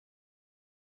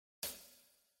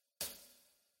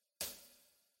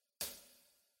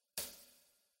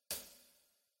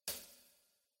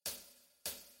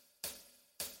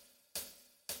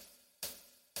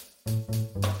Hey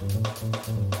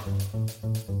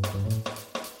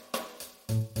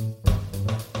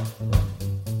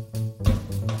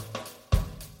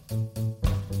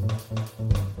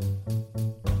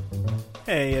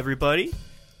everybody,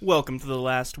 welcome to The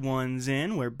Last Ones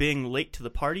In, where being late to the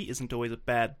party isn't always a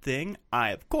bad thing. I,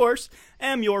 of course,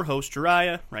 am your host,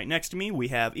 Jiraiya. Right next to me, we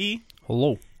have E.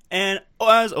 Hello. And,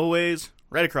 as always,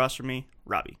 right across from me,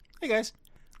 Robbie. Hey guys.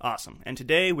 Awesome. And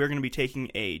today, we're going to be taking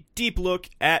a deep look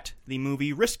at the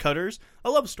movie Wristcutters,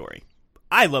 a love story.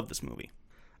 I love this movie.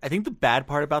 I think the bad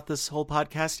part about this whole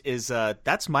podcast is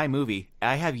that's my movie.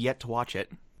 I have yet to watch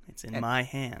it. It's in my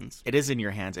hands. It is in your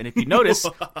hands. And if you notice,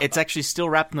 it's actually still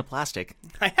wrapped in the plastic.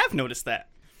 I have noticed that.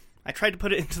 I tried to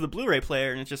put it into the Blu-ray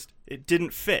player, and it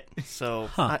didn't fit. So,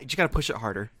 You got to push it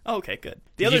harder. Okay, good.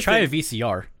 Did you try a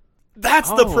VCR? That's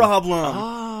the problem.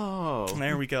 Oh.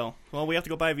 There we go. Well, we have to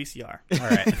go buy a VCR. All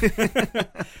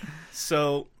right.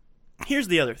 So, here's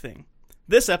the other thing.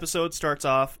 This episode starts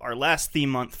off our last theme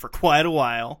month for quite a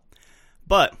while,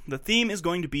 but the theme is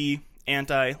going to be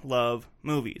anti-love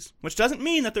movies, which doesn't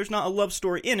mean that there's not a love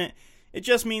story in it. It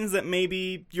just means that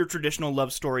maybe your traditional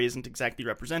love story isn't exactly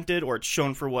represented, or it's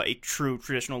shown for what a true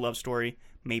traditional love story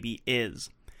maybe is.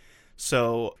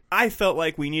 So, I felt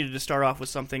like we needed to start off with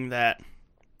something that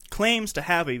claims to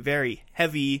have a very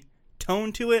heavy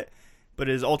tone to it, but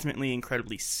is ultimately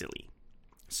incredibly silly.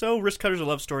 So, Wristcutters, a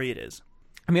love story it is.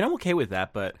 I mean, I'm okay with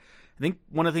that, but I think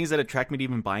one of the things that attracted me to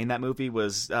even buying that movie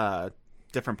was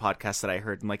different podcasts that I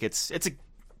heard. And like it's a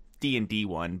D&D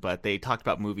one, but they talked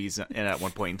about movies at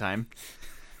one point in time.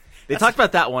 They talked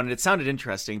about that one, and it sounded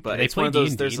interesting, but They it's one of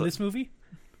those. D&D in this movie?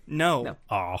 No.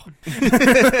 Oh.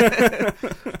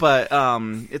 But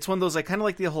it's one of those, I kind of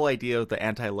like the whole idea of the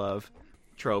anti-love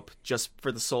trope, just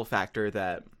for the sole factor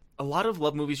that a lot of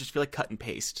love movies just feel like cut and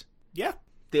paste. Yeah.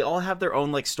 They all have their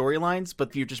own like storylines, but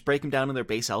if you just break them down to their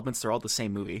base elements, they're all the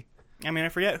same movie. I mean, I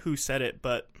forget who said it,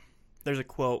 but there's a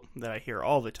quote that I hear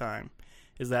all the time,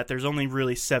 is that there's only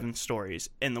really 7 stories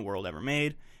in the world ever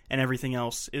made, and everything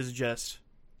else is just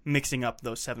mixing up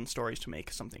those 7 stories to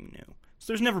make something new.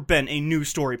 So there's never been a new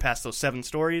story past those 7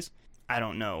 stories. I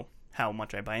don't know how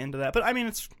much I buy into that, but I mean,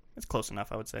 it's close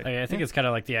enough, I would say. I think it's kind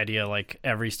of like the idea, like,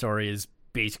 every story is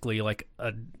basically like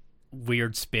a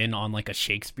weird spin on like a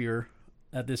Shakespeare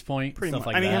at this point. Pretty much.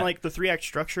 Like I mean, that. like the 3-act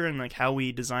structure and like how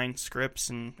we design scripts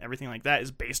and everything like that is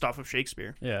based off of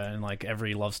Shakespeare. Yeah, and like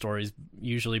every love story is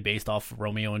usually based off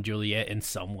Romeo and Juliet in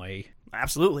some way.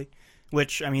 Absolutely.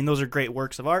 Which, I mean, those are great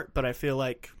works of art, but I feel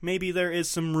like maybe there is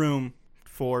some room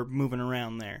for moving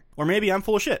around there. Or maybe I'm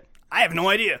full of shit. I have no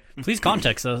idea. Please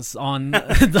contact us on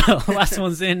the Last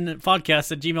Ones In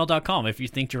podcast at gmail.com if you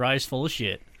think Jiraiya's full of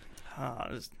shit.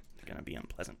 This is going to be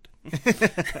unpleasant.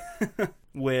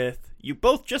 With you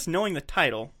both just knowing the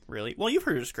title, really. Well, you've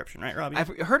heard a description, right, Robbie? I've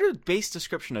heard a base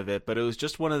description of it, but it was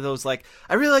just one of those, like,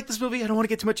 I really like this movie, I don't want to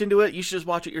get too much into it, you should just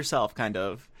watch it yourself, kind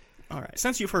of. All right.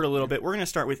 Since you've heard a little bit, we're going to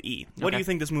start with E. What do you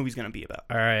think this movie's going to be about?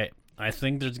 All right. I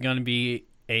think there's going to be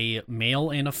a male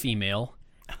and a female.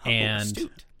 And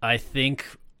astute. I think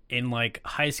in like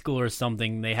high school or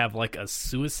something, they have like a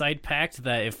suicide pact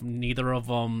that if neither of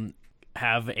them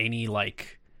have any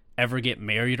like ever get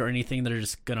married or anything, they're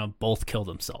just going to both kill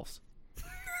themselves.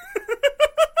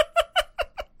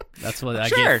 That's what I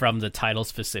get from the title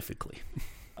specifically.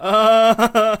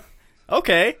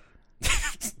 Okay.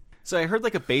 So I heard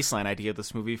like a baseline idea of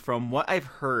this movie. From what I've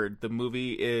heard, the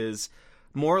movie is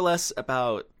more or less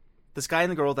about this guy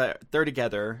and the girl that they're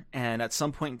together, and at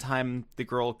some point in time, the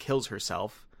girl kills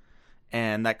herself,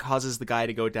 and that causes the guy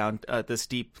to go down this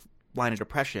deep line of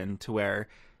depression to where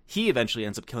he eventually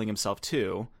ends up killing himself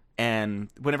too. And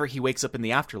whenever he wakes up in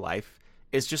the afterlife,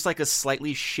 it's just like a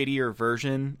slightly shittier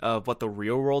version of what the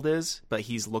real world is, but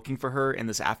he's looking for her in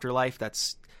this afterlife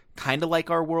that's kind of like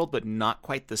our world, but not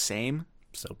quite the same.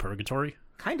 So purgatory?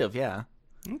 Kind of, yeah.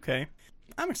 Okay.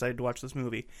 I'm excited to watch this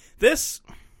movie. This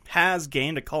has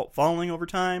gained a cult following over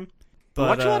time. But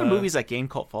watch a lot of movies that gain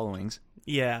cult followings.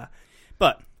 Yeah.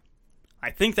 But I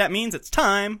think that means it's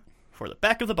time for the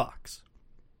back of the box.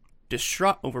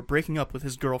 Distraught over breaking up with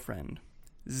his girlfriend,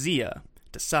 Zia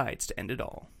decides to end it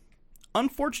all.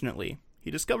 Unfortunately,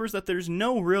 he discovers that there's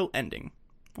no real ending,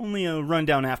 only a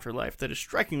rundown afterlife that is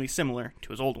strikingly similar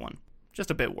to his old one,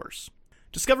 just a bit worse.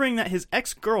 Discovering that his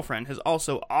ex-girlfriend has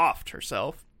also offed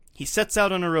herself, he sets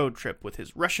out on a road trip with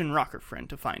his Russian rocker friend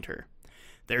to find her.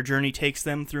 Their journey takes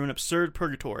them through an absurd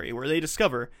purgatory where they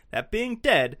discover that being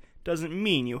dead doesn't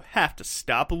mean you have to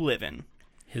stop living.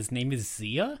 His name is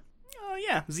Zia? Oh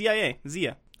yeah, ZIA,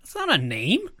 Zia. That's not a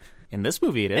name. In this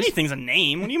movie, it is. Anything's a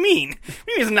name. What do you mean? What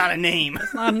do you mean it's not a name?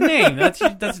 It's not a name.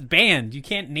 That's banned. You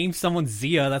can't name someone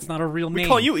Zia. That's not a real name. We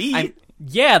call you E.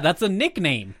 Yeah, that's a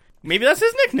nickname. Maybe that's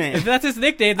his nickname. If that's his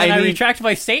nickname, then I retract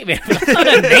my statement. That's not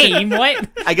a name. What?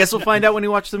 I guess we'll find out when we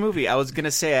watch the movie. I was going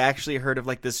to say I actually heard of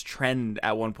like this trend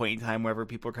at one point in time wherever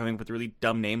people are coming up with really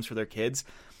dumb names for their kids.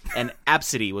 And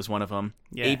Absidy was one of them.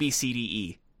 Yeah.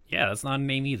 ABCDE. Yeah, that's not a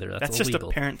name either. That's illegal.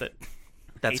 just a parent that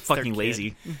That's hates their fucking kid.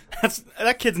 lazy.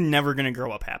 That kid's never going to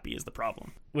grow up happy is the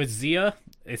problem. With Zia,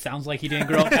 it sounds like he didn't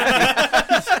grow up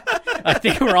happy. I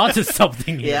think we're onto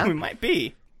something here. Yeah. We might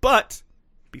be. But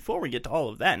before we get to all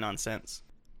of that nonsense,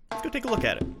 let's go take a look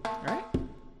at it. All right.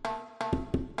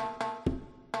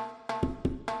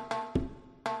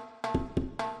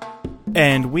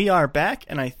 And we are back,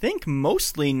 and I think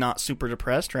mostly not super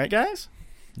depressed, right, guys?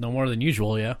 No more than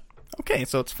usual, yeah. Okay,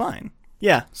 so it's fine.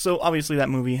 Yeah, so obviously that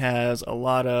movie has a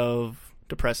lot of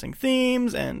depressing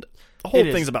themes, and the whole It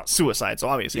is. thing's about suicide, so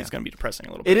obviously it's going to be depressing a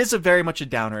little bit. It is a very much a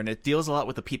downer, and it deals a lot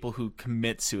with the people who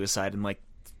commit suicide and, like,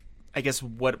 I guess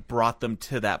what brought them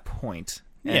to that point.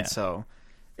 And Yeah. so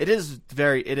it is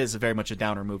very much a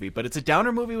downer movie, but it's a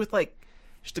downer movie with, like,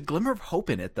 just a glimmer of hope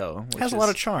in it, though. It has a lot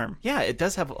of charm. Yeah, it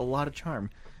does have a lot of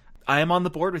charm. I am on the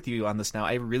board with you on this now.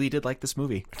 I really did like this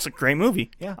movie. It's a great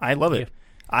movie. Yeah. I love it.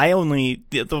 I only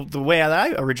the way that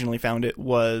I originally found it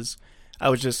was I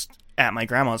was just at my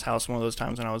grandma's house one of those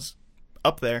times when I was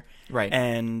up there. Right.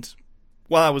 And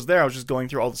while I was there, I was just going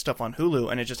through all the stuff on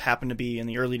Hulu, and it just happened to be in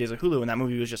the early days of Hulu, and that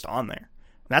movie was just on there.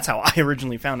 That's how I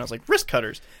originally found it. I was like,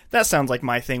 Wristcutters. That sounds like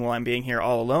my thing while I'm being here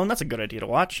all alone. That's a good idea to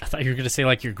watch. I thought you were going to say,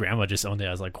 like, your grandma just owned it.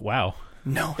 I was like, wow.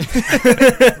 No.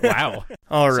 Wow.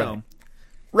 All right. So,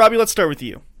 Robbie, let's start with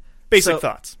you. Basic So-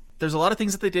 thoughts. there's a lot of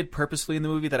things that they did purposefully in the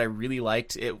movie that I really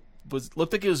liked. It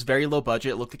looked like it was very low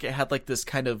budget. It looked like it had like this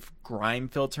kind of grime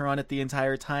filter on it the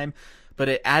entire time, but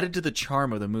it added to the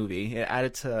charm of the movie. It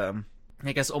added to,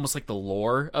 I guess, almost like the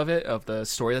lore of it, of the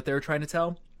story that they were trying to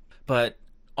tell. But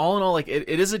all in all, like it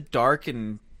is a dark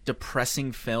and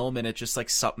depressing film, and it's just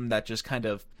like something that just kind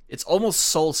of, it's almost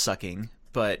soul sucking,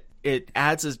 but it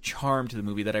adds a charm to the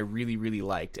movie that I really, really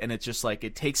liked. And it's just like,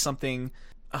 it takes something,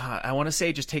 I want to say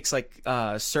it just takes like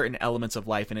certain elements of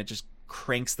life and it just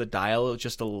cranks the dial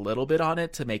just a little bit on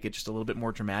it to make it just a little bit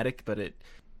more dramatic. But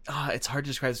it's hard to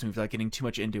describe this movie without getting too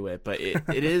much into it. But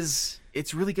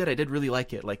it's really good. I did really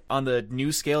like it. Like on the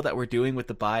new scale that we're doing with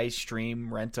the buy,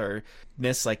 stream, rent, or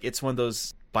miss, like it's one of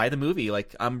those buy the movie.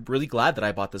 Like I'm really glad that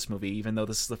I bought this movie, even though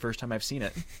this is the first time I've seen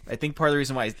it. I think part of the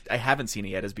reason why I haven't seen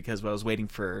it yet is because I was waiting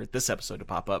for this episode to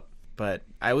pop up. But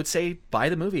I would say buy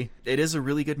the movie. It is a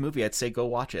really good movie. I'd say go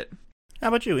watch it. How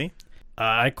about you, E?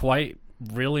 I quite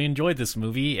really enjoyed this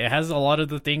movie. It has a lot of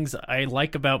the things I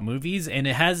like about movies, and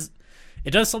it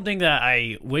does something that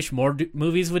I wish more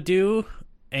movies would do,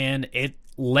 and it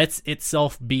lets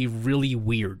itself be really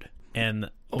weird.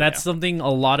 And that's something a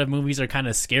lot of movies are kind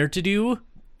of scared to do,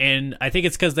 and I think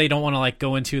it's because they don't want to like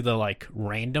go into the like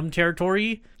random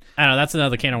territory. I don't know, that's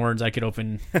another can of worms I could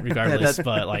open regardless,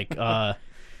 but like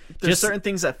There's certain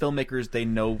things that filmmakers, they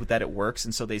know that it works,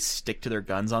 and so they stick to their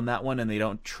guns on that one, and they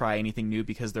don't try anything new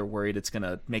because they're worried it's going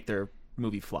to make their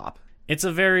movie flop. It's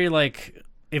a very, like,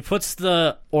 it puts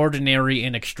the ordinary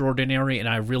in extraordinary, and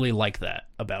I really like that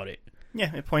about it.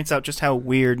 Yeah, it points out just how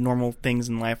weird normal things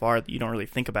in life are that you don't really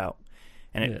think about.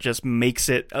 And it just makes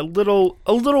it a little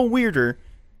weirder,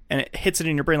 and it hits it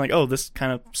in your brain like, oh, this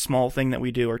kind of small thing that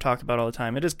we do or talk about all the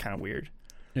time, it is kind of weird.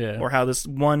 Yeah. Or how this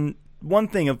one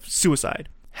thing of suicide,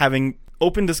 having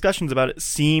open discussions about it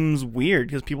seems weird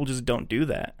because people just don't do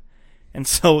that. And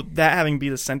so that having be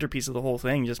the centerpiece of the whole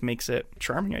thing just makes it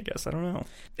charming, I guess. I don't know.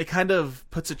 It kind of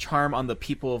puts a charm on the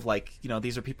people of, like, you know,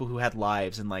 these are people who had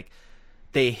lives, and, like,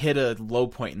 they hit a low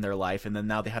point in their life, and then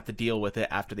now they have to deal with it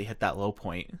after they hit that low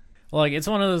point. Well, like, it's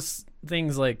one of those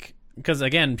things, like, because,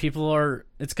 again, people are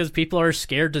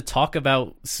scared to talk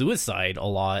about suicide a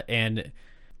lot, and,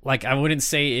 like, I wouldn't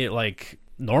say it, like,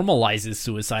 normalizes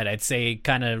suicide. I'd say it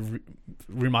kind of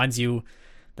reminds you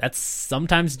that's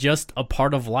sometimes just a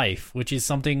part of life, which is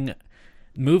something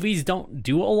movies don't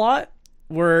do a lot,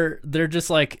 where they're just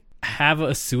like have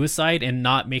a suicide and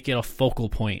not make it a focal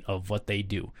point of what they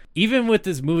do. Even with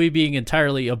this movie being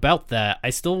entirely about that,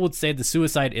 I still would say the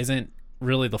suicide isn't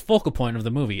really the focal point of the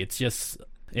movie. It's just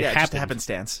Just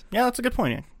happenstance. Yeah, that's a good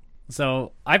point.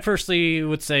 So I personally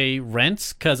would say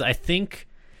Rent, because I think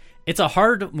it's a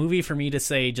hard movie for me to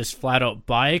say just flat out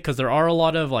buy, because there are a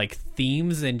lot of like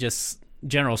themes and just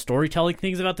general storytelling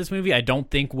things about this movie I don't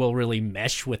think will really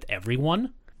mesh with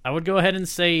everyone. I would go ahead and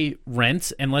say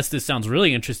Rent, unless this sounds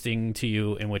really interesting to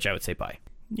you, in which I would say buy.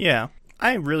 Yeah,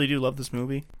 I really do love this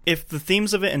movie. If the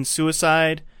themes of it and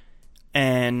suicide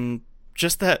And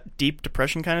just that deep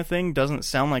depression kind of thing doesn't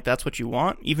sound like that's what you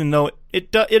want, even though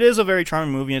it is a very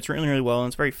charming movie and it's written really well and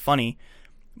it's very funny.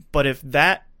 But if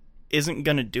that isn't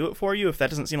going to do it for you, if that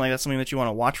doesn't seem like that's something that you want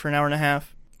to watch for an hour and a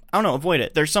half, I don't know, avoid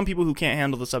it. There's some people who can't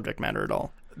handle the subject matter at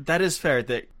all. That is fair.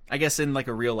 That I guess in like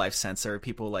a real life sense, there are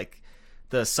people like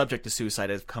the subject of suicide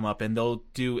have come up and they'll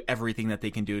do everything that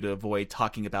they can do to avoid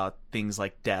talking about things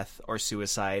like death or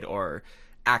suicide or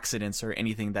accidents or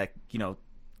anything that, you know,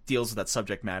 deals with that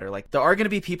subject matter. Like, there are going to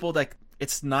be people that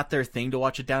it's not their thing to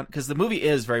watch it down, because the movie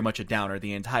is very much a downer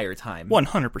the entire time.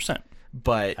 100%.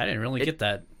 But I didn't really get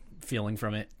that feeling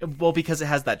from it. Well, because it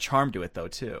has that charm to it, though,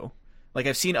 too. Like,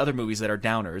 I've seen other movies that are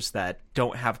downers that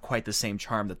don't have quite the same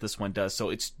charm that this one does, so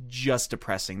it's just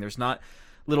depressing. There's not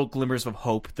little glimmers of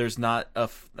hope. There's not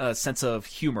a sense of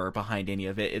humor behind any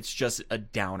of it. It's just a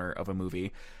downer of a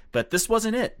movie. But this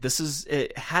wasn't it.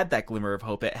 It had that glimmer of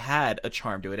hope. It had a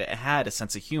charm to it. It had a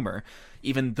sense of humor,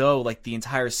 even though like the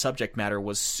entire subject matter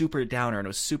was super downer and it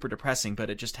was super depressing. But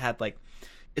it just had like,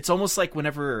 it's almost like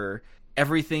whenever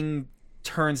everything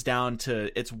turns down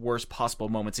to its worst possible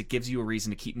moments, it gives you a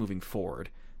reason to keep moving forward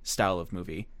style of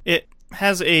movie. It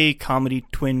has a comedy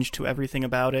twinge to everything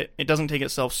about it. It doesn't take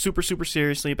itself super, super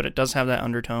seriously, but it does have that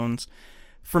undertones.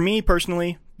 For me,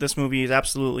 personally, this movie is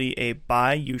absolutely a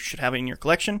buy. You should have it in your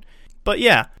collection. But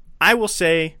yeah, I will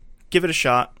say, give it a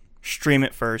shot. Stream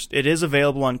it first. It is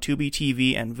available on Tubi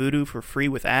TV and Vudu for free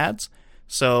with ads.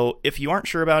 So if you aren't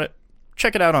sure about it,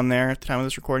 check it out on there. At the time of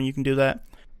this recording, you can do that.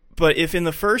 But if in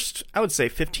the first, I would say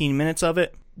 15 minutes of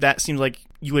it, that seems like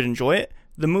you would enjoy it,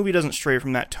 the movie doesn't stray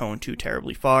from that tone too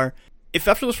terribly far. If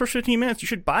after those first 15 minutes, you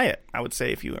should buy it, I would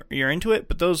say, if you're into it.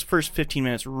 But those first 15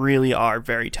 minutes really are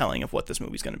very telling of what this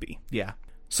movie's going to be. Yeah.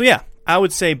 So yeah, I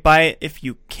would say buy it if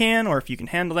you can, or if you can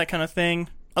handle that kind of thing.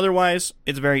 Otherwise,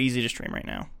 it's very easy to stream right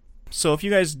now. So if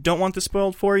you guys don't want this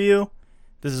spoiled for you,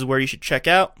 this is where you should check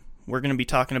out. We're going to be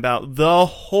talking about the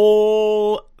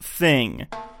whole thing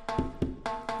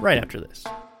right after this.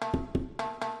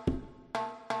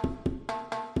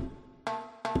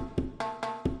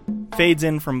 Fades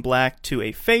in from black to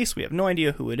a face. We have no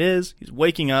idea who it is. He's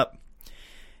waking up.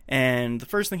 And the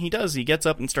first thing he does, he gets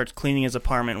up and starts cleaning his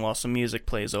apartment while some music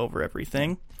plays over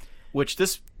everything. Which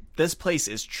this place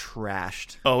is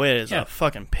trashed. Oh, it is a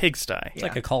fucking pigsty. It's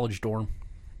like a college dorm.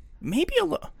 Maybe a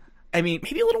little...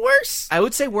 maybe a little worse. I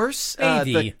would say worse.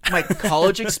 Maybe. My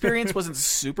college experience wasn't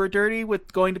super dirty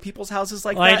with going to people's houses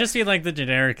like that. I just feel like the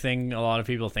generic thing a lot of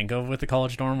people think of with the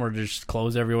college dorm, where there's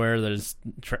clothes everywhere, there's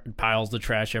piles of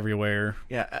trash everywhere.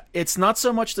 Yeah, it's not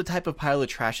so much the type of pile of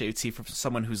trash that you'd see from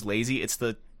someone who's lazy. It's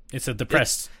a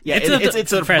depressed. It's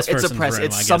a depressed.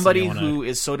 It's somebody who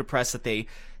is so depressed that they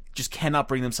just cannot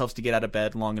bring themselves to get out of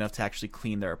bed long enough to actually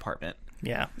clean their apartment.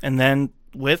 Yeah, and then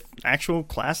with actual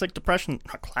classic depression,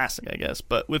 not classic, I guess,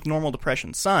 but with normal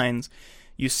depression signs,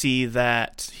 you see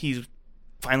that he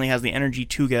finally has the energy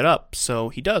to get up. So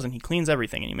he does, and he cleans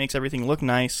everything, and he makes everything look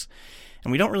nice.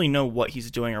 And we don't really know what he's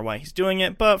doing or why he's doing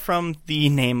it, but from the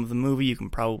name of the movie, you can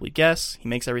probably guess. He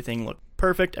makes everything look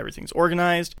perfect. Everything's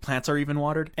organized. Plants are even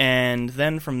watered. And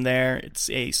then from there, it's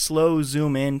a slow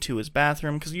zoom into his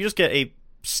bathroom, because you just get a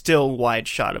still wide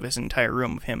shot of his entire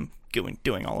room of him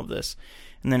doing all of this.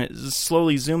 And then it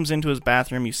slowly zooms into his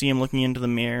bathroom. You see him looking into the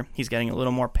mirror. He's getting a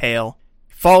little more pale.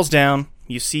 Falls down.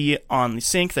 You see on the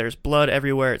sink there's blood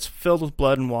everywhere. It's filled with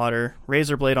blood and water.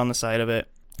 Razor blade on the side of it.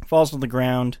 Falls to the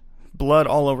ground. Blood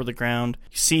all over the ground.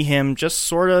 You see him just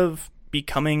sort of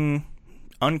becoming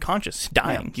unconscious,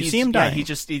 dying. You see him dying. Yeah,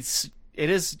 it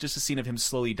is just a scene of him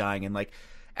slowly dying. And like,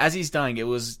 as he's dying, it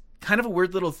was kind of a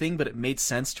weird little thing, but it made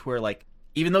sense to where like,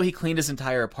 even though he cleaned his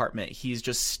entire apartment, he's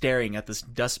just staring at this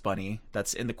dust bunny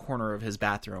that's in the corner of his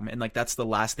bathroom. And, like, that's the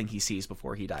last thing he sees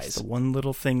before he dies. It's the one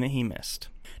little thing that he missed.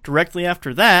 Directly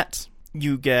after that,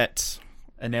 you get...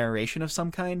 a narration of some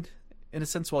kind, in a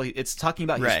sense, while it's talking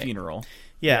about his funeral.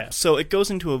 Yeah, so it goes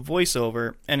into a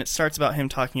voiceover, and it starts about him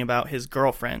talking about his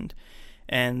girlfriend.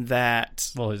 And that...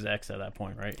 well, his ex at that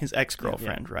point, right? His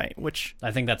ex-girlfriend, right? Which...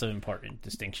 I think that's an important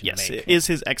distinction to make. Yes, it is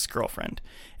his ex-girlfriend.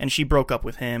 And she broke up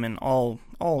with him and all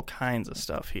kinds of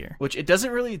stuff here. Which it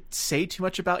doesn't really say too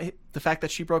much about the fact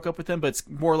that she broke up with him, but it's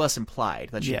more or less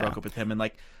implied that she broke up with him. And,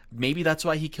 like, maybe that's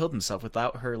why he killed himself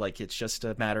without her. Like, it's just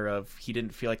a matter of he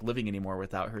didn't feel like living anymore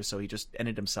without her, so he just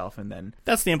ended himself and then...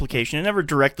 That's the implication. It never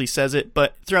directly says it,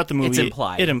 but throughout the movie... it's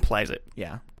implied. It implies it.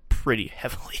 Yeah. Pretty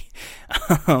heavily.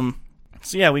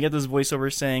 So yeah, we get this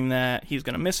voiceover saying that he's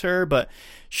going to miss her, but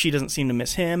she doesn't seem to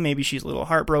miss him. Maybe she's a little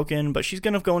heartbroken, but she's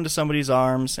going to go into somebody's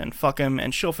arms and fuck him,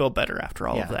 and she'll feel better after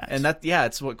all of that. And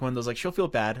it's what Gwendo's like, she'll feel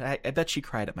bad. I bet she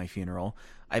cried at my funeral.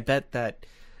 I bet that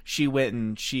she went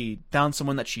and she found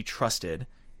someone that she trusted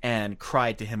and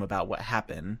cried to him about what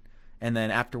happened. And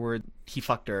then afterward, he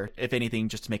fucked her, if anything,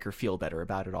 just to make her feel better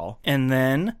about it all. And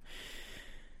then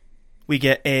we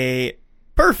get a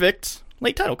perfect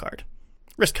late title card.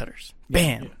 Wristcutters.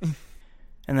 Bam. Yeah.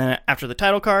 And then after the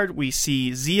title card, we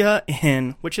see Zia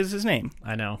in, which is his name.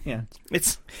 I know. Yeah.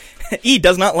 It's E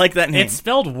does not like that name. It's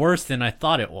spelled worse than I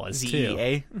thought it was,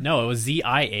 Z-E-A? too. No, it was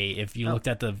Z-I-A if you looked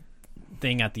at the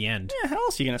thing at the end. Yeah, how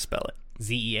else are you going to spell it?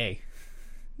 Z-E-A.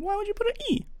 Why would you put an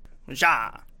E?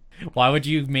 Ja. Why would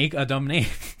you make a dumb name?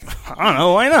 I don't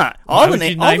know. Why not? Why All the would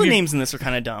you name your- names in this are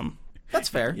kind of dumb. That's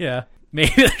fair. Yeah.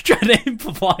 Maybe they're trying to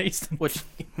improvise. Which,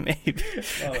 Maybe.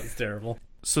 Oh, it's terrible.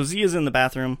 So Zia's in the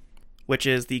bathroom, which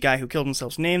is the guy who killed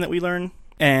himself's name that we learn.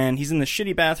 And he's in the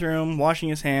shitty bathroom, washing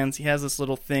his hands. He has this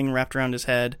little thing wrapped around his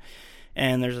head.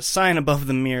 And there's a sign above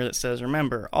the mirror that says,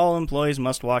 "Remember, all employees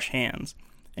must wash hands."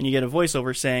 And you get a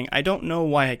voiceover saying, "I don't know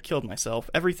why I killed myself.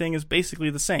 Everything is basically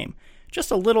the same.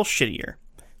 Just a little shittier."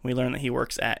 We learn that he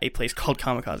works at a place called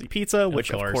Kamikaze Pizza,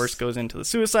 which of course goes into the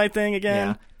suicide thing again.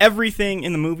 Yeah. Everything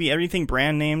in the movie, everything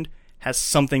brand named, has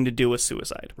something to do with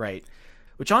suicide. right.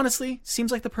 Which honestly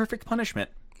seems like the perfect punishment.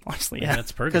 Honestly, Yeah, yeah.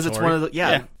 that's purgatory. Because it's one of the...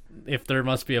 Yeah. If there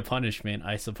must be a punishment,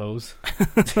 I suppose.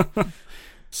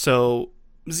 So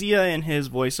Zia in his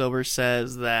voiceover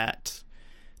says that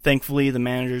thankfully the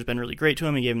manager's been really great to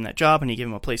him. He gave him that job and he gave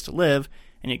him a place to live.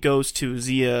 And it goes to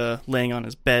Zia laying on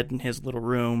his bed in his little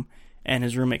room. And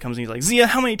his roommate comes and he's like, "Zia,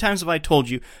 how many times have I told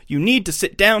you, you need to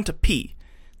sit down to pee?"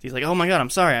 He's like, "Oh my god, I'm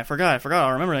sorry, I forgot,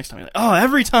 I'll remember next time." He's like, "Oh,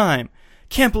 every time.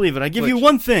 Can't believe it, I give you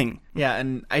one thing." Yeah,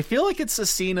 and I feel like it's a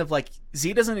scene of, like,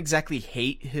 Z doesn't exactly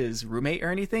hate his roommate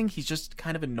or anything. He's just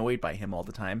kind of annoyed by him all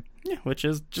the time. Yeah, which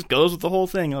is just goes with the whole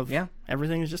thing of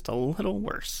everything is just a little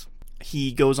worse.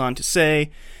 He goes on to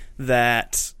say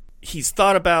that he's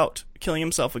thought about killing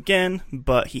himself again,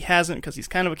 but he hasn't because he's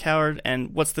kind of a coward,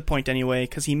 and what's the point anyway?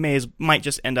 Because he might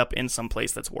just end up in some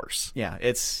place that's worse. Yeah,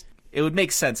 it would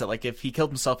make sense that, like, if he killed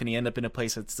himself and he ended up in a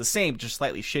place that's the same, just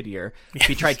slightly shittier, if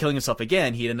he tried killing himself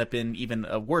again, he'd end up in even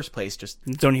a worse place. Just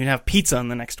don't even have pizza in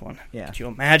the next one. Yeah. Could you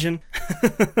imagine?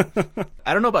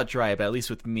 I don't know about dry, but at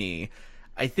least with me,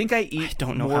 I think I eat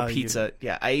more pizza.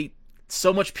 Yeah, I eat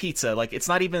so much pizza. Like, it's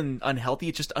not even unhealthy,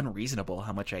 it's just unreasonable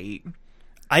how much I eat.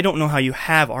 I don't know how you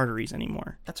have arteries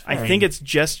anymore. That's fine. I think it's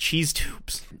just cheese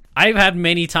tubes. I've had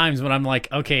many times when I'm like,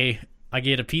 okay, I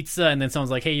get a pizza, and then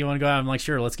someone's like, "Hey, you want to go out?" I'm like,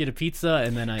 "Sure, let's get a pizza,"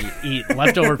 and then I eat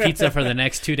leftover pizza for the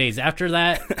next 2 days after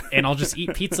that, and I'll just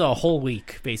eat pizza a whole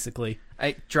week, basically.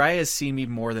 Dry has seen me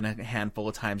more than a handful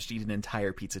of times to eat an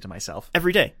entire pizza to myself.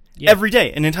 Every day. Yeah. Every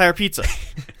day, an entire pizza.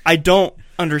 I don't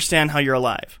understand how you're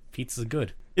alive. Pizza's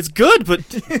good. It's good, but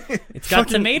It's got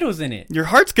tomatoes in it. your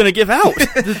heart's gonna give out.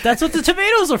 That's what the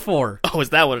tomatoes are for. Oh,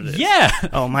 is that what it is? Yeah.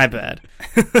 Oh, my bad.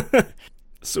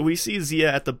 So we see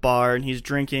Zia at the bar, and he's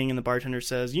drinking, and the bartender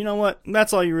says, "You know what?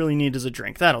 That's all you really need is a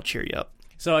drink. That'll cheer you up."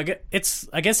 So I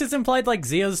guess it's implied like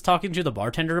Zia's talking to the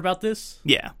bartender about this.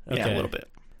 Yeah, yeah, Okay. a little bit.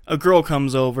 A girl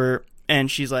comes over, and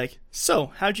she's like,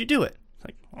 "So, how'd you do it?"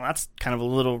 Like, well, that's kind of a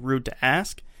little rude to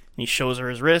ask. And he shows her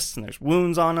his wrists, and there's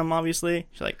wounds on them, obviously.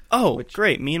 She's like, "Oh,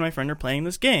 great, me and my friend are playing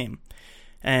this game."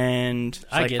 And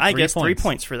she's I guess 3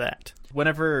 points for that.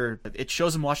 Whenever it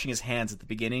shows him washing his hands at the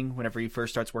beginning, whenever he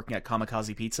first starts working at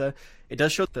Kamikaze Pizza, it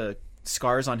does show the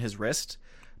scars on his wrist.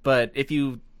 But if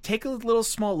you take a little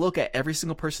small look at every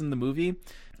single person in the movie,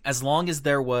 as long as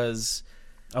there was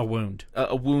A wound.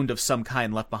 a wound of some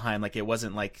kind left behind, like it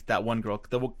wasn't like that one girl,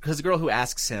 because the girl who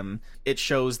asks him, it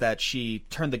shows that she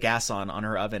turned the gas on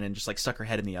her oven and just like stuck her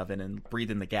head in the oven and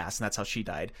breathed in the gas, and that's how she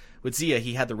died. With Zia,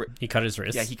 he cut his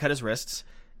wrists. Yeah, he cut his wrists.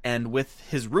 And with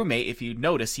his roommate, if you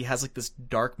notice, he has like this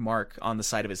dark mark on the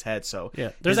side of his head. So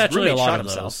yeah, there's his actually a roommate lot shot of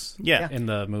himself. those. Yeah. In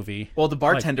the movie. Well, the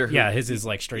bartender, his is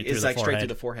like straight through the forehead. straight through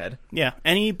the forehead. Yeah,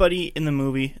 anybody in the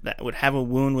movie that would have a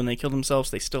wound when they kill themselves,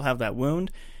 they still have that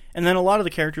wound. And then a lot of the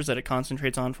characters that it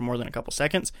concentrates on for more than a couple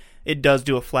seconds, it does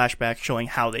do a flashback showing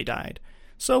how they died.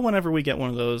 So whenever we get one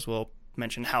of those, we'll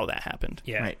mention how that happened.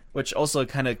 Yeah. Right. Which also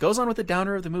kind of goes on with the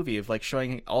downer of the movie of like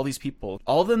showing all these people,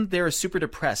 all of them, they were super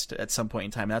depressed at some point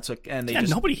in time.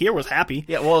 Nobody here was happy.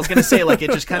 Yeah, well, I was gonna say, like,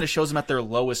 it just kind of shows them at their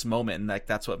lowest moment, and like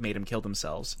that's what made them kill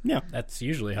themselves. Yeah. That's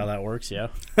usually how that works, yeah.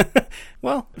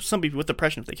 Well, some people with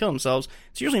depression, if they kill themselves,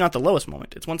 it's usually not the lowest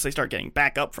moment. It's once they start getting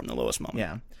back up from the lowest moment.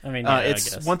 Yeah. I mean, I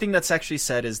guess. one thing that's actually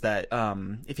said is that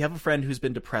if you have a friend who's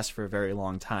been depressed for a very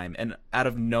long time, and out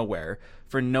of nowhere,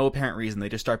 for no apparent reason, they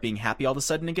just start being happy all of a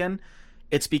sudden again,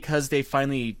 it's because they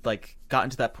finally like gotten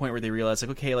to that point where they realize,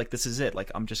 like, okay, like this is it, like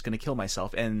I'm just gonna kill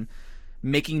myself. And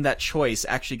making that choice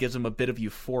actually gives them a bit of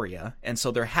euphoria, and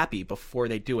so they're happy before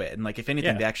they do it. And like if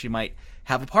anything, Yeah. they actually might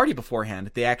have a party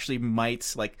beforehand. They actually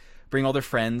might like bring all their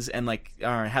friends and like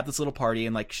have this little party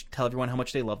and like tell everyone how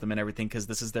much they love them and everything, because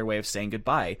this is their way of saying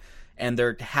goodbye. And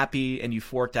they're happy and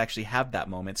euphoric to actually have that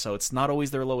moment. So it's not always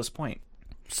their lowest point.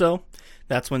 So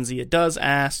that's when Zia does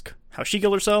ask how she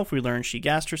killed herself. We learn she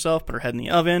gassed herself, put her head in the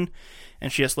oven,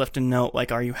 and she just left a note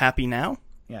like, "Are you happy now?"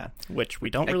 Yeah. Which we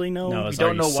don't really know. No, We it's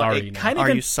don't Are know You why. Sorry It Now? kind of Are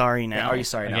you sorry now? Are you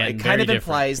sorry now? Again, It kind of very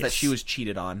implies different. that she was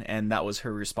cheated on, and that was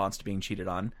her response to being cheated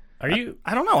on. Are you?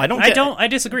 I don't know. I don't. I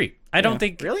disagree. I don't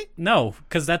think. Really? No,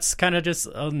 because that's kind of just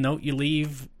a note you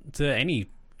leave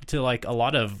to like a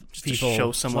lot of to people,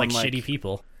 show someone, like like- shitty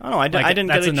people. I don't know. I Like, didn't.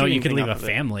 That's get a note you cheating could thing leave a off of it.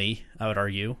 family. I would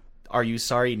argue. Are you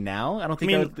sorry now? I don't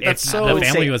think I mean, that would, that's If so- the would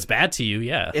family say- was bad to you,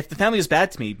 yeah. If the family was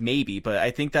bad to me, maybe, but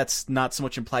I think that's not so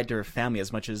much implied to her family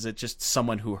as much as it's just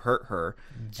someone who hurt her.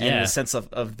 And in Yeah. the sense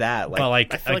of that, like, but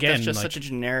like I feel again, like that's just like, such a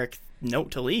generic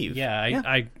note to leave. yeah, Yeah.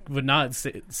 I would not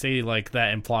say like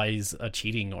that implies a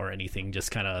cheating or anything.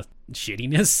 Just kind of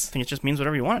shittiness. I think it just means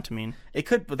whatever you want it to mean. it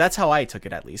could, but that's how I took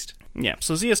it at least. Yeah,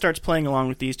 so Zia starts playing along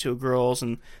with these two girls,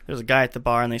 and there's a guy at the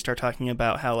bar, and they start talking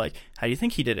about how, like, how do you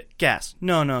think he did it? Gas.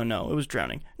 No, it was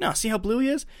drowning. No, see how blue he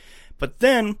is? But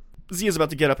then Zia's about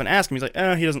to get up and ask him. He's like,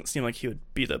 he doesn't seem like he would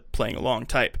be the playing along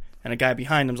type. And a guy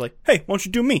behind him's like, hey, why don't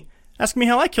you do me? Ask me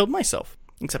how I killed myself.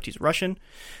 Except he's Russian.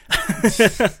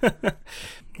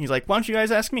 He's like, why don't you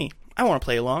guys ask me? I want to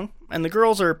play along. And the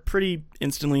girls are pretty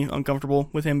instantly uncomfortable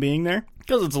with him being there,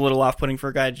 because it's a little off-putting for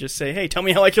a guy to just say, hey, tell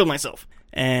me how I killed myself.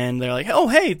 And they're like, oh,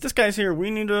 hey, this guy's here.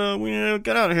 We need to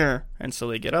get out of here. And so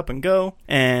they get up and go.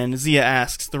 And Zia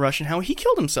asks the Russian how he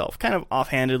killed himself, kind of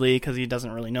offhandedly, because he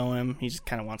doesn't really know him. He just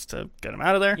kind of wants to get him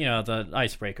out of there. You know, the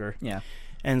icebreaker. Yeah.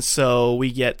 And so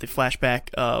we get the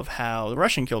flashback of how the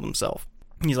Russian killed himself.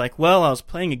 He's like, well, I was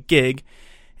playing a gig,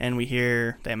 and we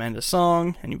hear them end a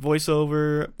song, and you voice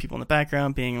over people in the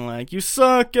background being like, you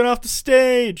suck, get off the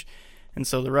stage. And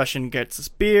so the Russian gets this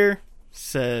beer,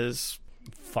 says,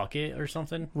 Fuck it or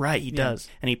something. right, he does.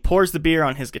 And he pours the beer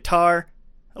on his guitar,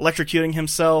 electrocuting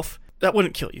himself. That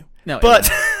wouldn't kill you. No, But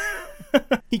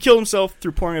he killed himself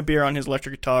through pouring a beer on his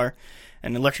electric guitar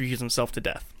and electrocutes himself to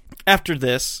death. After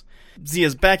this,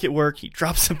 Zia's back at work. He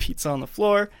drops some pizza on the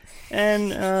floor,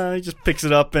 and he just picks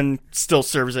it up and still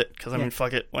serves it, because, I mean,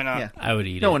 fuck it. Why not? Yeah. I would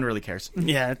eat no it. one really cares.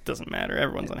 Yeah, it doesn't matter.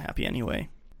 Everyone's unhappy anyway.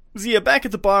 Zia back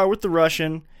at the bar with the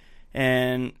Russian,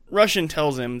 and Russian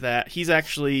tells him that he's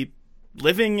actually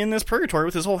living in this purgatory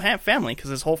with his whole family, because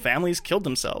his whole family's killed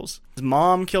themselves. His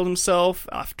mom killed himself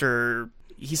after...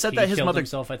 He said He that his killed mother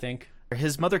himself, I think.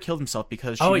 killed himself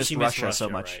because she Oh, missed she missed Russia so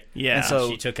Russia, much. right. Yeah. And so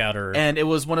She took out her. and it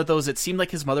was one of those, it seemed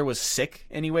like his mother was sick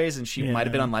anyways, and she Yeah. might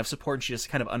have been on life support, and she just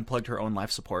kind of unplugged her own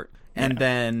life support. And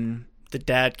then the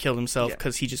dad killed himself Yeah.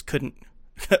 because he just couldn't...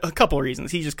 a couple of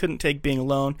reasons. He just couldn't take being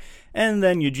alone. And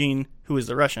then Eugene, who is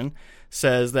the Russian,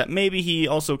 says that maybe he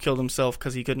also killed himself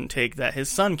because he couldn't take that his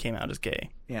son came out as gay.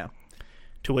 yeah.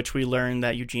 To which we learn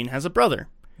that Eugene has a brother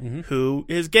who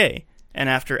is gay. And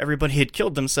after everybody had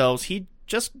killed themselves, he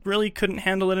just really couldn't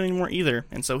handle it anymore either.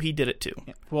 And so he did it too.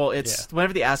 Well, it's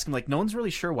whenever they ask him, like, no one's really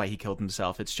sure why he killed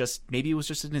himself. It's just, maybe it was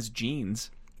just in his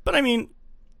genes. But I mean,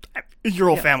 your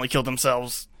whole family killed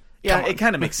themselves. Yeah, Come on. it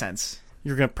kind of makes sense.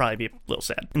 You're going to probably be a little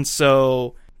sad. And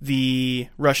so the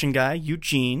Russian guy,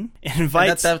 Eugene,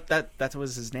 invites... That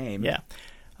was his name. Yeah.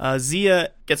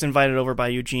 Zia gets invited over by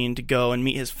Eugene to go and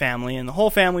meet his family, and the whole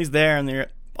family's there, and they're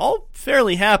all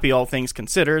fairly happy, all things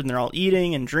considered, and they're all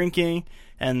eating and drinking,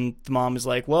 and the mom is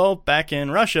like, well, back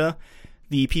in Russia,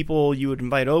 the people you would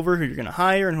invite over who you're going to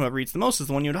hire, and whoever eats the most is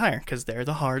the one you would hire, because they're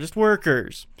the hardest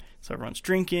workers. So everyone's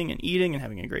drinking and eating and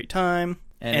having a great time.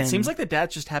 And it seems like the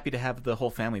dad's just happy to have the whole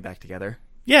family back together.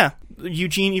 Yeah,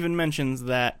 Eugene even mentions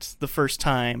that the first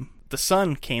time the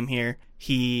son came here,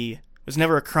 he was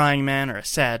never a crying man or a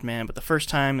sad man, but the first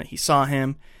time that he saw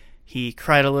him, he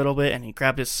cried a little bit, and he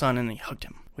grabbed his son and he hugged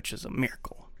him, which is a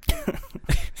miracle.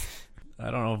 I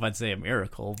don't know if I'd say a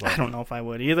miracle, but I don't know if I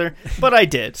would either, but I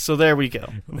did, so there we go.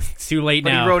 it's too late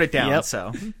But now. he wrote it down, Yep.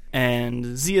 so.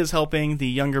 And Zia's helping the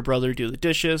younger brother do the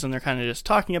dishes, and they're kind of just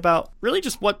talking about really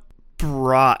just what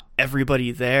brought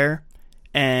everybody there.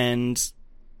 And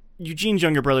Eugene's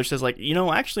younger brother says, like,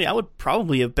 actually, I would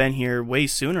probably have been here way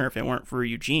sooner if it weren't for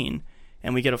Eugene.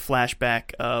 And we get a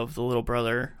flashback of the little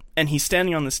brother, and he's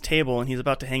standing on this table, and he's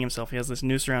about to hang himself. He has this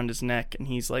noose around his neck, and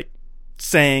he's, like,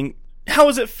 saying, how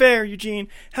is it fair, Eugene?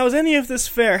 How is any of this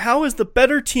fair? How is the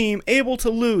better team able to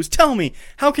lose? Tell me,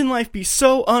 how can life be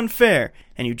so unfair?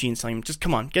 And Eugene's telling him, just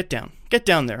come on, get down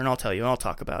there, and I'll tell you, I'll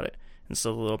talk about it. And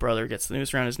so the little brother gets the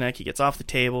noose around his neck, he gets off the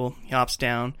table, he hops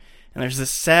down, and there's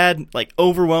this sad, like,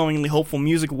 overwhelmingly hopeful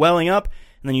music welling up,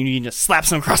 and then Eugene just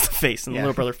slaps him across the face, and the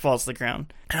little brother falls to the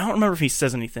ground. And I don't remember if he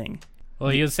says anything. Well,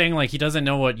 he was saying, like, he doesn't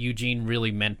know what Eugene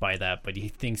really meant by that, but he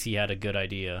thinks he had a good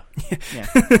idea. Yeah.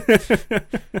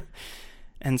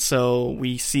 And so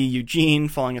we see Eugene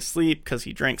falling asleep because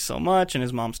he drank so much, and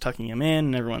his mom's tucking him in,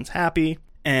 and everyone's happy.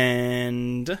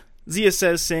 And Zia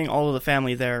says seeing all of the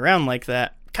family there around like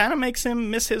that kind of makes him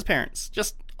miss his parents.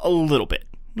 Just a little bit.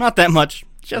 Not that much.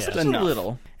 Just enough. A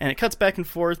little. And it cuts back and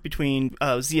forth between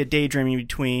Zia daydreaming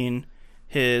between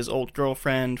his old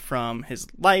girlfriend from his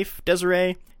life,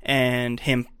 Desiree, and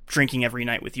him drinking every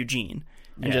night with Eugene.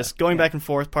 And just going back and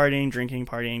forth, partying, drinking.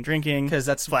 Because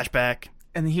that's flashback.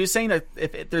 And he was saying that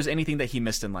if there's anything that he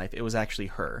missed in life, it was actually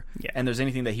her. Yeah. And there's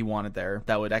anything that he wanted there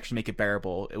that would actually make it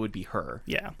bearable, it would be her.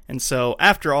 Yeah. And so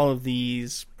after all of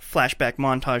these flashback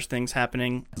montage things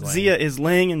happening, Zia is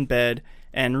laying in bed,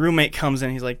 and roommate comes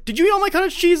in. He's like, "Did you eat all my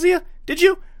cottage cheese, Zia? Did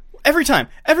you? Every time.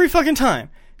 Every fucking time."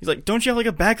 He's like, "Don't you have like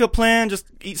a backup plan? Just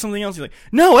eat something else." He's like,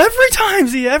 "No, every time,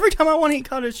 Zia. Every time I want to eat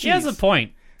cottage cheese." She has a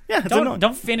point. Yeah, it's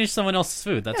don't finish someone else's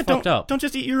food. That's fucked up. Don't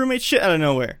just eat your roommate's shit out of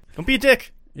nowhere. Don't be a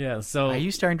dick. Yeah, so... Are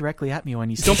you staring directly at me when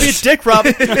you say Don't be a dick, Rob.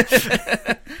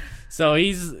 So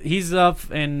he's up,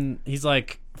 and he's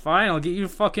like, "Fine, I'll get you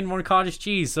fucking more cottage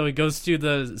cheese." So he goes to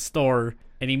the store,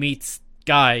 and he meets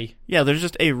Guy. Yeah, there's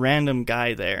just a random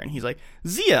guy there, and he's like,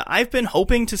 "Zia, I've been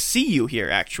hoping to see you here,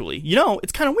 actually. You know,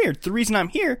 it's kind of weird. The reason I'm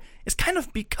here is kind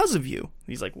of because of you."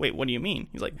 He's like, "Wait, what do you mean?"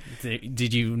 He's like,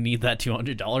 "Did you need that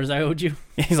 $200 I owed you?"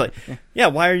 He's like, "Yeah,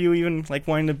 why are you even, like,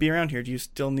 wanting to be around here? Do you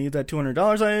still need that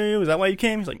 $200 I owe you? Is that why you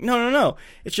came?" He's like, No.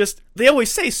 It's just, they always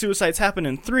say suicides happen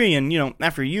in 3, and, you know,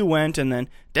 after you went, and then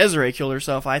Desiree killed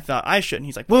herself, I thought I should." And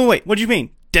he's like, wait, what do you mean?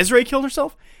 Desiree killed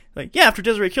herself? Like, yeah, after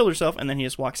Desiree killed herself, and then he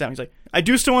just walks out. He's like, "I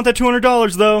do still want that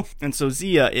 $200, though." And so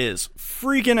Zia is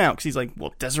freaking out, because he's like,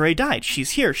 well, Desiree died.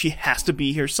 She's here. She has to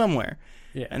be here somewhere.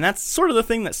 Yeah. And that's sort of the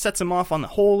thing that sets him off on the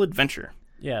whole adventure.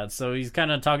 Yeah, so he's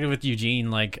kind of talking with Eugene,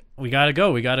 like, "We gotta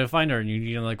go. We gotta find her." And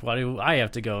Eugene, like, "Why do I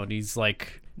have to go?" And he's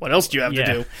like, "What else do you have to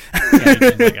do?" Yeah,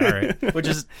 Eugene's like, "All right." Which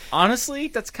is, honestly,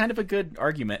 that's kind of a good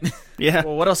argument. Yeah.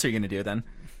 Well, what else are you going to do then?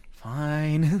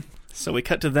 Fine. So we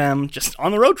cut to them just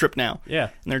on the road trip now. Yeah.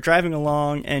 And they're driving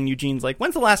along, and Eugene's like,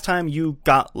 "When's the last time you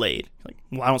got laid?" He's like,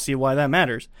 "Well, I don't see why that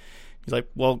matters." He's like,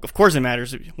 "Well, of course it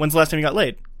matters. When's the last time you got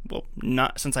laid?" "Well,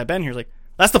 not since I've been here." He's like,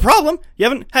 "That's the problem. You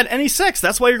haven't had any sex.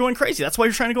 That's why you're going crazy. That's why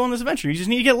you're trying to go on this adventure. You just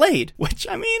need to get laid." Which,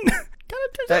 I mean,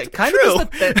 that kind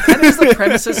of is the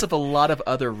premises of a lot of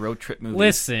other road trip movies.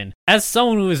 Listen, as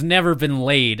someone who has never been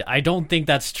laid, I don't think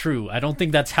that's true. I don't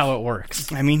think that's how it works.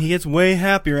 I mean, he gets way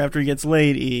happier after he gets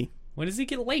laid, E. When does he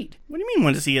get laid? What do you mean,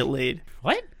 when does he get laid?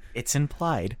 What? It's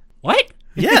implied. What?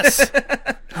 Yes.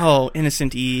 Oh,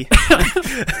 innocent E.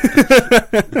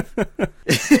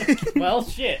 Well,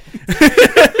 shit.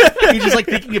 You're just like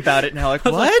thinking about it now, like,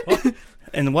 what?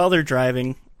 And while they're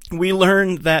driving, we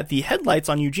learn that the headlights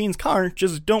on Eugene's car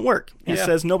just don't work. He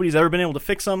says nobody's ever been able to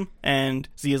fix them, and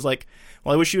Zia's like,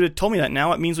 "Well, I wish you would have told me that.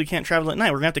 Now it means we can't travel at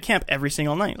night. We're going to have to camp every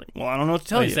single night." Like, well, I don't know what to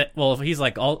tell you. He's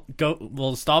like,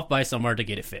 we'll stop by somewhere to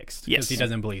get it fixed. Yes. Because he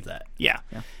doesn't believe that. Yeah.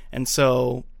 And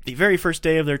so the very first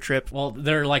day of their trip... Well,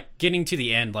 they're like getting to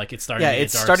the end, like it's starting to get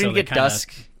it's dark. starting so to get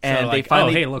dusk, and like, they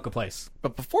finally... "Oh, hey, look, a place."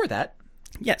 But before that...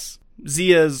 Yes.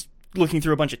 Zia's looking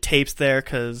through a bunch of tapes there,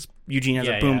 because Eugene has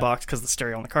a boombox, because the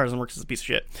stereo on the car doesn't work, as a piece of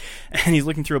shit. And he's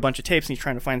looking through a bunch of tapes, and he's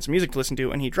trying to find some music to listen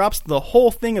to, and he drops the whole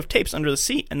thing of tapes under the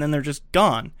seat, and then they're just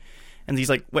gone. And he's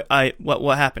like,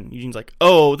 what happened? Eugene's like,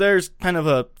 "Oh, there's kind of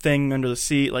a thing under the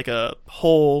seat, like a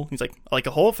hole." He's like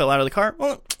a hole fell out of the car?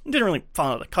 Well, it didn't really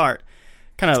fall out of the car.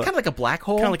 It's kind of like a black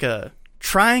hole. Kind of like a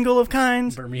triangle of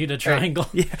kinds. Bermuda Triangle.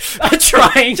 Yeah. A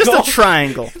triangle. Just a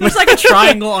triangle. There's like a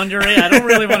triangle under it. I don't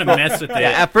really want to mess with it.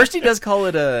 Yeah, at first he does call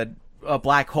it a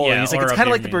black hole. Yeah, and he's like, or it's a kind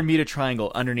of like the pyramid. Bermuda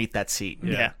Triangle underneath that seat.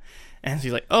 Yeah. And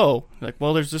he's like, "Oh," like,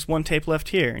 "well, there's just one tape left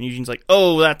here." And Eugene's like,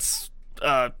 "Oh, that's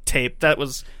tape.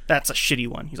 That's a shitty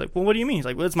one." He's like, "Well, what do you mean?" He's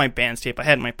like, "Well, it's my band's tape. I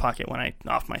had it in my pocket when I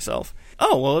offed myself."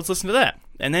 "Oh, well, let's listen to that."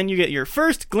 And then you get your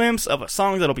first glimpse of a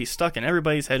song that'll be stuck in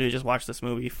everybody's head who just watched this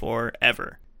movie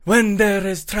forever. "When there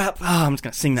is trap." Oh, I'm just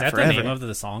gonna sing that forever. Is that the name of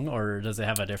the song, or does it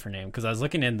have a different name? Because I was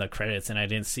looking in the credits and I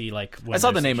didn't see like. I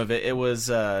saw the name of it. It was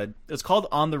called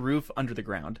 "On the Roof Under the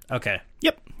Ground." Okay.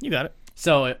 Yep, you got it.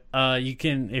 So you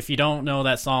can, if you don't know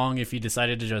that song, if you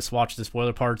decided to just watch the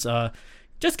spoiler parts,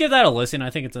 just give that a listen. I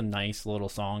think it's a nice little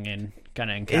song and kind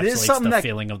of encapsulates the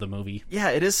feeling of the movie. Yeah,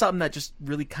 it is something that just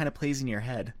really kind of plays in your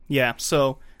head. Yeah,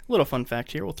 so little fun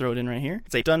fact here. We'll throw it in right here.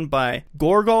 It's done by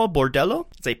Gorgol Bordello.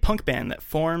 It's a punk band that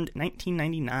formed in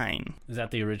 1999. Is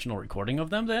that the original recording of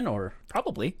them then, or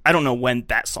Probably. I don't know when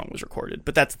that song was recorded,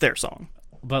 but that's their song.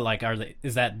 but like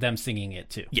is that them singing it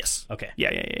too? Yes. Okay.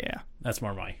 Yeah. That's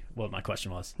more what my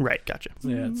question was. Right, gotcha. So,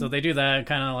 yeah, so they do that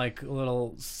kind of like a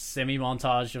little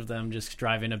semi-montage of them just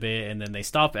driving a bit, and then they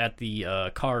stop at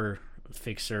the car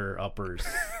fixer uppers.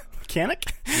 Mechanic?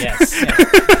 Yes.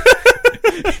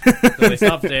 So they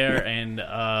stop there,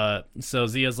 and so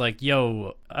Zia's like,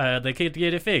 yo, they could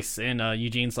get it fixed. And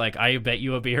Eugene's like, I bet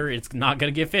you a beer it's not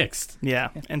going to get fixed. Yeah,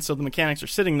 and so the mechanics are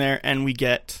sitting there, and we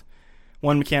get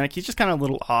one mechanic. He's just kind of a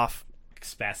little off.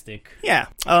 Spastic. Yeah,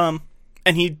 and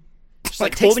he just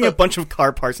like takes holding a bunch of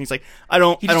car parts, and he's like, I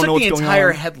don't know what's going on. the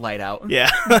entire headlight out. Yeah,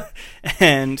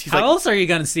 and he's How like, else are you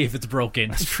going to see if it's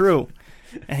broken? it's true.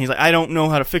 And he's like, I don't know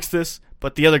how to fix this,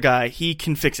 but the other guy, he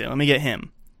can fix it. Let me get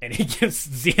him. And he gives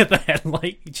Zia the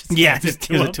headlight. He just Just gives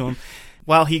gives it to him.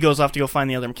 While he goes off to go find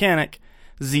the other mechanic,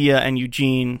 Zia and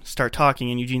Eugene start talking,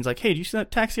 and Eugene's like, hey, do you see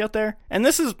that taxi out there? And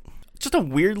this is just a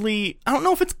weirdly, I don't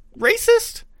know if it's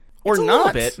racist or It's a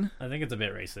not. little bit. I think it's a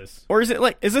bit racist. Or is it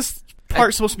like, is this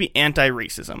part supposed to be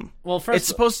anti-racism? Well,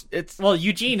 first, well,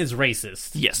 Eugene is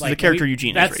racist. Yes, the character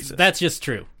Eugene is racist. That's just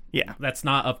true. Yeah. That's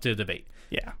not up to debate.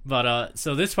 Yeah. But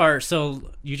so this part,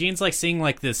 so Eugene's like seeing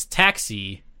like this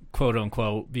taxi, quote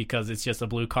unquote, because it's just a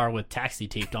blue car with taxi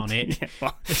taped on it, Yeah,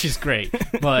 well. which is great.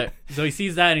 But so he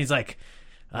sees that and he's like,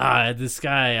 this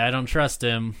guy, I don't trust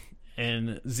him.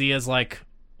 And Zia's like,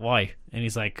 why? And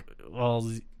he's like, well,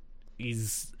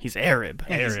 he's Arab.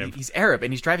 Yeah, Arab. He's Arab,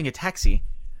 and he's driving a taxi.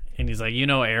 And he's like,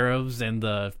 Arabs and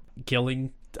the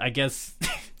killing, I guess.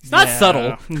 It's not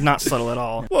subtle. Not subtle at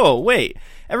all. Whoa, wait.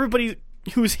 Everybody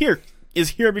who's here is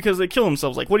here because they kill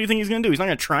themselves. Like, what do you think he's going to do? He's not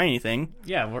going to try anything.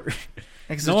 Yeah,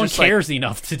 Because no one just like- cares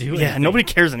enough to do it. Yeah, nobody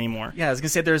cares anymore. Yeah, I was gonna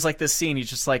say there's like this scene. He's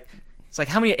just like, it's like,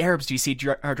 how many Arabs do you see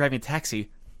are driving a taxi?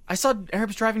 I saw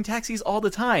Arabs driving taxis all the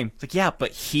time. It's like, yeah,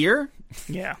 but here,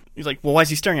 Yeah. He's like, well, why is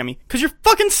he staring at me? Because you're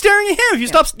fucking staring at him. If you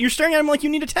stop, you're staring at him like you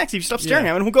need a taxi. If you stop staring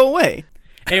at him, he'll go away.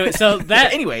 Anyway, so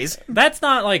that anyways, that's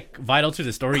not like vital to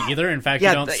the story either. In fact,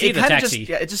 yeah, you don't see it the kind of taxi.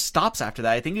 just it just stops after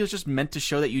that. I think it was just meant to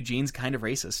show that Eugene's kind of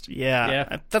racist.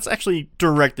 Yeah. That's actually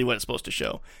directly what it's supposed to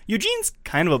show. Eugene's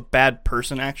kind of a bad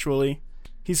person, actually.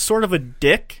 He's sort of a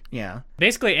dick. Yeah,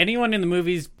 Basically, anyone in the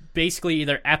movie's basically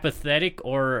either apathetic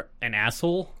or an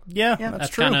asshole. Yeah, that's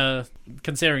true. Kind of,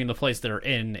 considering the place they're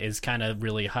in, is kind of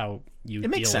really how you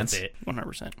makes deal sense. with it.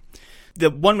 100%. The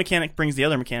one mechanic brings the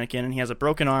other mechanic in, and he has a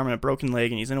broken arm and a broken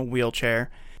leg, and he's in a wheelchair.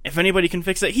 If anybody can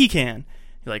fix it, he can.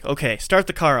 You're like, okay, start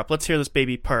the car up. Let's hear this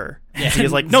baby purr. And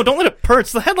he's like, no, don't let it purr.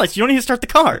 It's the headlights. You don't need to start the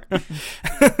car.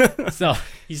 So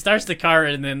he starts the car,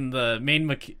 and then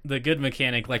the good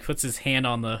mechanic like puts his hand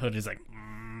on the hood. He's like,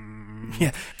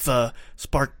 Yeah, the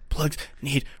spark plugs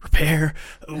need repair.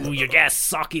 "Ooh, your gas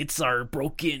sockets are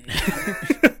broken."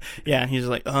 Yeah, and he's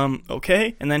like,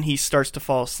 okay. And then he starts to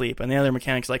fall asleep, and the other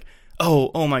mechanic's like,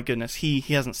 oh my goodness, he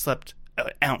hasn't slept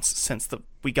an ounce since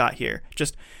we got here.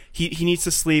 Just he needs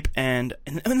to sleep, and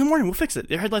in the morning we'll fix it.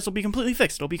 Their headlights will be completely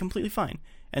fixed. It'll be completely fine.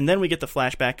 And then we get the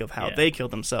flashback of how they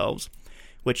killed themselves,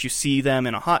 which you see them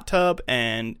in a hot tub,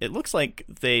 and it looks like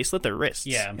they slit their wrists.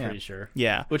 Yeah, I'm pretty sure.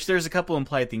 Yeah. which there's a couple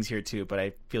implied things here too, but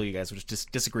I feel you guys would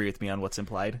just disagree with me on what's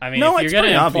implied. I mean, No, if it's you're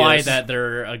going to pretty imply obvious. that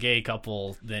they're a gay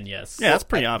couple, then yes. Yeah, that's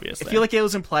pretty obvious. I feel like it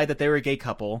was implied that they were a gay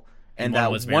couple. And one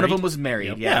that was one of married? them was married,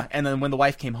 Yep. yeah. Yeah. And then when the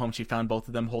wife came home, she found both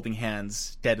of them holding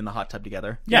hands, dead in the hot tub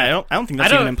together. Yeah, I don't think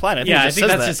that's even implied. I think yeah, it I just think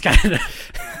says that's that.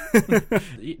 just kind of.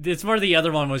 It's more the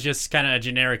other one was just kind of a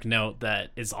generic note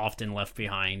that is often left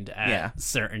behind at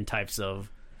certain types of.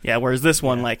 Yeah, whereas this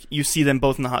one, like, you see them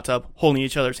both in the hot tub, holding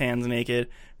each other's hands naked,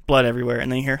 blood everywhere,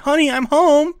 and then you hear, honey, I'm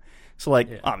home! So, like,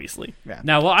 obviously. Yeah.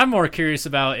 Now, what I'm more curious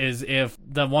about is if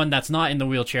the one that's not in the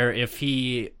wheelchair, if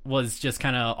he was just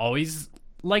kind of always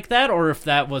like that, or if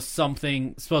that was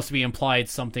something supposed to be implied,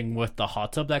 something with the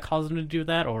hot tub that caused him to do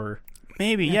that, or.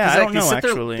 Maybe, 'Cause, I like, don't they know, slit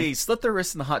actually. They slit their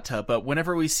wrists in the hot tub, but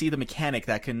whenever we see the mechanic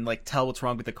that can like tell what's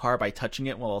wrong with the car by touching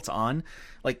it while it's on,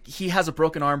 like he has a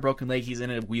broken arm, broken leg, he's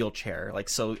in a wheelchair, like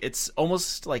so it's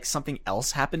almost like something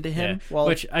else happened to him. Yeah.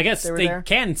 Which I guess were they there.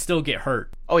 can still get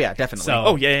hurt. Oh yeah, definitely. So,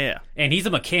 Oh, yeah. and he's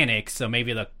a mechanic, so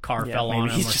maybe the car Yeah, fell maybe on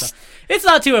him or he's just- something. It's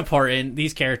not too important.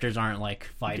 These characters aren't like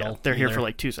vital. Yeah, they're here either. for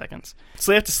like 2 seconds.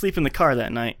 So they have to sleep in the car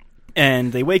that night.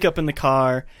 And they wake up in the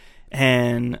car,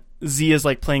 and Zia's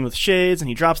like playing with shades, and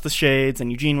he drops the shades,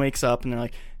 and Eugene wakes up, and they're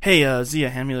like, hey, Zia,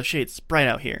 hand me those shades. It's bright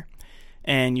out here.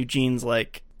 And Eugene's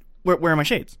like, where are my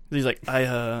shades? He's like,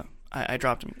 I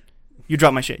dropped them. You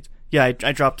dropped my shades. Yeah,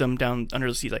 I dropped them down under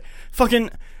the seat. Like, fucking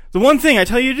the one thing I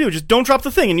tell you to do, just don't drop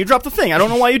the thing, and you drop the thing. I don't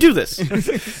know why you do this.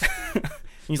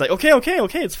 He's like, okay,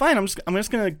 it's fine. I'm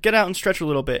just gonna get out and stretch a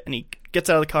little bit. And he gets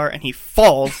out of the car and he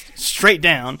falls straight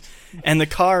down. And the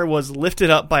car was lifted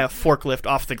up by a forklift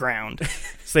off the ground.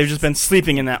 So they've just been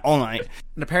sleeping in that all night.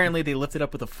 And apparently they lifted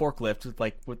up with a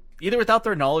forklift, either without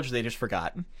their knowledge or they just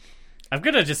forgot. I'm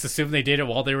gonna just assume they did it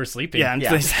while they were sleeping. Yeah,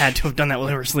 they just had to have done that while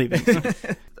they were sleeping.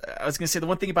 I was gonna say the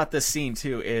one thing about this scene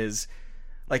too is,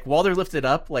 like, while they're lifted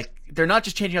up, like, they're not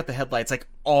just changing out the headlights, like,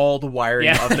 all the wiring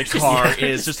of the car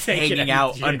is just hanging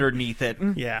out underneath it.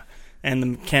 Yeah. And the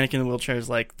mechanic in the wheelchair is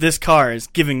like, this car is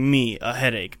giving me a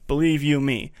headache. Believe you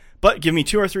me. But give me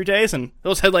 2 or 3 days and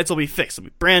those headlights will be fixed. They'll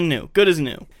be brand new. Good as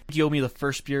new. You owe me the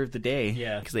first beer of the day.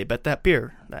 Yeah. Because they bet that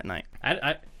beer that night.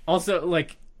 I also,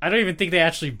 like, I don't even think they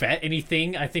actually bet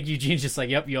anything. I think Eugene's just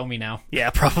like, yep, you owe me now. Yeah,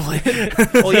 probably.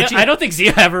 Well, yeah, I don't think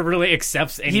Zia ever really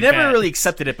accepts any He never bet. really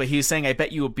accepted it, but he was saying, I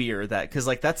bet you a beer. Because,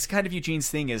 like, that's kind of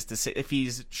Eugene's thing, is to say, if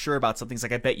he's sure about something, he's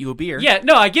like, I bet you a beer. Yeah,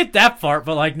 no, I get that part,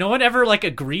 but, like, no one ever, like,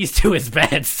 agrees to his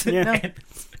bets. Yeah.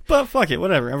 But fuck it,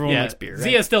 whatever. Everyone likes beer, right?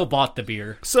 Zia still bought the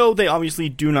beer. So they obviously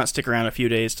do not stick around a few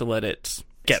days to let it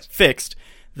get fixed.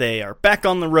 They are back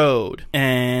on the road.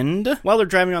 And while they're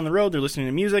driving on the road, they're listening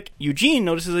to music. Eugene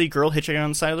notices a girl hitchhiking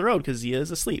on the side of the road because Zia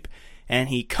is asleep. And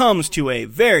he comes to a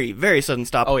very, very sudden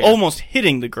stop, almost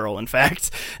hitting the girl, in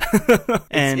fact.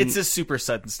 And it's a super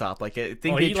sudden stop. Like, I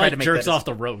think he tried to make jerks that off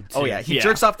the road, too. Oh, yeah. He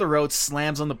jerks off the road,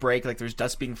 slams on the brake, like there's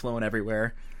dust being flown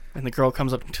everywhere. And the girl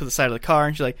comes up to the side of the car,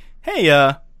 and she's like, hey,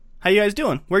 how you guys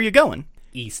doing? Where are you going?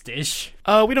 East-ish.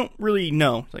 We don't really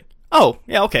know. It's like, oh,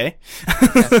 yeah, okay.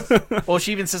 Yeah. Well,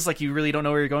 she even says, like, you really don't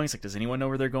know where you're going? It's like, does anyone know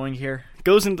where they're going here?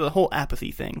 Goes into the whole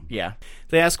apathy thing. Yeah.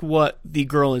 They ask what the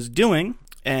girl is doing,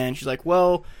 and she's like,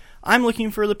 well, I'm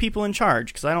looking for the people in charge,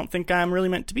 because I don't think I'm really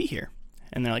meant to be here.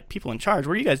 And they're like, people in charge?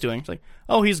 What are you guys doing? She's like,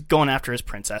 oh, he's going after his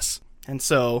princess. And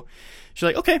so she's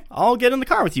like, okay, I'll get in the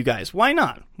car with you guys. Why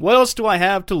not? What else do I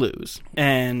have to lose?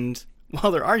 And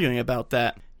while they're arguing about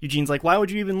that, Eugene's like, why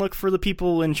would you even look for the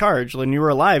people in charge? When you were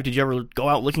alive, did you ever go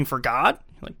out looking for God?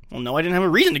 Like, well, no, I didn't have a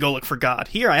reason to go look for God.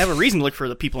 Here, I have a reason to look for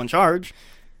the people in charge.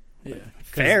 Yeah.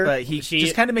 Fair. But he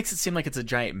just kind of makes it seem like it's a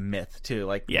giant myth, too.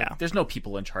 Like, yeah. There's no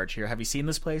people in charge here. Have you seen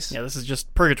this place? Yeah, this is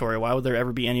just purgatory. Why would there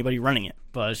ever be anybody running it?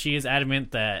 But she is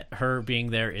adamant that her being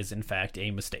there is, in fact,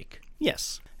 a mistake.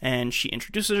 Yes. And she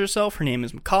introduces herself. Her name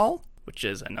is McCall, which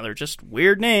is another just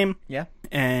weird name. Yeah.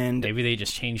 And maybe they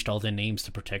just changed all the names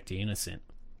to protect the innocent.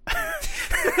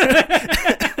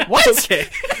 What? Okay.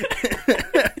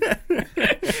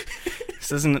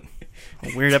 This isn't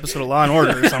a weird episode of Law and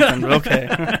Order or something, but okay.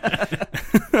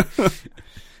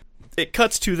 It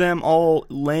cuts to them all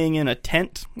laying in a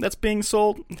tent that's being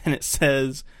sold, and it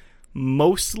says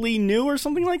mostly new or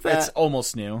something like that. It's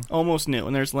almost new. Almost new.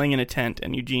 And they're just laying in a tent,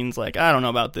 and Eugene's like, I don't know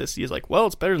about this. He's like, well,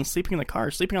 it's better than sleeping in the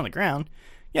car, sleeping on the ground.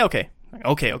 Yeah, okay.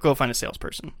 Okay, I'll go find a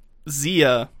salesperson.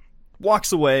 Zia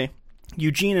walks away.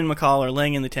 Eugene and McCall are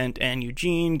laying in the tent, and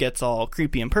Eugene gets all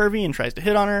creepy and pervy and tries to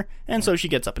hit on her, and so she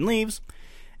gets up and leaves.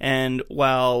 And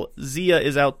while Zia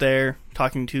is out there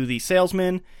talking to the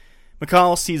salesman,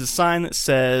 McCall sees a sign that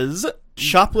says,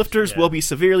 shoplifters will be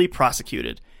severely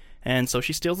prosecuted. And so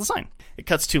she steals the sign. It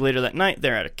cuts to later that night,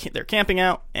 they're camping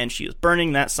out, and she is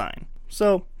burning that sign.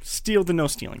 So, steal the no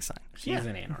stealing sign. She's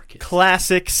an anarchist.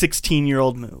 Classic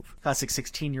 16-year-old move. Classic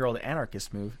 16-year-old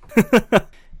anarchist move.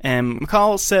 And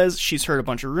McCall says she's heard a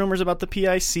bunch of rumors about the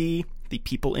PIC, the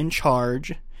people in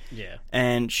charge. Yeah.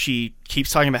 And she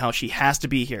keeps talking about how she has to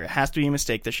be here. It has to be a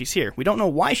mistake that she's here. We don't know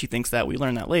why she thinks that. We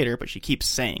learn that later, but she keeps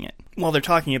saying it. While they're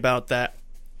talking about that,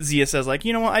 Zia says, like,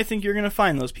 you know what? I think you're going to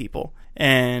find those people.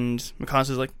 And McCall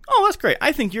says, like, oh, that's great.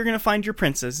 I think you're going to find your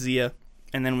princess, Zia.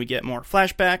 And then we get more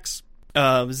flashbacks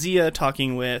of Zia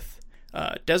talking with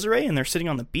Desiree, and they're sitting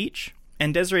on the beach.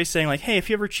 And Desiree's saying, like, hey, if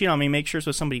you ever cheat on me, make sure it's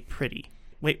with somebody pretty.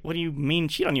 Wait, what do you mean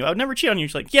cheat on you? I would never cheat on you.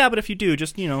 She's like, yeah, but if you do,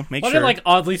 just, make what sure. What a, like,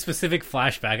 oddly specific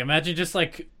flashback. Imagine just,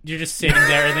 like, you're just sitting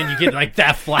there and then you get, like,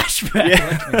 that flashback.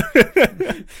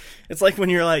 Yeah. It's like when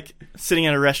you're, like, sitting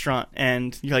at a restaurant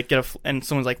and you, like, and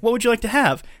someone's like, what would you like to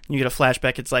have? And you get a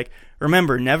flashback. It's like,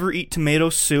 remember, never eat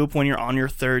tomato soup when you're on your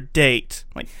third date.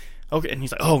 Like, okay. And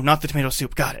he's like, oh, not the tomato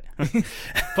soup. Got it.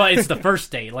 But it's the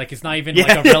first date. Like, it's not even,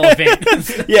 like, a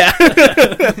relevant. Yeah.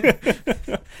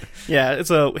 Yeah, it's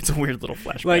a weird little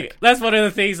flashback. Like, that's one of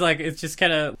the things, like, it's just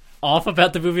kind of off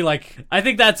about the movie. Like, I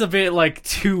think that's a bit, like,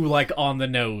 too, like, on the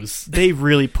nose. They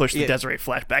really push the Desiree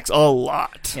flashbacks a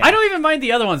lot. Yeah. I don't even mind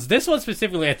the other ones. This one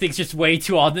specifically, I think, is just way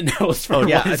too on the nose for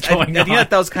what is going on. Yeah,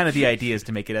 that was kind of the idea, is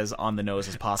to make it as on the nose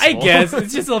as possible. I guess.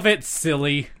 It's just a little bit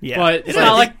silly. Yeah. But it's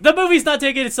not like, the movie's not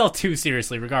taking itself too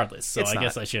seriously regardless, so I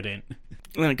guess I shouldn't.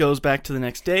 And then it goes back to the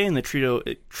next day, and the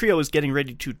trio is getting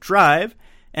ready to drive,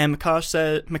 and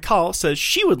McCall says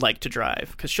she would like to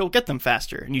drive, because she'll get them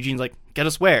faster. And Eugene's like, get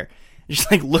us where? And she,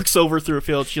 like, looks over through a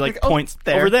field. She, like, points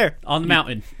over there. On the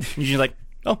mountain. Eugene's like,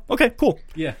 oh, okay, cool.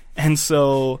 Yeah. And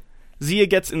so Zia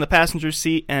gets in the passenger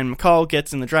seat, and McCall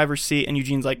gets in the driver's seat, and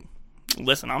Eugene's like,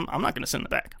 listen, I'm not going to sit in the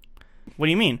back. What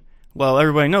do you mean? Well,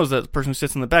 everybody knows that the person who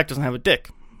sits in the back doesn't have a dick.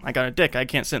 I got a dick. I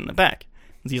can't sit in the back.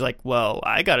 And he's like, well,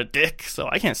 I got a dick, so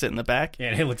I can't sit in the back. Yeah,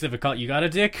 and he looks at McCall, you got a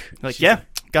dick? Like, yeah,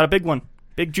 got a big one.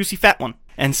 Big, juicy, fat one.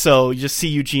 And so you just see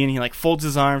Eugene, he, like, folds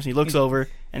his arms, he looks over,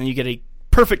 and then you get a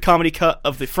perfect comedy cut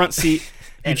of the front seat.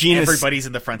 And everybody's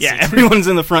in the front seat. Yeah, everyone's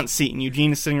in the front seat, and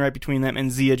Eugene is sitting right between them,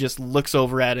 and Zia just looks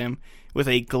over at him with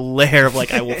a glare of,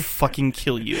 like, I will fucking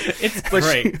kill you. It's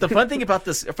great. The funny thing about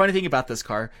this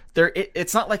car,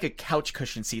 it's not like a couch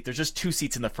cushion seat. There's just 2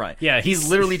 seats in the front. Yeah, he's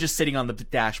literally just sitting on the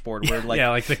dashboard where, like, yeah,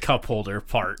 like the cup holder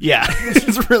part. Yeah,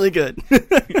 it's really good.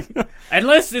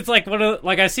 Unless it's like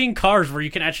I've seen cars where you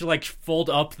can actually like fold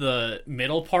up the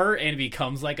middle part and it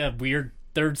becomes like a weird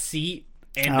third seat.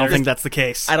 And I don't think that's the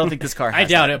case. I don't think this car has I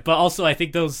doubt that. it, but also I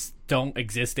think those don't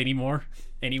exist anymore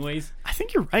anyways. I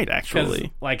think you're right,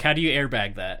 actually. Like, how do you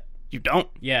airbag that? You don't?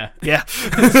 Yeah. Yeah.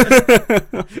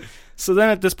 So then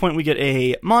at this point we get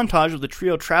a montage of the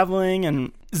trio traveling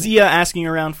and Zia asking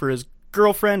around for his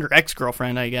girlfriend, or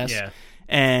ex-girlfriend, I guess. Yeah.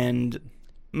 And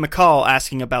McCall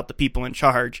asking about the people in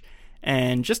charge.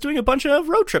 And just doing a bunch of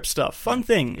road trip stuff. Fun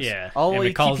things. Yeah. All And while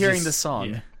you McCall's keep hearing just- the song.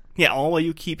 Yeah. Yeah, all while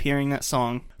you keep hearing that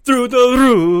song. Through the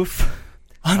roof,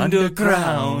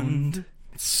 underground.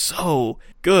 It's so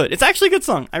good. It's actually a good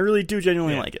song. I really do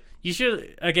genuinely like it. You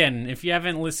should, again, if you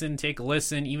haven't listened, take a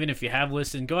listen. Even if you have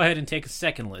listened, go ahead and take a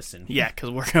second listen. Yeah, because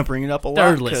we're going to bring it up a lot.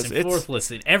 Third 'cause listen, it's- fourth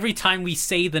listen. Every time we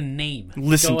say the name,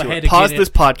 Listen go to ahead it. and Pause get this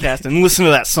podcast and listen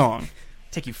to that song.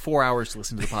 Take you 4 hours to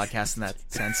listen to the podcast in that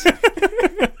sense.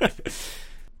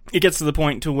 It gets to the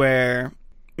point to where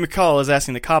McCall is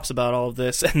asking the cops about all of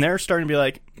this, and they're starting to be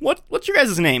like, what's your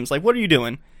guys' names? Like, what are you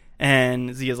doing?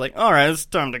 And Zia's like, all right, it's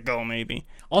time to go, maybe.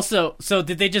 Also, so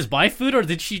did they just buy food, or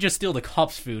did she just steal the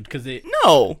cops' food? Because it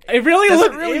No. really Does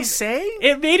looked it really say?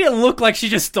 It made it look like she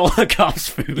just stole the cops'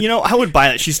 food. You know, I would buy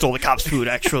that she stole the cops' food,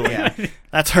 actually. Yeah.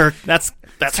 That's her, that's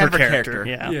her kind of her character. character.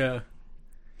 Yeah. Yeah.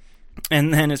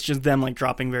 And then it's just them, like,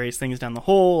 dropping various things down the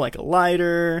hole, like a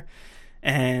lighter,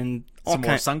 and all Some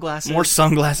more sunglasses. More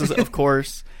sunglasses, of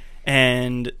course.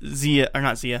 And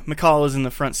McCall is in the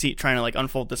front seat trying to, like,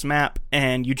 unfold this map,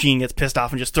 and Eugene gets pissed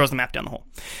off and just throws the map down the hole.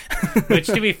 Which,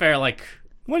 to be fair, like,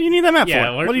 What do you need that map yeah,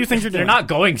 for? What do you think you're doing? They're not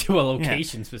going to a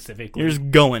location specifically. You're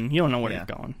just going. You don't know where you're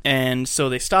going. And so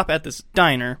they stop at this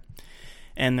diner,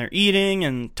 and they're eating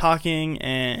and talking,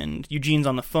 and Eugene's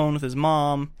on the phone with his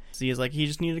mom. Zia's like, he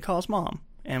just needed to call his mom.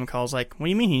 And McCall's like, what do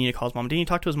you mean he needed to call his mom? Didn't he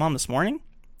talk to his mom this morning?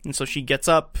 And so she gets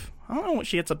up. I don't know what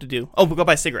she gets up to do. Oh, we'll go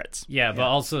buy cigarettes. Yeah, but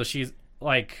also she's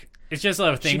like, it's just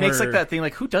a thing. She makes where, like that thing,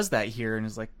 like, who does that here? And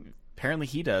is like, apparently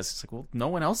he does. It's like, well, no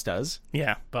one else does.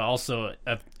 Yeah. But also,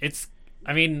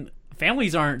 I mean,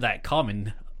 families aren't that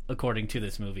common according to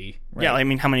this movie. Right. Yeah, I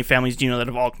mean, how many families do you know that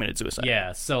have all committed suicide?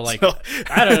 Yeah, so like,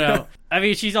 I don't know. I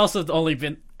mean, she's only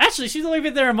been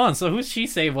there a month, so who's she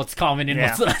say what's common and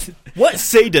what's not? What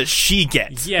say does she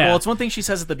get? Yeah. Well, it's one thing she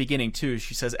says at the beginning, too.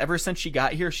 She says ever since she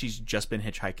got here, she's just been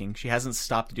hitchhiking. She hasn't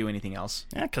stopped to do anything else.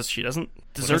 Yeah, because she doesn't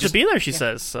deserve to be there, she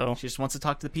says. So She just wants to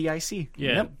talk to the PIC.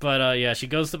 Yeah, but yeah, she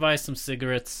goes to buy some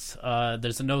cigarettes.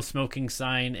 There's a no smoking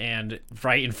sign, and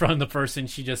right in front of the person,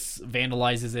 she just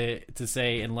vandalizes it to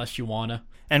say, unless you wanna.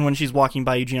 And when she's walking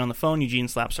by Eugene on the phone, Eugene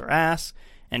slaps her ass,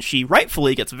 and she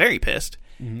rightfully gets very pissed,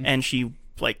 and she,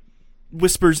 like,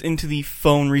 whispers into the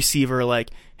phone receiver,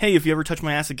 like, hey, if you ever touch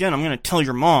my ass again, I'm going to tell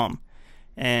your mom,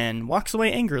 and walks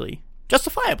away angrily.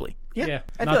 Justifiably. Yeah.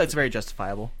 I feel like it's very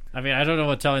justifiable. I mean, I don't know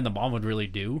what telling the mom would really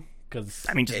do, because...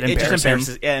 I mean, just It just embarrass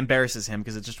him. embarrasses him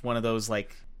because it's just one of those,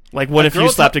 like... Like, what if you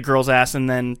girls slapped a girl's ass and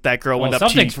then that girl went up to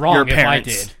something's your wrong if I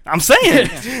parents? did. I'm saying!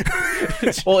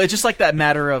 Well, it's just like that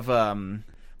matter of...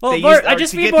 Well, they more, use- I or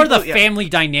just to mean get more people- the yeah. family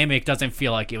dynamic doesn't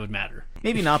feel like it would matter.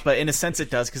 Maybe not, but in a sense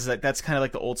it does, because that's kind of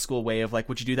like the old school way of, like,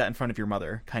 would you do that in front of your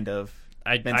mother, kind of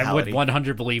I would mentality.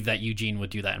 100 believe that Eugene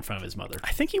would do that in front of his mother.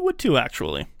 I think he would too,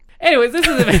 actually. Anyways, this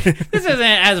isn't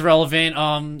as relevant.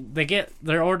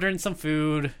 They're ordering some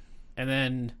food, and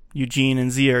then Eugene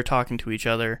and Zia are talking to each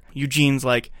other. Eugene's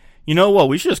like, you know what,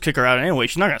 we should just kick her out anyway.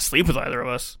 She's not going to sleep with either of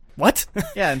us. What?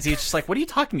 Yeah, and Z's just like, what are you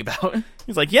talking about?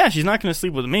 He's like, yeah, she's not going to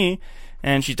sleep with me,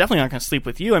 and she's definitely not going to sleep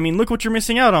with you. I mean, look what you're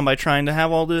missing out on by trying to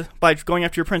have by going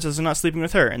after your princess and not sleeping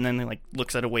with her. And then he, like,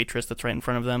 looks at a waitress that's right in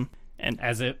front of them.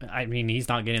 And he's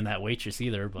not getting that waitress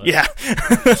either, but yeah.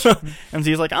 And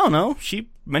Zia's like, I don't know. She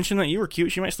mentioned that you were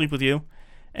cute. She might sleep with you.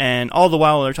 And all the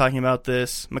while they're talking about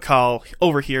this, McCall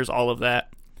overhears all of that.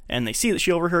 And they see that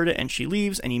she overheard it, and she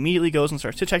leaves and immediately goes and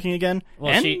starts chit-chatting again.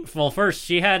 Well, first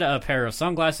she had a pair of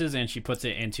sunglasses, and she puts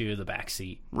it into the back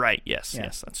seat. Right, yes,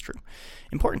 that's true.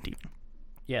 Important even.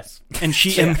 Yes. And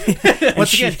she...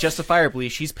 Once again, justifiably,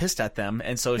 she's pissed at them,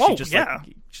 and so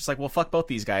she's like, well, fuck both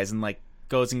these guys, and like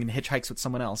goes and hitchhikes with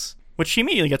someone else. Which she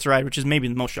immediately gets a ride, which is maybe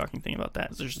the most shocking thing about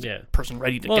that. Is there's a person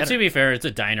ready to get her. Well, to be fair, it's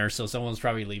a diner, so someone's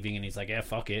probably leaving, and he's like, yeah,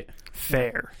 fuck it.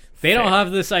 Fair. They don't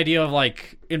have this idea of,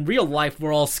 like, in real life,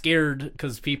 we're all scared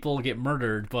because people get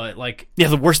murdered, but, like... Yeah,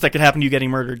 the worst that could happen to you getting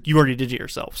murdered, you already did it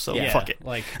yourself, so fuck it.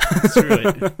 Like, screw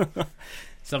it.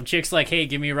 Some chick's like, hey,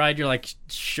 give me a ride. You're like,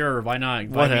 sure, why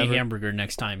not? Buy me a hamburger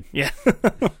next time. Yeah.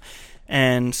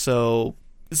 And so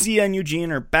Zia and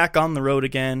Eugene are back on the road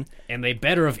again. And they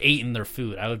better have eaten their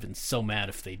food. I would have been so mad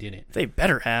if they didn't. They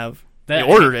better have. They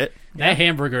ordered it. That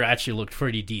hamburger actually looked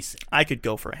pretty decent. I could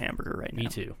go for a hamburger right now. Me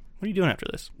too. What are you doing after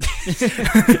this?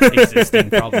 Existing,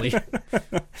 probably.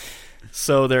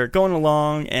 So they're going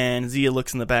along, and Zia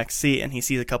looks in the back seat, and he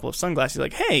sees a couple of sunglasses. He's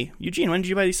like, hey, Eugene, when did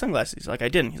you buy these sunglasses? He's like, I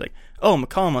didn't. He's like, oh,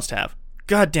 McCall must have.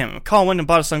 God damn it, McCall went and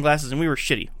bought us sunglasses, and we were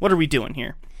shitty. What are we doing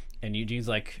here? And Eugene's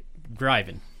like,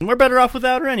 driving. And we're better off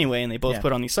without her anyway, and they both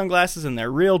put on these sunglasses, and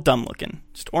they're real dumb looking.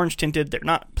 Just orange tinted. They're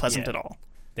not pleasant at all.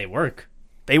 They work.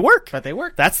 They work. But they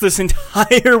work. That's this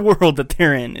entire world that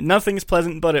they're in. Nothing's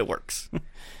pleasant, but it works.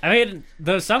 I mean,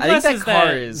 the sunglasses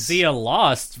that Zia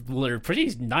lost were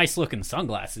pretty nice-looking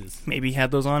sunglasses. Maybe he had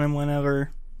those on him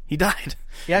whenever he died.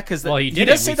 Yeah, because he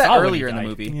does say that earlier in the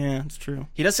movie. Yeah, it's true.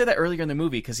 He does say that earlier in the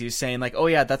movie because he was saying, like, oh,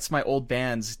 yeah, that's my old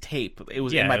band's tape. It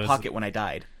was in my pocket when I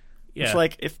died. Yeah. It's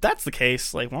like, if that's the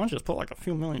case, like, why don't you just put like a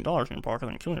few $1 million in your pocket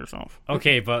and kill yourself?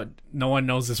 Okay, but no one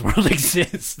knows this world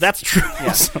exists. That's true.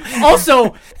 Yeah.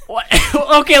 Also,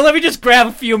 okay, let me just grab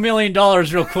a few $1 million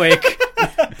real quick.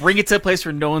 Bring it to a place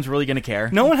where no one's really going to care.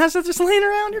 No one has that just laying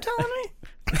around, you're telling me?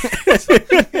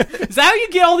 Is that how you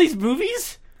get all these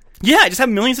movies? Yeah, I just have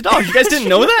millions of dollars. You guys didn't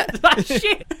know that?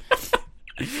 Shit.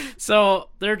 So,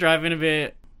 they're driving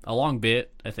a long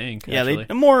bit, I think. Yeah,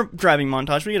 a more driving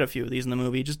montage. We get a few of these in the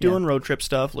movie. Just doing road trip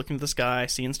stuff, looking at the sky,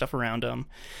 seeing stuff around them.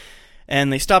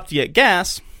 And they stop to get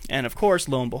gas, and of course,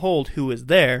 lo and behold, who is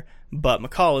there? But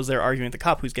McCall is there arguing with the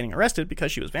cop who's getting arrested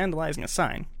because she was vandalizing a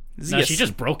sign. No, she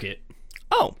just broke it.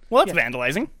 Oh, well, that's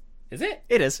vandalizing. Is it?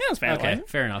 It is. Yeah, it's vandalizing. Okay,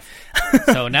 fair enough.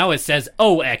 So now it says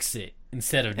 "Oh, exit"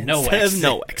 instead of "No exit." It says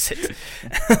 "No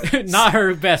exit." Not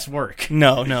her best work.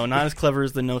 No, not as clever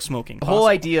as the no smoking. The whole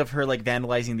idea of her like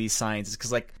vandalizing these signs is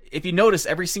because, like, if you notice,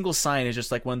 every single sign is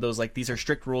just like one of those, like, these are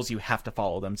strict rules, you have to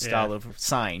follow them style of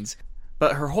signs.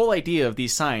 But her whole idea of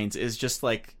these signs is just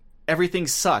like, everything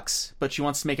sucks, but she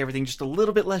wants to make everything just a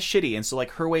little bit less shitty. And so,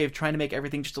 like, her way of trying to make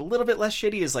everything just a little bit less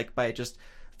shitty is like by just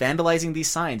vandalizing these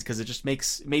signs, because it just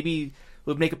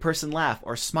would make a person laugh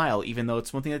or smile, even though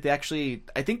it's one thing that they actually,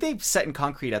 I think they've set in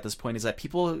concrete at this point, is that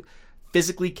people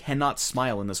physically cannot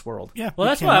smile in this world. Yeah, well,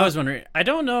 that's what I was wondering. I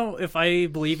don't know if I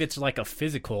believe it's like a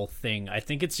physical thing. I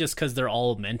think it's just because they're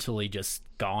all mentally just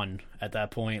gone at that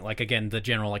point. Like, again, the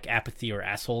general like apathy or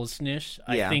assholesness.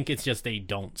 I think it's just they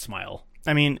don't smile.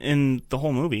 I mean, in the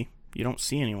whole movie, you don't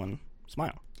see anyone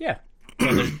smile. Yeah.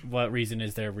 So what reason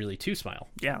is there really to smile?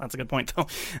 Yeah, that's a good point, though.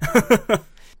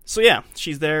 So yeah,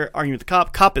 she's there arguing with the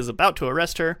cop. Cop is about to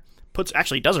arrest her.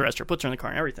 Does arrest her, puts her in the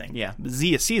car and everything. Yeah.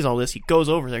 Zia sees all this. He goes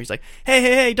over there. He's like,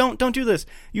 hey, don't do this.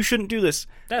 You shouldn't do this.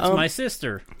 That's my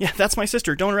sister. Yeah, that's my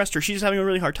sister. Don't arrest her. She's just having a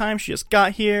really hard time. She just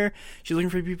got here. She's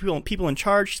looking for people in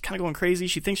charge. She's kind of going crazy.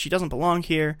 She thinks she doesn't belong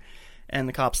here. And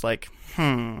the cop's like,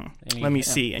 let me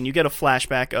see. And you get a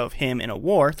flashback of him in a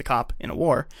war, the cop in a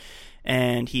war.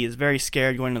 And he is very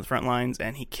scared going into the front lines,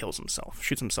 and he kills himself,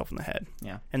 shoots himself in the head.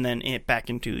 Yeah. And then back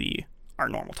into our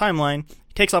normal timeline,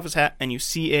 he takes off his hat, and you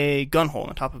see a gun hole on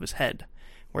the top of his head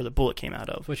where the bullet came out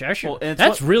of. Which actually,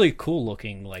 that's really cool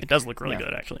looking. Like, it does look really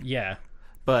good, actually. Yeah.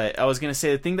 But I was going to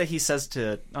say, the thing that he says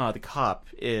to the cop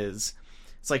is,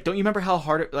 it's like, don't you remember how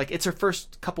hard, it's her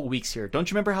first couple weeks here.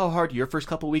 Don't you remember how hard your first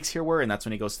couple weeks here were? And that's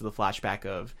when he goes to the flashback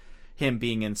of him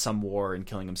being in some war and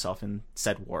killing himself in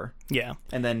said war. Yeah.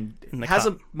 And then has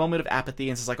a moment of apathy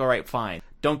and says like, all right, fine.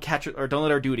 Don't catch it, or don't let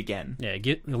her do it again. Yeah,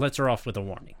 lets her off with a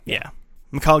warning. Yeah.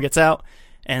 McCall gets out,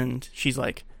 and she's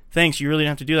like, thanks, you really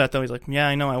didn't have to do that, though. He's like, yeah,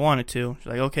 I know, I wanted to. She's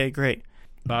like, okay, great.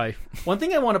 Bye. One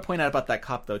thing I want to point out about that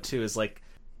cop, though, too, is like,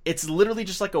 it's literally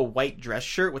just like a white dress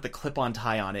shirt with a clip-on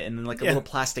tie on it and then like a little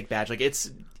plastic badge. Like,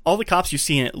 it's... All the cops you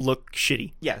see in it look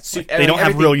shitty. Yeah. They don't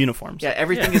have real uniforms. Yeah,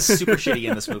 everything is super shitty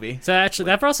in this movie. So actually,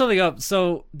 that brought something up.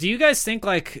 So do you guys think,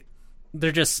 like,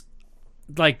 they're just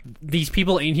like these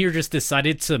people in here just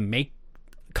decided to make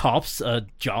cops a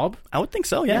job? I would think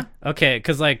so, yeah. Okay,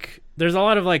 because like there's a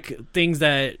lot of like things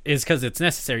that is because it's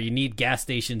necessary. You need gas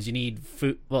stations. You need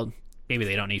food. Well, maybe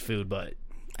they don't need food, but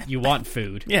you want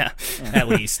food. Yeah. At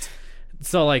least.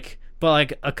 So like, but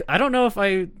like, I don't know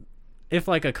if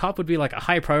like a cop would be like a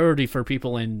high priority for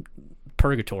people in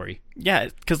purgatory. Yeah,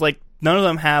 because like none of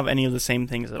them have any of the same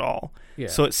things at all. Yeah.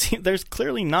 So there's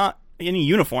clearly not any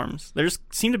uniforms. They just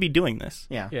seem to be doing this.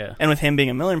 Yeah. Yeah. And with him being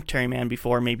a military man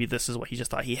before, maybe this is what he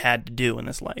just thought he had to do in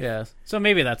this life. Yeah. So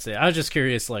maybe that's it. I was just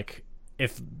curious, like,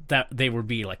 if that they would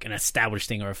be like an established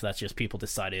thing, or if that's just people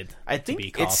decided. I to think be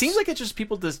it cops. seems like it's just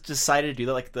people just decided to do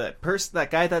that. Like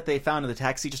that guy that they found in the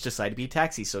taxi just decided to be a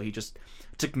taxi, so he just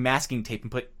took masking tape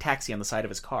and put taxi on the side of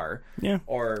his car. Yeah.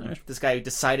 Or this guy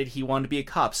decided he wanted to be a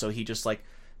cop, so he just like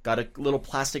got a little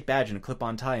plastic badge and a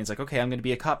clip-on tie, and he's like, okay, I'm going to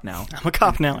be a cop now. I'm a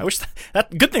cop now. I wish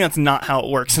that good thing that's not how it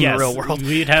works in the real world.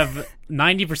 We'd have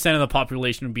 90% of the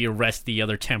population would be arrested. The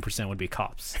other 10% would be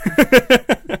cops.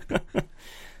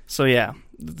 So yeah,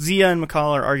 Zia and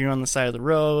McCall are arguing on the side of the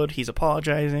road. He's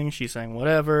apologizing. She's saying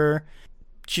whatever.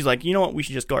 She's like, you know what? We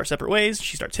should just go our separate ways.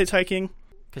 She starts hitchhiking.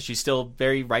 Because she's still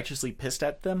very righteously pissed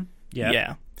at them.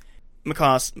 Yeah.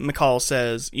 McCall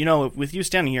says, you know, with you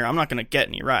standing here, I'm not going to get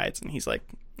any rides. And he's like,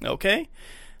 okay.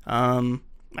 I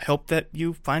hope that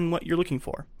you find what you're looking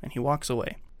for. And he walks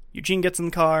away. Eugene gets in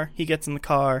the car. He gets in the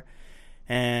car.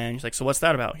 And he's like, so what's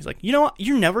that about? He's like, you know what?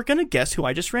 You're never going to guess who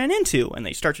I just ran into. And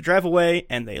they start to drive away,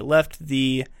 and they left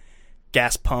the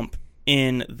gas pump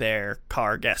in their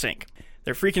car gas tank.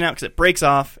 They're freaking out because it breaks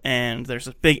off, and there's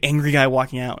a big angry guy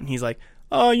walking out, and he's like,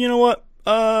 oh, you know what?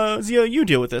 Zia, you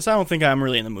deal with this. I don't think I'm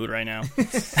really in the mood right now.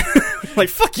 Like,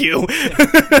 fuck you.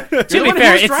 To be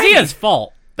fair, it's Zia's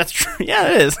fault. That's true.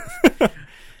 Yeah, it is.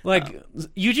 Like,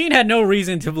 Eugene had no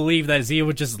reason to believe that Zia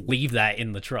would just leave that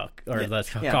in the truck or the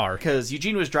car. Because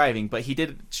Eugene was driving, but he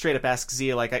did straight up ask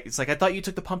Zia, like, it's like, I thought you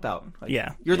took the pump out. Like,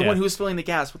 yeah. You're the one who was filling the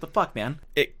gas. What the fuck, man?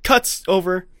 It cuts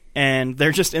over, and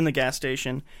they're just in the gas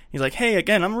station. He's like, hey,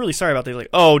 again, I'm really sorry about this. He's like,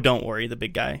 oh, don't worry, the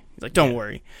big guy. He's like, don't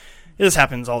worry. This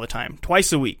happens all the time.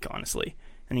 Twice a week, honestly.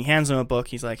 And he hands him a book.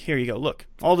 He's like, here you go. Look,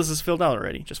 all this is filled out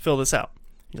already. Just fill this out.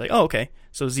 He's like, oh, okay.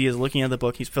 So Zia's looking at the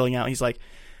book. He's filling out. He's like,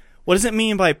 what does it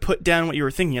mean by put down what you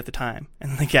were thinking at the time?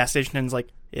 And the gas station attendant's like,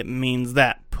 it means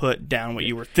that. Put down what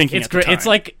you were thinking at the time.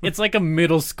 It's like a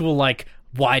middle school, like,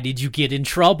 why did you get in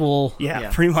trouble? Yeah,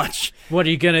 pretty much. What are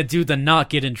you going to do to not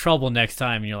get in trouble next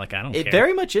time? And you're like, I don't care. It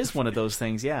very much is one of those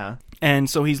things, yeah. And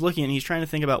so he's looking, and he's trying to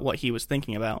think about what he was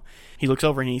thinking about. He looks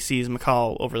over, and he sees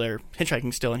McCall over there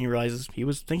hitchhiking still, and he realizes he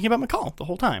was thinking about McCall the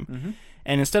whole time. Mm-hmm.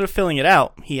 And instead of filling it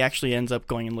out, he actually ends up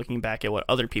going and looking back at what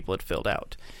other people had filled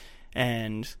out.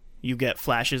 And you get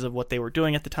flashes of what they were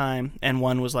doing at the time, and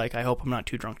one was like, I hope I'm not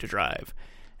too drunk to drive.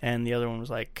 And the other one was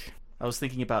like, I was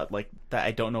thinking about, like, that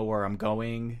I don't know where I'm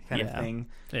going kind of thing.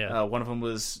 Yeah. One of them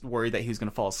was worried that he was going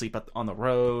to fall asleep on the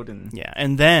road.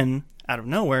 And then, out of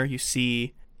nowhere, you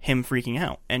see him freaking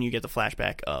out, and you get the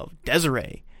flashback of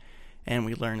Desiree. And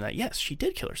we learn that, yes, she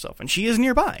did kill herself, and she is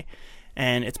nearby.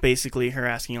 And it's basically her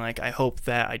asking, like, I hope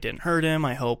that I didn't hurt him.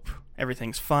 I hope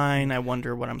everything's fine. I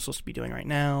wonder what I'm supposed to be doing right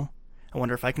now. I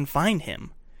wonder if I can find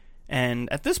him.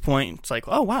 And at this point, it's like,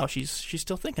 oh, wow, she's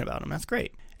still thinking about him. That's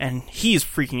great. And he's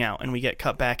freaking out, and we get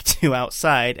cut back to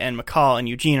outside, and McCall and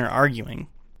Eugene are arguing.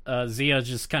 Zia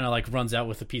just kind of like runs out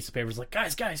with a piece of paper. Is like,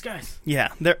 guys. Yeah,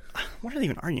 what are they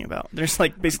even arguing about? They're just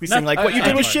like basically saying like, what you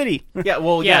did was shitty. Yeah,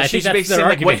 well, yeah, she's that's basically their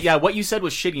saying argument. what you said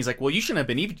was shitty. He's like, well, you shouldn't have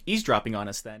been eavesdropping on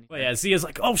us then. Well, yeah, Zia's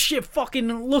like, oh shit,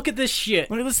 fucking look at this shit.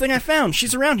 Look at this thing I found.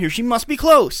 She's around here. She must be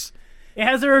close. It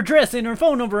has her address and her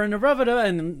phone number and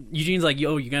and Eugene's like,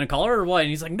 yo, you gonna call her or what? And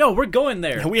he's like, no, we're going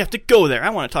there. Yeah, we have to go there. I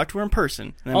want to talk to her in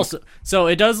person. And also, so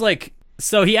it does like,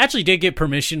 so he actually did get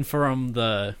permission from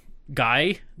the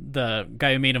guy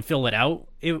who made him fill it out.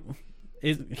 He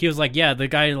was like, yeah, the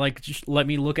guy like just let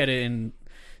me look at it, and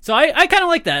so I kind of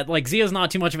like that. Like, Zia's not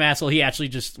too much of an asshole. He actually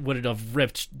just would have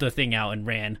ripped the thing out and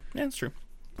ran. Yeah, that's true.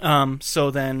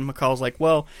 So then McCall's like,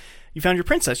 well, you found your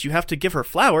princess. You have to give her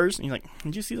flowers. And he's like,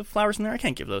 did you see the flowers in there? I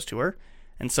can't give those to her.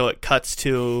 And so it cuts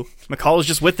to McCall is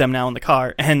just with them now in the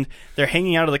car, and they're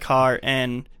hanging out of the car,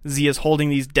 and Zia's holding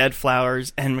these dead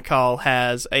flowers, and McCall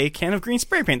has a can of green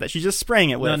spray paint that she's just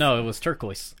spraying it with. No, it was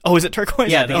turquoise. Oh, is it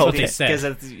turquoise? Yeah, that's what they said.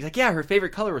 Because like, yeah, her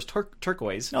favorite color was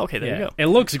turquoise. Okay, there you go. It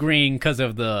looks green because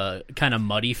of the kind of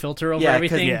muddy filter over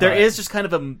everything. Yeah, there is just kind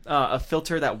of a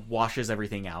filter that washes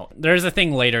everything out. There's a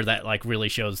thing later that like really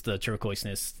shows the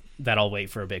turquoiseness that I'll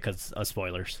wait for a bit because of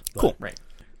spoilers. But. Cool, right.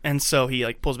 And so he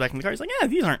like pulls back in the car. He's like, yeah,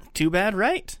 these aren't too bad,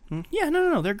 right? And, yeah,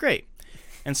 no, they're great.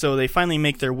 And so they finally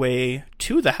make their way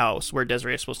to the house where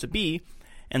Desiree is supposed to be,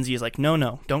 and Zia's like,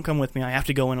 no, don't come with me. I have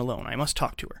to go in alone. I must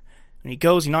talk to her. And he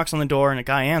goes, he knocks on the door, and a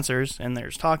guy answers, and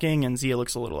there's talking, and Zia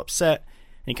looks a little upset,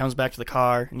 and he comes back to the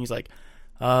car, and he's like,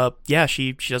 yeah,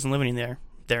 she doesn't live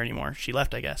there anymore. She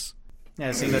left, I guess.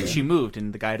 Yeah, saying that she moved,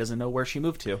 and the guy doesn't know where she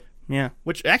moved to. Yeah,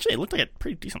 which actually it looked like a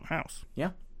pretty decent house. Yeah.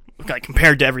 Like,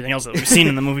 compared to everything else that we've seen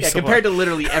in the movie Yeah, so compared far. to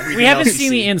literally everything We haven't else you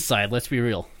seen the see. inside, let's be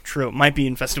real. True, it might be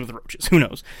infested with roaches. Who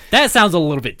knows? That sounds a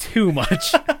little bit too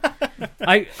much.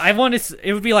 I want to.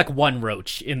 It would be like one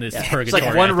roach in this It's purgatory.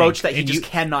 like one I roach think. that he And just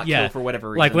cannot kill for whatever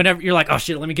reason. Like whenever you're like, oh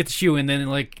shit, let me get the shoe, and then it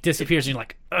like disappears, and you're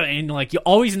like, and like you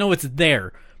always know it's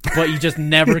there, but you just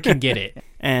never can get it.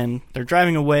 And they're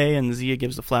driving away, and Zia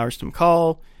gives the flowers to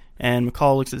McCall, and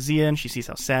McCall looks at Zia, and she sees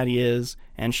how sad he is,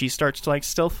 and she starts to like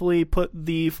stealthily put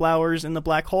the flowers in the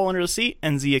black hole under the seat,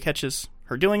 and Zia catches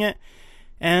her doing it,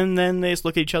 and then they just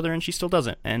look at each other, and she still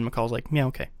doesn't, and McCall's like, yeah,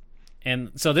 okay.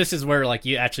 And so this is where like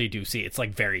you actually do see it's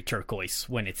like very turquoise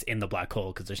when it's in the black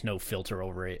hole because there's no filter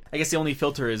over it. I guess the only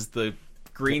filter is the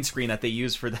green screen that they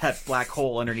use for that black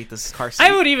hole underneath this car seat.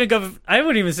 I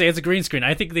wouldn't even say it's a green screen.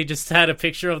 I think they just had a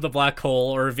picture of the black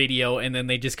hole or a video, and then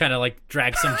they just kind of like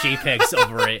drag some JPEGs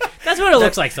over it. That's what it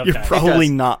looks like sometimes. You're probably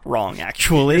not wrong,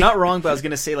 actually. You're not wrong, but I was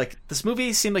gonna say like this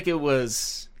movie seemed like it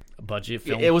was A budget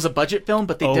film. it was a budget film,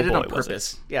 but they Oh, did it on boy, was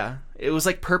purpose. Yeah, it was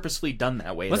like purposefully done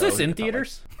that way. Was though, this in it felt like.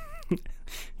 theaters?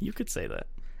 You could say that.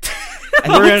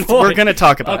 Oh, boy. We're gonna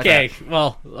talk about Okay, that.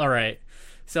 well, all right.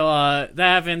 So that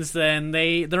happens, then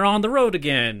they're on the road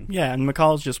again. Yeah, and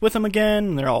McCall's just with him again,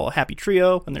 and they're all a happy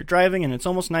trio, and they're driving, and it's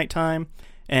almost nighttime,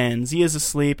 and Zia's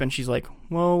asleep, and she's like,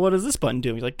 well, what does this button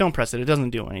do? He's like, don't press it. It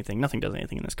doesn't do anything. Nothing does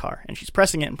anything in this car. And she's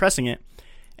pressing it,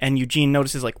 and Eugene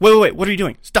notices, like, wait, what are you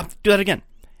doing? Stop, do that again.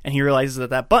 And he realizes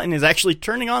that button is actually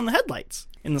turning on the headlights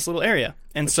in this little area.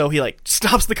 And so he, like,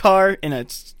 stops the car, and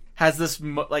it's...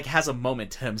 Has a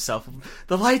moment to himself.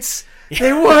 The lights,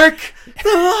 they work.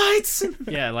 The lights.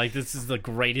 Yeah, like this is the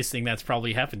greatest thing that's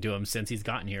probably happened to him since he's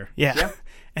gotten here. Yeah.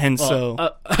 And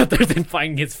so... Other than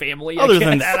finding his family, I other guess.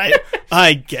 than that,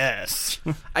 I guess.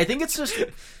 I think it's just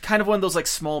kind of one of those like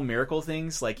small miracle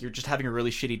things. Like you're just having a really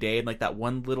shitty day, and like that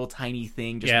one little tiny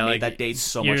thing just made that day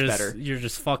so much better. You're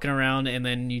just fucking around, and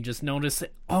then you just notice,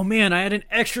 oh man, I had an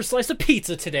extra slice of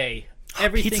pizza today.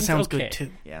 Everything's Pizza sounds okay. good,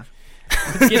 too. Yeah.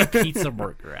 Let's get a pizza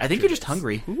burger. I think you're just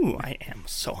hungry. Ooh, I am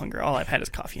so hungry. All I've had is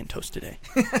coffee and toast today.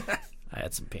 I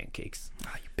had some pancakes.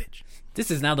 Ah, you bitch. This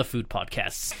is now the food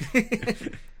podcast.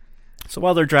 So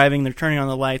while they're driving, they're turning on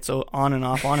the lights on and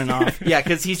off, on and off. Yeah,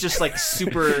 because he's just like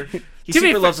super. He To be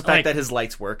super loves the fair, fact like- that his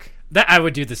lights work. That I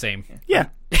would do the same. Yeah,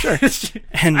 sure.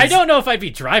 And I don't know if I'd be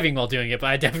driving while doing it, but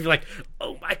I'd definitely be like,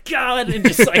 oh my god, and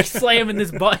just like slamming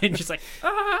this button, just like,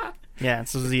 ah. Yeah,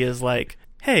 so Zia's like,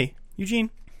 hey, Eugene,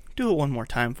 do it one more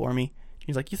time for me.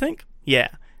 He's like, you think? Yeah.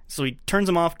 So he turns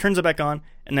them off, turns it back on,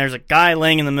 and there's a guy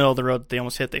laying in the middle of the road that they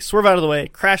almost hit. They swerve out of the way,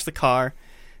 crash the car,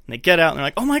 and they get out, and they're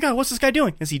like, oh my god, what's this guy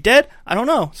doing? Is he dead? I don't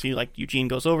know. So Eugene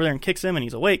goes over there and kicks him, and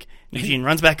he's awake. Eugene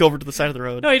runs back over to the side of the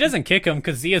road. No, he doesn't kick him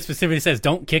because Zia specifically says,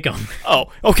 don't kick him. Oh,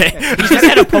 okay. He just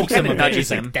kind of pokes him Kinda a bit. nudges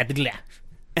He's him. like,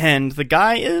 And the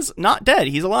guy is not dead.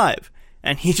 He's alive.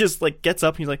 And he just, like, gets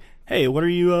up and he's like, hey, what are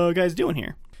you guys doing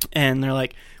here? And they're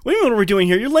like, what do you mean what are we doing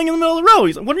here? You're laying in the middle of the road.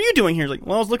 He's like, what are you doing here? He's like,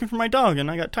 well, I was looking for my dog and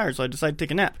I got tired, so I decided to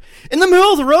take a nap. In the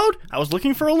middle of the road? I was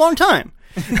looking for a long time.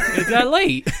 It's that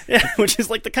late. Yeah, which is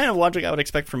like the kind of logic I would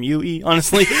expect from you, E,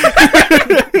 honestly.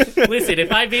 Listen,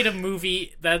 if I made a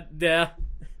movie that, Yeah.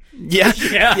 yeah.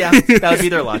 Yeah, that would be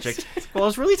their logic. Well, I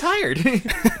was really tired.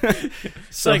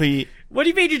 So like- What do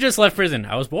you mean you just left prison?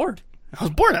 I was bored. I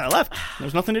was bored and I left. There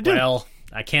was nothing to do. Well,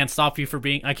 I can't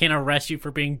I can't arrest you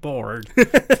for being bored.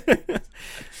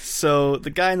 So the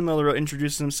guy in the middle of the road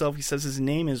introduces himself. He says his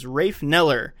name is Rafe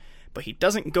Neller, but he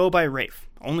doesn't go by Rafe.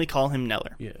 Only call him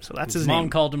Neller. Yeah. So that's his his mom name.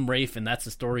 called him Rafe, and that's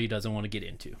the story he doesn't want to get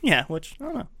into. Yeah, which, I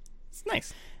don't know. It's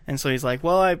nice. And so he's like,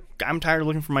 well, I'm tired of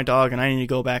looking for my dog, and I need to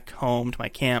go back home to my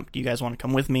camp. Do you guys want to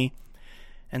come with me?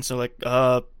 And so, like,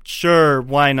 sure,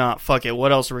 why not? Fuck it.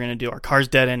 What else are we going to do? Our car's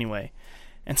dead anyway.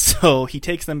 And so he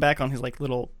takes them back on his, like,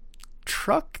 little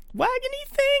truck wagony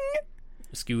thing?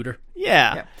 A scooter.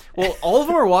 Yeah. Yeah. Well, all of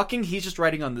them are walking. He's just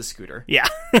riding on the scooter. Yeah.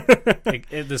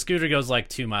 The scooter goes like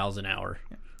 2 miles an hour,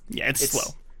 Yeah, it's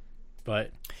slow.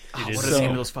 but Oh, it what is are the name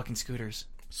So- of those fucking scooters?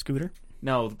 Scooter?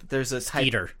 No, there's a type.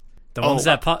 Skeeter. The Oh, ones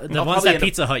that the I'll ones probably that end up-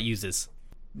 Pizza Hut uses.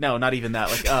 No, not even that.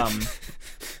 Like,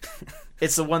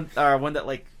 it's the one that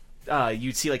like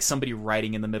you'd see like somebody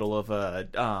riding in the middle of a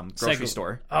grocery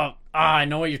store. Oh, I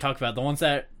know what you're talking about. The ones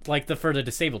that like for the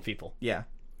disabled people. Yeah.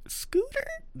 Scooter?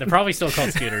 They're probably still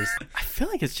called scooters. I feel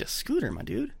like it's just Scooter, my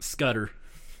dude. Scudder.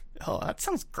 Oh, that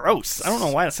sounds gross. I don't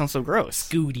know why that sounds so gross.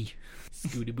 Scooty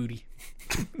booty.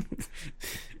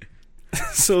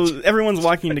 So everyone's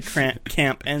walking into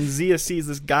camp, and Zia sees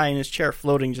this guy in his chair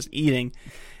floating, just eating.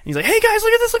 And he's like, hey guys,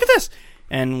 look at this, look at this!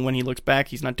 And when he looks back,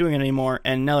 he's not doing it anymore,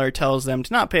 and Neller tells them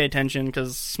to not pay attention,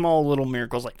 because small little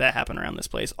miracles like that happen around this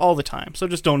place all the time, so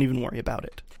just don't even worry about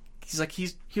it. He's like, he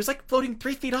was like floating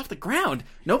 3 feet off the ground.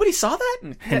 Nobody saw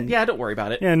that? Yeah, don't worry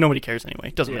about it. Yeah, nobody cares anyway.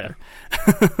 It doesn't matter.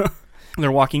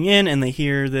 They're walking in, and they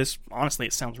hear this, honestly,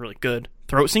 it sounds really good,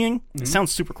 throat singing. Mm-hmm. It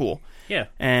sounds super cool. Yeah.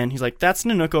 And he's like, that's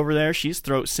Nanook over there. She's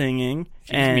throat singing.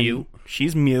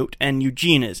 She's mute, and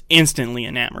Eugene is instantly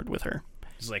enamored with her.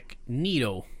 He's like,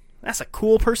 neato. That's a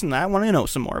cool person that I want to know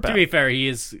some more about. To be fair, he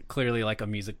is clearly like a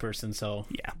music person, so...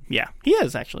 Yeah, he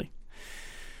is, actually.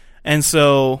 And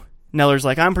so Neller's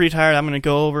like, I'm pretty tired. I'm going to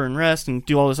go over and rest and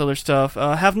do all this other stuff.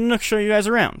 Have Nanook show you guys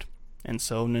around. And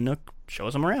so Nanook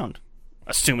shows them around.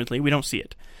 Assumedly, we don't see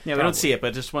it. Yeah, we don't see it,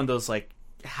 but just one of those, like,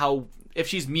 how... If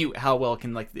she's mute, how well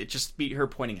can, like, it just be her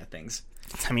pointing at things?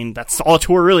 I mean, that's all a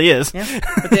tour really is. Yeah,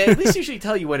 but they at least usually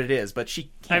tell you what it is, but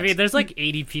she can't. I mean, there's like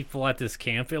 80 people at this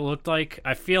camp, it looked like.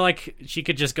 I feel like she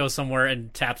could just go somewhere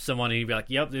and tap someone and he'd be like,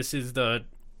 yep, this is the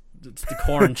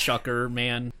corn shucker,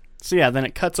 man. So yeah, then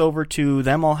it cuts over to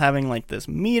them all having like this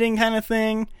meeting kind of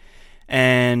thing.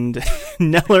 And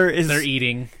Neller is... They're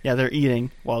eating. Yeah, they're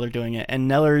eating while they're doing it.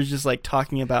 And Neller is just like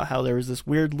talking about how there was this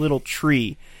weird little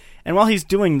tree. And while he's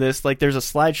doing this, like, there's a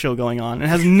slideshow going on. And it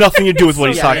has nothing to do with what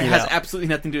he's talking about. It has absolutely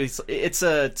nothing to do with it. It's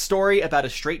a story about a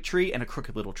straight tree and a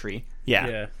crooked little tree.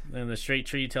 Yeah. And the straight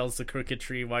tree tells the crooked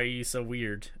tree, why are you so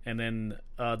weird? And then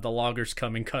the loggers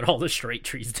come and cut all the straight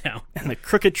trees down. And the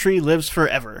crooked tree lives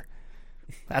forever.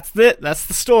 That's it. That's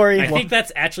the story. I think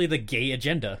that's actually the gay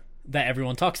agenda that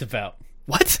everyone talks about.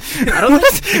 What? I don't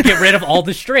think... To get rid of all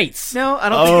the straights. No, I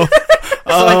don't think...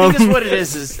 So I think that's what it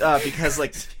is because,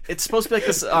 like, it's supposed to be like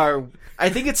this... I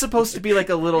think it's supposed to be like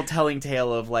a little telling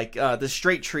tale of, like, the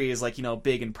straight tree is, like, you know,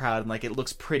 big and proud and, like, it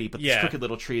looks pretty, but this crooked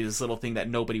little tree is this little thing that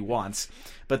nobody wants.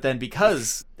 But then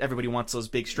because everybody wants those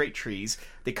big straight trees,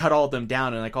 they cut all of them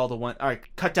down and, like,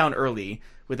 cut down early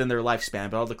within their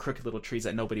lifespan, but all the crooked little trees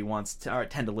that nobody wants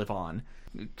tend to live on.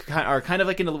 Are kind of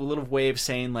like in a little way of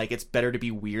saying, like, it's better to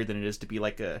be weird than it is to be,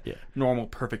 like, a normal,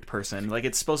 perfect person. Like,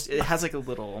 it has, like, a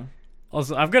little...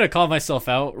 Also, I'm going to call myself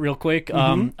out real quick.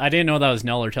 Mm-hmm. I didn't know that was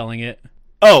Neller telling it.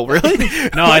 Oh, really?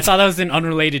 No, I thought that was an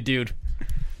unrelated dude.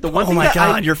 Oh my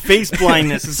god, your face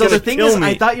blindness is so gonna the thing kill is, me.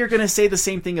 I thought you were going to say the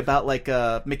same thing about, like,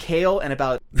 Mikhail and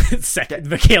about...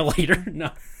 Mikhail later.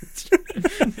 No.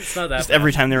 It's not that Just bad.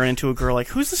 every time they run into a girl, like,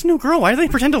 who's this new girl? Why do they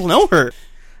pretend to know her?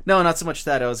 No, not so much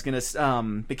that. I was going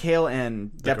to... Mikhail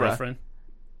and The Deborah. girlfriend?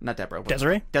 Not Deborah.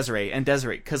 Desiree?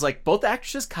 Desiree. Because, like, both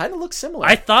actresses kind of look similar.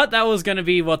 I thought that was going to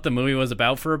be what the movie was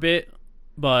about for a bit,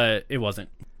 but it wasn't.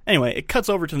 Anyway, it cuts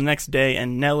over to the next day,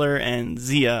 and Neller and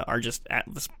Zia are just at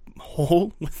this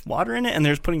hole with water in it, and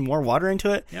they're just putting more water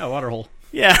into it. Yeah, water hole.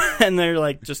 Yeah, and they're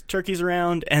like just turkeys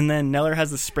around, and then Neller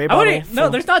has the spray bottle. No,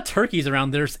 there's not turkeys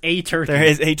around. There's a turkey. There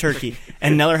is a turkey,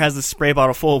 and Neller has the spray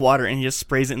bottle full of water, and he just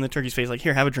sprays it in the turkey's face, like,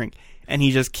 here, have a drink. And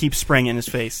he just keeps spraying it in his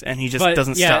face, and he just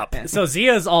doesn't stop. So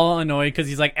Zia's all annoyed because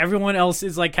he's like, everyone else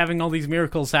is like having all these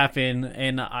miracles happen,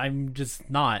 and I'm just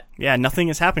not. Yeah, nothing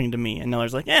is happening to me. And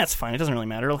Neller's like, yeah, it's fine. It doesn't really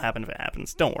matter. It'll happen if it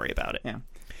happens. Don't worry about it. Yeah.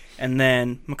 And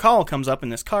then McCall comes up in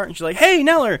this cart, and she's like, hey,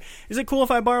 Neller, is it cool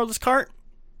if I borrow this cart?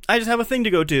 I just have a thing to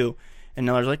go do. And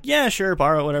Neller's like, yeah, sure,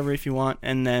 borrow it, whatever, if you want.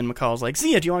 And then McCall's like,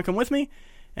 Zia, do you want to come with me?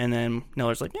 And then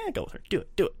Neller's like, yeah, go with her. Do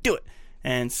it.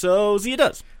 And so Zia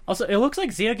does. Also, it looks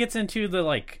like Zia gets into the,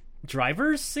 like,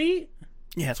 driver's seat.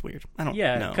 Yeah, it's weird. I don't know.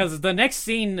 Yeah, because the next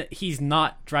scene, he's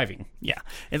not driving. Yeah,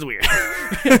 it's weird.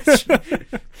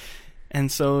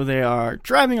 And so they are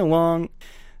driving along.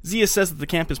 Zia says that the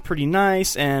camp is pretty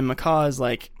nice, and McCaw is,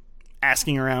 like,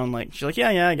 asking around, like, she's like,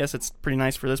 yeah, I guess it's pretty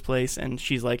nice for this place. And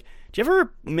she's like, do you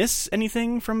ever miss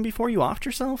anything from before you offed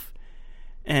yourself?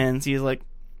 And Zia's like,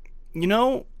 you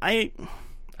know, I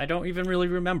don't even really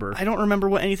remember. I don't remember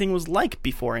what anything was like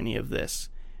before any of this.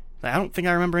 I don't think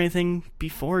I remember anything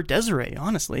before Desiree,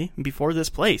 honestly, before this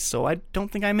place, so I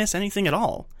don't think I miss anything at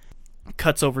all.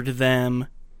 Cuts over to them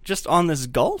just on this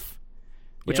gulf,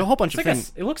 which a whole bunch of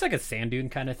things. It looks like a sand dune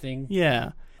kind of thing.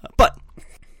 Yeah. But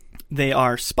they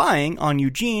are spying on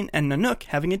Eugene and Nanook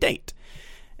having a date.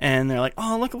 And they're like,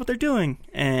 oh, look at what they're doing.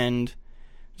 And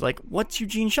it's like, what's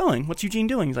Eugene showing? What's Eugene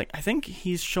doing? He's like, I think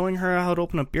he's showing her how to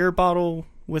open a beer bottle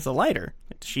with a lighter.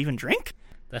 Like, does she even drink?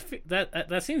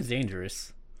 That seems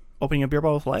dangerous. Opening a beer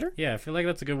bottle with a lighter? Yeah, I feel like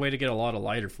that's a good way to get a lot of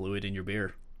lighter fluid in your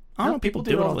beer. I don't know, people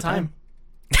do it all the time.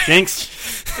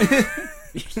 Jinx.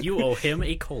 You owe him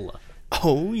a cola.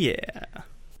 Oh, yeah.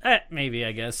 Maybe,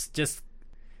 I guess. Just,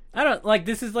 I don't, like,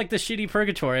 this is like the shitty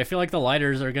purgatory. I feel like the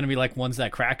lighters are going to be like ones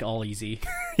that crack all easy.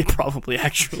 Probably,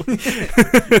 actually.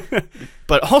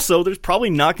 But also, there's probably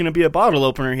not going to be a bottle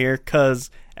opener here, because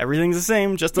everything's the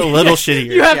same, just a little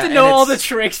shittier. You have to know all the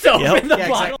tricks to open the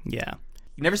bottle. Exactly. Yeah.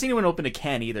 You've never seen anyone open a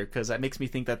can either, because that makes me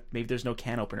think that maybe there's no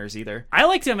can openers either. I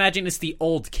like to imagine it's the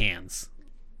old cans.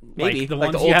 Maybe the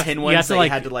like the ones old tin ones that you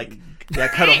had to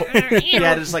cut a you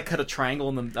had to just like cut a triangle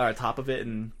in the top of it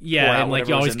and pour out and like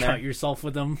you whatever was always in cut there. yourself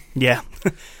with them. Yeah.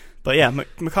 But yeah,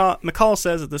 McCall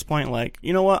says at this point, like,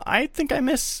 you know what? I think I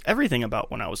miss everything about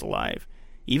when I was alive.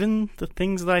 Even the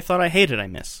things that I thought I hated, I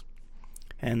miss.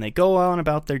 And they go on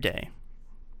about their day.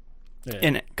 Yeah.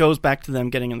 And it goes back to them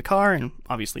getting in the car and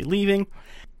obviously leaving.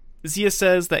 Zia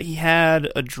says that he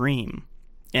had a dream.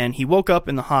 And he woke up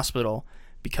in the hospital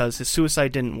because his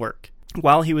suicide didn't work.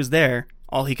 While he was there,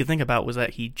 all he could think about was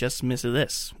that he just missed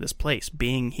this place,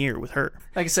 being here with her.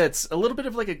 Like I said, it's a little bit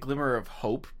of like a glimmer of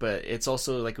hope, but it's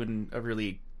also like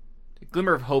a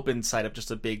glimmer of hope inside of just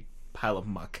a big pile of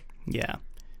muck. Yeah.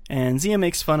 And Zia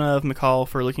makes fun of McCall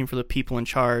for looking for the people in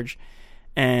charge.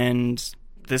 And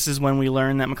this is when we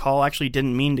learn that McCall actually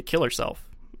didn't mean to kill herself.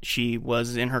 She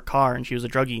was in her car and she was a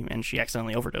druggie and she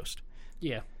accidentally overdosed.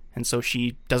 Yeah. And so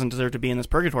she doesn't deserve to be in this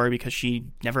purgatory because she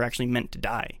never actually meant to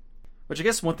die. Which I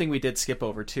guess one thing we did skip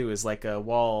over too is like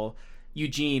while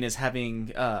Eugene is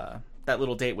having that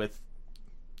little date with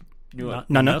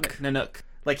Nanook.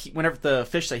 Like whenever the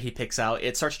fish that he picks out,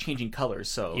 it starts changing colors.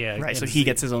 So Yeah. Right, so he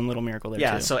gets his own little miracle there too.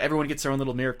 yeah, so everyone gets their own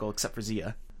little miracle except for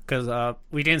Zia. Because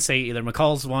we didn't say either.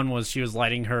 McCall's one was she was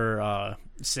lighting her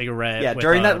cigarette. Yeah, with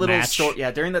during that a little match. story.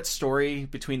 Yeah, during that story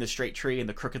between the straight tree and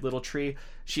the crooked little tree,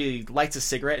 she lights a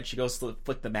cigarette and she goes to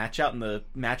flick the match out, and the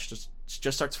match just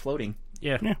starts floating.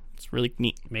 Yeah. Yeah, it's really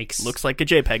neat. Makes Looks like a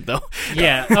JPEG, though.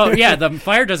 Yeah. Oh, yeah. The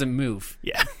fire doesn't move.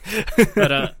 Yeah.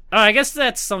 But I guess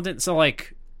that's something. So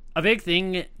like a big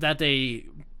thing that they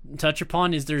touch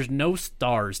upon is there's no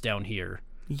stars down here.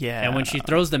 Yeah. And when she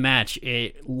throws the match,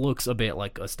 it looks a bit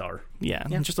like a star. Yeah,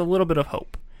 just a little bit of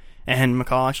hope. And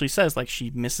McCall actually says, like,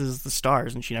 she misses the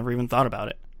stars and she never even thought about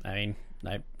it. I mean,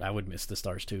 I would miss the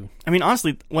stars too. I mean,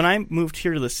 honestly, when I moved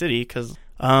here to the city, because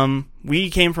we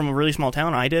came from a really small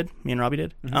town, me and Robbie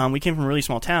did. We came from a really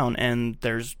small town, and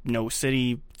there's no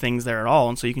city things there at all,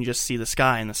 and so you can just see the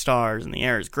sky and the stars, and the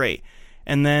air is great.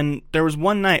 And then there was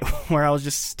one night where I was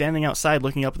just standing outside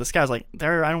looking up at the sky. I was like,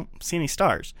 I don't see any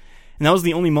stars. And that was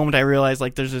the only moment I realized,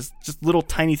 like, there's this just little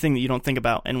tiny thing that you don't think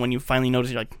about, and when you finally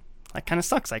notice, you're like, that kind of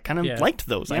sucks. I kind of liked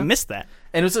those. Yeah. I missed that.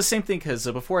 And it was the same thing because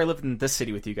before I lived in this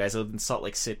city with you guys, I lived in Salt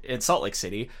Lake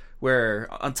City, where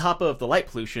on top of the light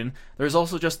pollution, there's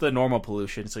also just the normal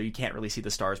pollution, so you can't really see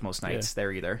the stars most nights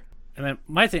there either. And then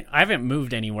my thing, I haven't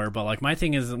moved anywhere, but like my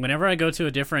thing is, whenever I go to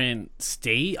a different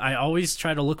state, I always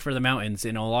try to look for the mountains.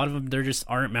 And a lot of them, there just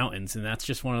aren't mountains, and that's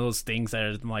just one of those things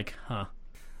that I'm like, huh.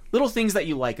 Little things that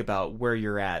you like about where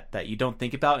you're at that you don't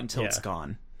think about until it's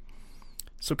gone.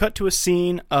 So cut to a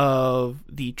scene of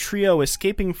the trio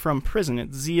escaping from prison.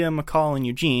 It's Zia, McCall, and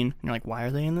Eugene. And you're like, why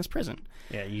are they in this prison?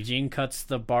 Yeah, Eugene cuts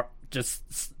the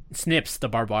snips the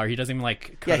barbed wire. He doesn't even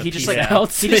like cut he a just piece like out.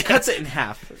 he just cuts it in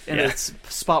half in a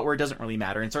spot where it doesn't really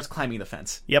matter and starts climbing the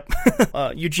fence. Yep.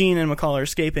 Eugene and McCall are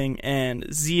escaping,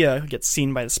 and Zia gets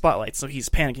seen by the spotlight, so he's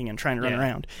panicking and trying to run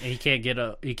around. And he can't get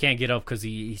up. He can't get up because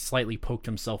he slightly poked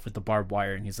himself with the barbed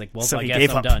wire, and he's like, "Well, So I he guess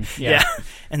gave I'm up. done." Yeah.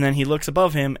 And then he looks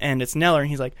above him, and it's Neller, and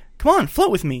he's like, "Come on,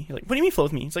 float with me." He's like, "What do you mean float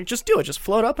with me?" He's like, "Just do it. Just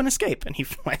float up and escape." And he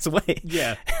flies away.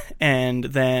 Yeah. And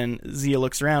then Zia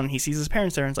looks around, and he sees his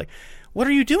parents there, and he's like, "What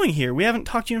are you doing here? We haven't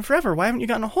talked to you in forever. Why haven't you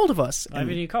gotten a hold of us?" Why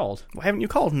haven't you called? Why haven't you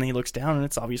called? And then he looks down, and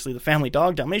it's obviously the family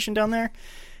dog, Dalmatian, down there.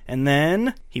 And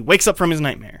then he wakes up from his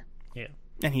nightmare. Yeah.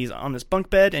 And he's on this bunk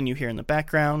bed, and you hear in the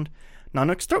background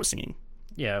Nanook's throat singing.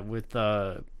 Yeah, with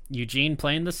Eugene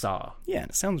playing the saw. Yeah,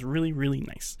 it sounds really, really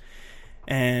nice.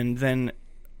 And then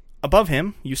above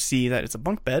him, you see that it's a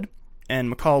bunk bed,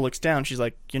 and McCall looks down. She's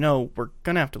like, we're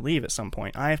going to have to leave at some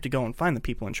point. I have to go and find the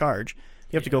people in charge.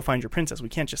 You have to go find your princess. We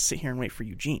can't just sit here and wait for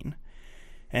Eugene.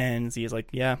 And Zia's like,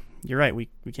 yeah, you're right. We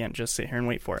can't just sit here and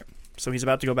wait for it. So he's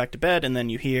about to go back to bed, and then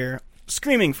you hear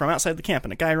screaming from outside the camp,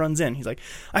 and a guy runs in. He's like,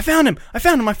 I found him! I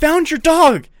found your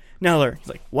dog! Neller. He's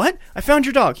like, what? I found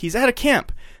your dog. He's at a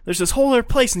camp. There's this whole other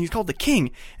place, and he's called the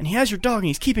King, and he has your dog, and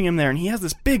he's keeping him there, and he has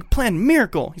this big planned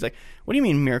miracle. He's like, what do you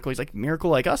mean miracle? He's like,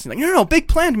 miracle like us? He's like, no, big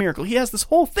planned miracle. He has this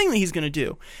whole thing that he's going to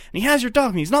do. And he has your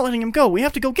dog, and he's not letting him go. We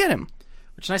have to go get him.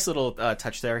 Which nice little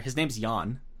touch there. His name's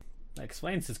Jan. That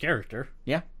explains his character.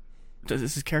 Yeah. Does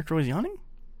his character always yawning?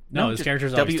 No, his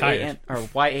character's always tired. or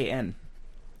Y-A-N.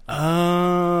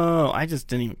 Oh, I just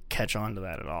didn't even catch on to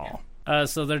that at all.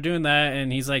 So they're doing that,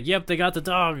 and he's like, "Yep, they got the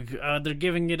dog. They're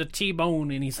giving it a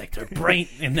T-bone," and he's like, "Their brain."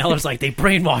 And Neller's like, "They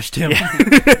brainwashed him."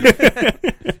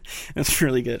 That's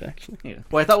really good, actually. Yeah.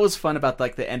 What I thought was fun about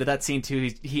like the end of that scene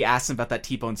too, he asked him about that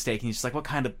T-bone steak, and he's just like, "What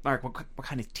kind of Mark? What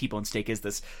kind of T-bone steak is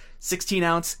this?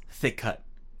 16-ounce, thick cut.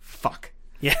 Fuck."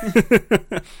 Yeah.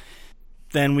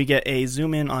 Then we get a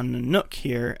zoom in on Nook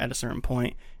here at a certain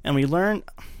point, and we learn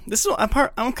this is a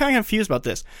part I'm kind of confused about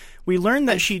this. We learned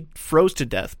that she froze to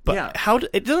death, but Yeah.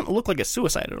 It doesn't look like a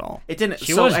suicide at all. It didn't.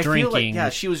 She so was I feel like, drinking. yeah,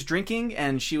 she was drinking,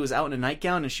 and she was out in a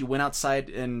nightgown, and she went outside,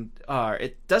 and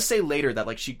it does say later that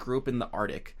like she grew up in the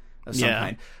Arctic of some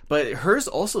kind. But hers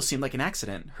also seemed like an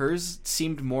accident. Hers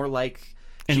seemed more like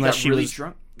Unless got she really was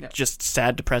drunk. Yeah. just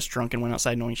sad, depressed, drunk, and went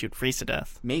outside knowing she would freeze to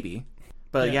death. Maybe.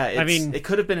 But yeah, I mean, it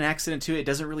could have been an accident too. It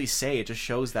doesn't really say. It just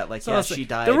shows that like she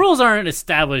died. The rules aren't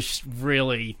established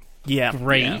really. Yeah,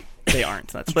 Great. yeah, they aren't.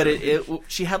 That's But true.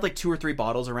 she had like 2 or 3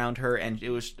 bottles around her, and it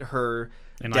was her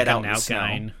And dead like out in the snow.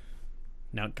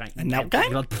 A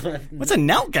Nightgown? What's a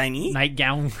nightgown?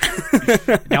 nightgown?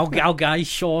 Nightgown,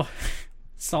 sure.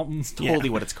 Something. Totally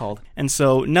what it's called. And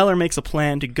so Neller makes a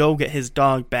plan to go get his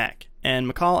dog back,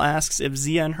 and McCall asks if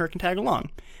Zia and her can tag along.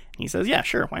 And he says, yeah,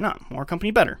 sure, why not? More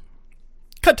company better.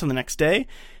 Cut to the next day,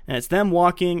 and it's them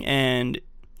walking, and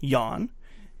Jan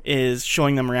is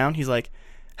showing them around. He's like,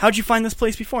 how'd you find this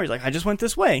place before? He's like, I just went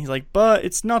this way. He's like, but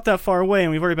it's not that far away,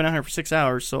 and we've already been out here for 6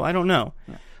 hours, so I don't know.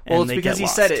 Yeah. And Well, it's they because get he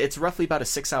said lost. it's roughly about a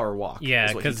 6-hour walk.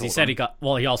 Yeah, because he said he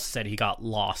he also said he got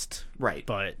lost. Right.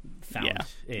 But found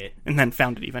it. And then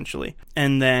found it eventually.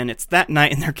 And then it's that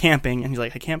night, and they're camping, and he's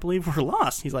like, I can't believe we're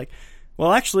lost. He's like,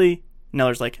 well, actually...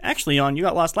 Neller's like, actually, Jan, you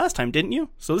got lost last time, didn't you?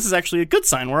 So this is actually a good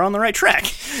sign. We're on the right track.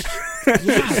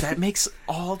 Yeah, that makes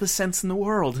all the sense in the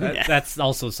world. That's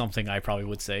also something I probably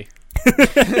would say.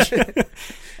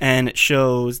 And it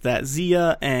shows that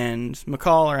Zia and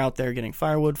McCall are out there getting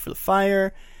firewood for the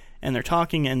fire, and they're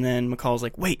talking, and then McCall's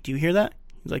like, wait, do you hear that?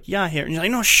 He's like, yeah, I hear it. And he's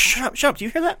like, no, shut up, do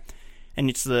you hear that? And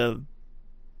it's the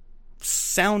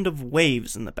sound of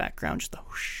waves in the background, just the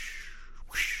whoosh,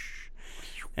 whoosh.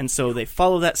 And so they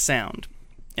follow that sound,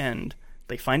 and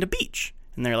they find a beach.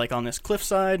 And they're like on this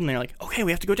cliffside, and they're like, okay,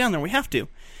 we have to go down there, we have to.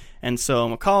 And so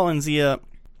McCall and Zia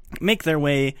make their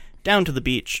way down to the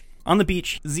beach. On the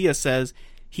beach, Zia says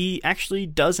he actually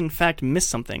does in fact miss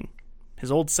something.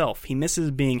 His old self. He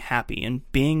misses being happy, and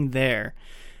being there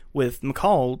with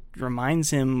McCall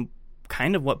reminds him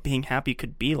kind of what being happy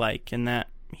could be like, and that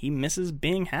he misses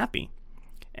being happy.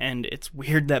 And it's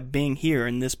weird that being here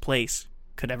in this place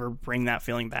could ever bring that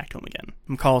feeling back to him again.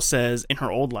 McCall says in her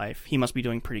old life, he must be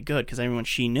doing pretty good because everyone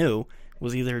she knew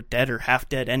was either dead or half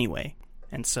dead anyway.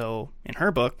 And so, in her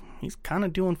book, he's kind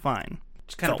of doing fine.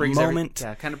 Just kind of brings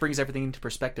everything into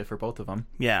perspective for both of them.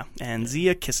 Yeah, and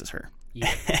Zia kisses her.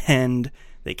 Yeah. And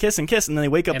they kiss, and then they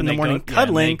wake up in the they morning go,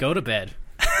 cuddling. Yeah, and they go to bed.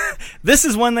 This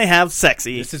is when they have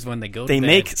sexy. This is when they go to They bed.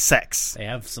 make sex. They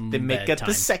have some They make bed up time.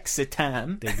 the sexy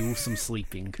time. They do some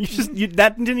sleeping.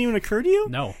 That didn't even occur to you?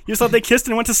 No. You just thought they kissed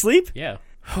and went to sleep? Yeah.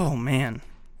 Oh, man.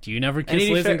 Do you never kiss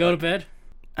Liz and go to bed?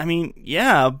 I mean,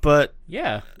 yeah, but...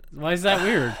 Yeah. Why is that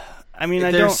weird? I mean,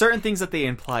 There are certain things that they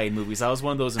imply in movies. That was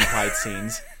one of those implied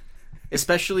scenes.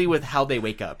 Especially with how they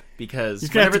wake up. Because You're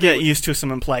going to have to get used to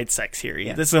some implied sex here.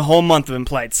 Yeah. This is a whole month of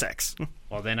implied sex.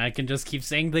 Well, then I can just keep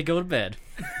saying they go to bed.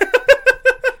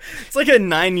 It's like a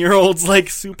 9-year-old's, like,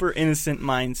 super innocent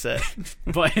mindset.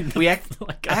 But I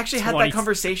actually had that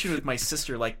conversation with my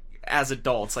sister, like, as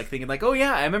adults, like, thinking, like, oh,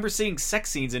 yeah, I remember seeing sex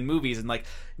scenes in movies and, like,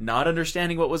 not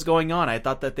understanding what was going on. I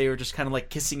thought that they were just kind of, like,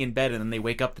 kissing in bed and then they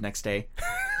wake up the next day.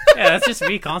 Yeah, that's just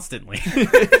me constantly.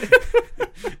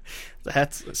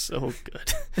 That's so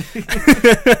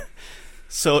good.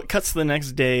 So it cuts to the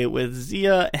next day with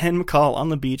Zia and McCall on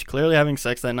the beach, clearly having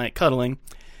sex that night, cuddling.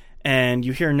 And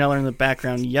you hear Neller in the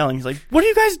background yelling. He's like, what are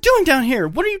you guys doing down here?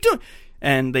 What are you doing?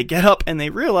 And they get up and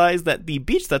they realize that the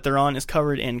beach that they're on is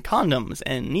covered in condoms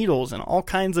and needles and all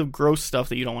kinds of gross stuff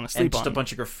that you don't want to sleep and just on. a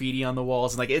bunch of graffiti on the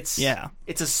walls. And, like, it's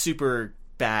a super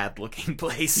bad looking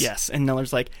place. Yes, and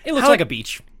Neller's like, It looks like a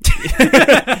beach.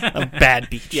 A bad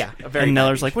beach. Yeah, a very And bad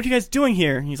Neller's beach. like, what are you guys doing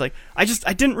here? And he's like, I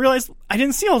didn't realize, I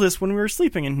didn't see all this when we were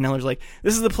sleeping. And Neller's like,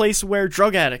 this is the place where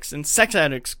drug addicts and sex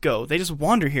addicts go. They just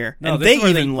wander here. No, and this they is where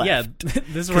even left. Yeah, this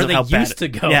is 'cause where of they how bad used to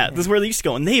go. Yeah, this is where they used to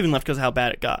go. And they even left because of how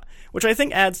bad it got. Which I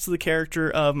think adds to the character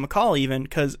of McCall even,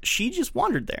 because she just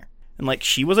wandered there. And, like,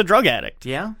 she was a drug addict.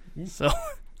 Yeah. So,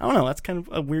 I don't know. That's kind of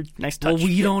a weird, nice touch. Well,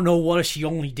 we don't know what if she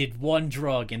only did one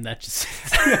drug, and that just...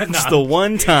 Just the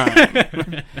one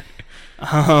time.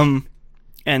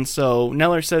 And so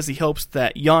Neller says he hopes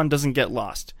that Jan doesn't get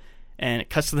lost. And it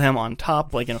cuts to them on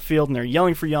top, like in a field, and they're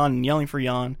yelling for Jan and yelling for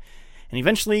Jan. And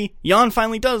eventually, Jan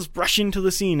finally does rush into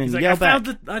the scene and He's like, yell back.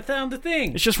 I found the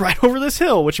thing. It's just right over this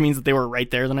hill, which means that they were right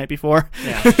there the night before.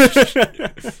 Yeah.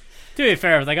 To be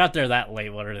fair, if they got there that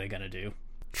late, what are they gonna do?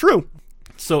 True.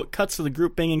 So it cuts to the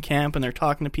group being in camp, and they're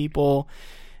talking to people,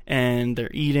 and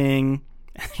they're eating.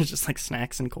 There's just like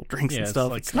snacks and cold drinks and it's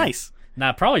stuff. like It's nice.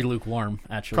 Nah, probably lukewarm,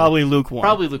 actually. Probably lukewarm.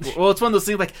 Probably lukewarm. Well, it's one of those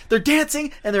things like they're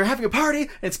dancing and they're having a party. And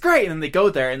it's great, and then they go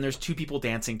there and there's two people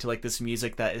dancing to like this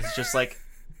music that is just like,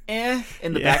 in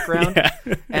the background,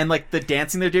 and like the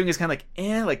dancing they're doing is kind of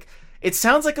like, like it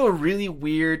sounds like a really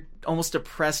weird, almost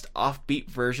depressed, offbeat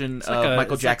version of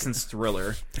Michael Jackson's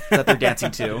Thriller that they're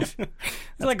dancing to. It's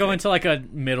like going to like a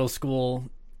middle school,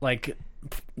 like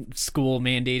school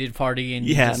mandated party, and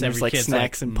Yeah, just and there's every like kid's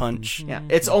snacks and punch. Yeah,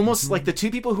 it's almost like the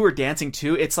two people who are dancing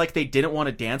too. It's like they didn't want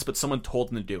to dance, but someone told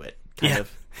them to do it. Kind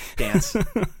of dance.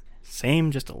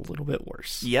 Same, just a little bit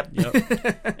worse. Yep.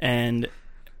 And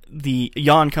the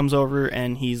Jan comes over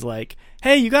and he's like,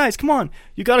 "Hey, you guys, come on!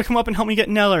 You got to come up and help me get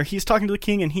Neller. He's talking to the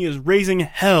king and he is raising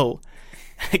hell."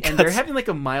 And they're having like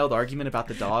a mild argument about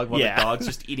the dog while the dog's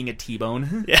just eating a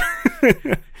T-bone.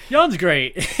 Yeah. Jan's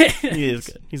great. He is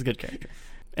good. He's a good character.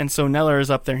 And so Neller is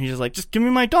up there and he's just like, "Just give me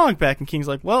my dog back." And King's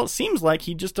like, "Well, it seems like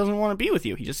he just doesn't want to be with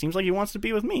you. He just seems like he wants to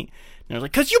be with me." And they're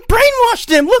like, "'Cause you brainwashed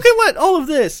him! Look at what all of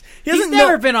this! He's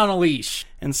never been on a leash."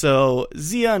 And so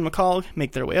Zia and McCall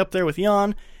make their way up there with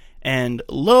Jan, and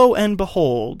lo and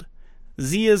behold,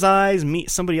 Zia's eyes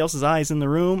meet somebody else's eyes in the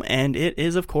room, and it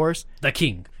is, of course, The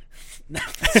king.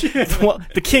 well,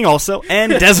 the king also,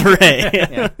 and Desiree.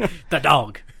 The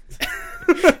dog.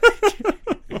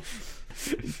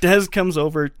 Desiree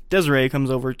comes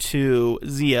over to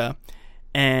Zia,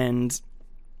 and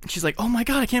she's like, "Oh my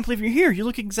god, I can't believe you're here. You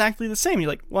look exactly the same." You're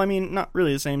like, "Well, I mean, not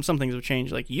really the same. Some things have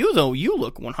changed." Like, you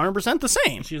look 100% the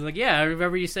same. She was like, "Yeah, I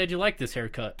remember you said you liked this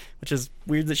haircut." Which is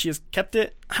weird that she has kept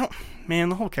it. Man,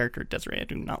 the whole character of Desiree I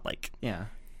do not like. Yeah.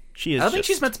 She is I don't think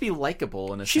she's meant to be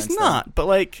likable in a sense. She's not, but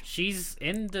like... She's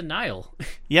in denial.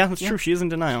 Yeah, that's true. She is in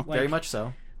denial. Very much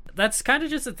so. That's kind of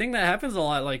just a thing that happens a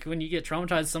lot. Like, when you get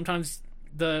traumatized, sometimes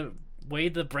the way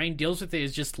the brain deals with it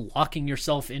is just locking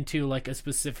yourself into, like, a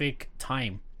specific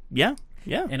time. Yeah.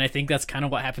 And I think that's kind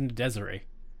of what happened to Desiree.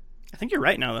 I think you're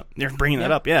right now that you're bringing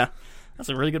that up. Yeah. That's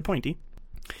a really good point, D.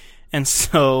 And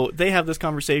so they have this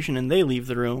conversation and they leave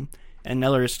the room, and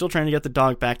Neller is still trying to get the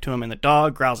dog back to him, and the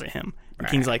dog growls at him. And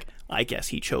King's like, "I guess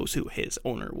he chose who his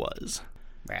owner was."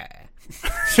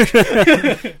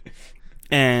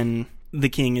 And the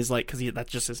king is like, because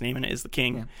that's just his name and it is the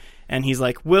king. Yeah. And he's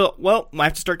like, well, I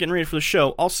have to start getting ready for the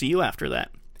show. I'll see you after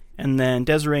that. And then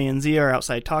Desiree and Zia are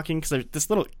outside talking, because this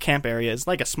little camp area is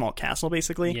like a small castle,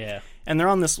 basically. Yeah. And they're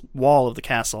on this wall of the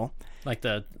castle. Like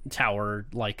the tower,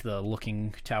 like the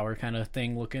looking tower kind of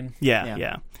thing looking.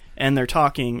 Yeah. And they're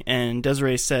talking, and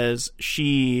Desiree says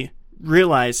she never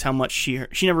realized how much she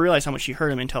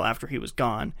hurt him until after he was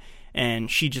gone,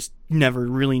 and she just never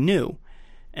really knew.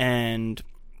 And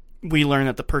we learn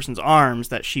that the person's arms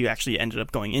that she actually ended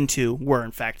up going into were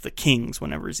in fact the king's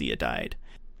whenever Zia died.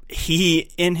 He,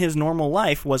 in his normal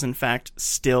life, was in fact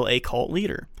still a cult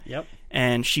leader. Yep.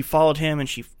 And she followed him, and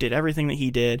she did everything that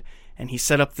he did, and he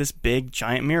set up this big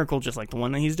giant miracle just like the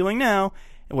one that he's doing now,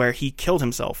 where he killed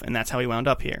himself, and that's how he wound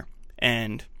up here.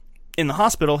 And in the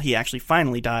hospital, he actually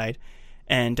finally died,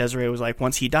 and Desiree was like,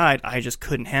 once he died, I just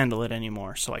couldn't handle it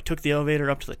anymore, so I took the elevator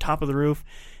up to the top of the roof,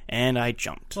 and I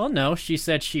jumped. Well, no, she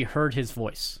said she heard his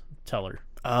voice tell her.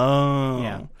 Oh.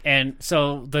 Yeah. And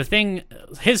so the thing,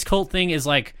 his cult thing is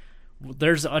like,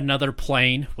 there's another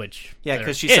plane, which yeah,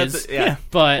 because she is, said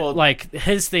but like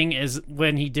his thing is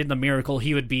when he did the miracle,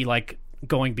 he would be like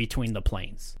going between the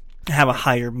planes. Have a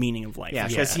higher meaning of life. Yeah,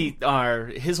 because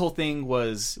his whole thing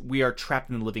was, we are trapped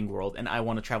in the living world, and I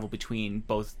want to travel between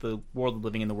both the world of the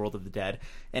living and the world of the dead.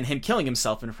 And him killing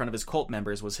himself in front of his cult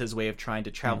members was his way of trying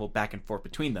to travel back and forth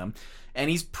between them.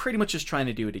 And he's pretty much just trying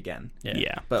to do it again.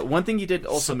 Yeah. But one thing you did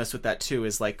also miss with that, too,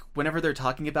 is like, whenever they're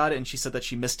talking about it, and she said that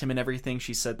she missed him and everything,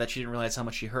 she said that she didn't realize how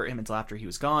much she hurt him until after he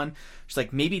was gone. She's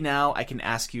like, maybe now I can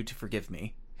ask you to forgive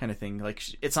me, kind of thing. Like,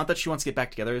 it's not that she wants to get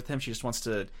back together with him, she just wants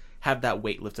to have that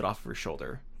weight lifted off of her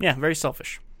shoulder. Yeah, very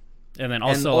selfish. And then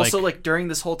also like during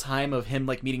this whole time of him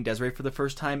like meeting Desiree for the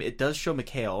first time, it does show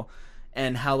Mikhail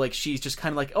and how like she's just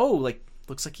kind of like, oh, like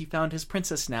looks like he found his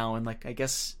princess now, and like I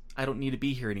guess I don't need to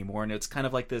be here anymore. And it's kind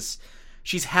of like this,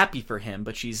 she's happy for him,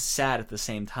 but she's sad at the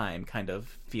same time kind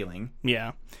of feeling.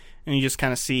 Yeah. And you just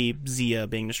kind of see Zia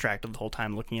being distracted the whole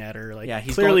time looking at her, like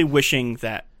he's clearly wishing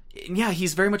that. Yeah,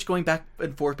 he's very much going back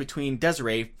and forth between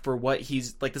Desiree for what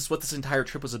he's like. This is what this entire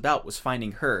trip was about, was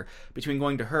finding her, between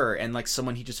going to her and like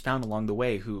someone he just found along the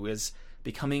way who is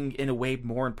becoming in a way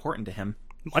more important to him.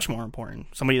 much more important.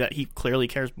 Somebody that he clearly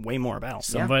cares way more about.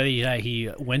 Somebody that he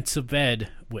went to bed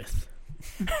with.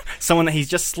 Someone that he's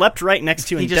just slept right next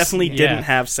to and definitely didn't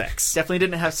have sex. Definitely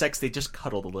didn't have sex. They just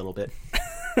cuddled a little bit.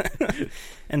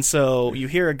 And so you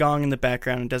hear a gong in the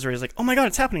background, and Desiree's like, oh my god,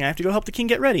 it's happening. I have to go help the king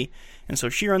get ready. And so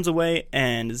she runs away,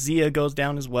 and Zia goes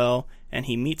down as well, and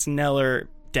he meets Neller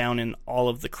down in all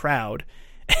of the crowd.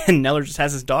 And Neller just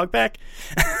has his dog back.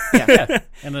 Yeah.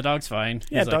 And the dog's fine.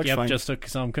 Yeah, He's like, dog's yep, fine. just took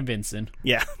some convincing.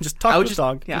 Yeah, just talk to the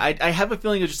dog. Yeah, I have a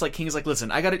feeling it's just like King's like,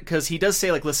 listen, I got it, because he does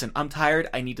say like, listen, I'm tired,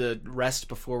 I need to rest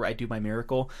before I do my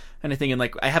miracle, and I think, and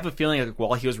like, I have a feeling like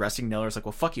while he was resting, Neller's like,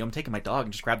 well, fuck you, I'm taking my dog,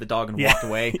 and just grabbed the dog and walked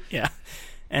away. Yeah,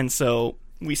 and so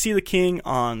we see the king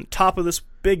on top of this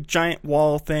big giant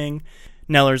wall thing.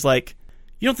 Neller's like,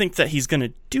 you don't think that he's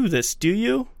gonna do this, do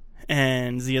you?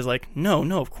 And Zia's like, no,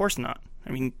 of course not. I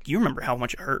mean, you remember how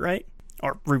much it hurt, right?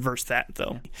 Or reverse that,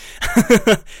 though.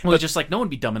 Yeah. Well, just like, no one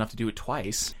would be dumb enough to do it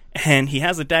twice. And he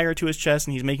has a dagger to his chest,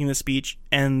 and he's making the speech,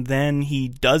 and then he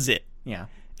does it. Yeah.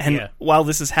 And while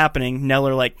this is happening,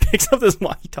 Neller, like, picks up this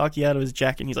walkie-talkie out of his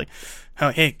jacket, and he's like, oh,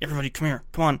 hey, everybody, come here.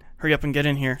 Come on, hurry up and get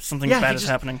in here. Something bad is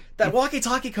happening. That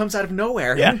walkie-talkie comes out of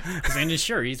nowhere. Yeah. Because in his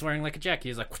shirt, he's wearing like a jacket.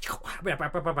 He's like,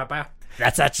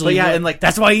 that's actually, and like,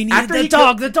 that's why he needed the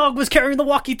dog. The dog was carrying the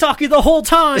walkie-talkie the whole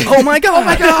time. Oh my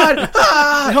god!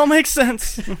 Ah! It all makes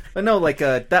sense. But no, like,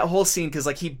 that whole scene, because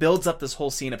like, he builds up this whole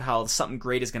scene of how something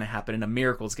great is going to happen and a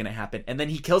miracle is going to happen, and then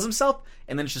he kills himself,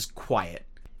 and then it's just quiet.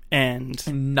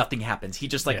 And nothing happens. He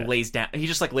just like lays down. He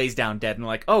just like lays down dead, and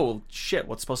like, oh shit,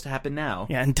 what's supposed to happen now?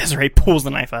 Yeah, and Desiree pulls the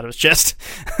knife out of his chest.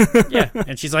 Yeah,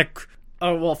 and she's like,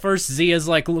 oh well. First, Zia's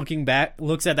like looks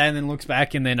at that, and then looks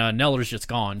back, and then Neller's just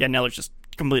gone. Yeah, Neller's just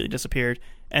completely disappeared,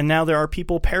 and now there are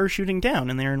people parachuting down,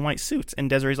 and they're in white suits, and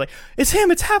Desiree's like, it's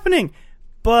him, it's happening.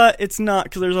 But it's not,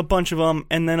 because there's a bunch of them,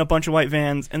 and then a bunch of white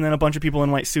vans, and then a bunch of people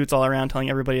in white suits all around telling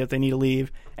everybody that they need to leave.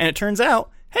 And it turns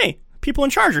out, hey, people in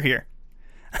charge are here.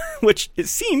 Which, it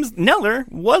seems, Neller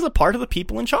was a part of the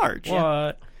people in charge.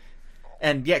 What?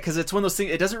 And yeah, because it's one of those things,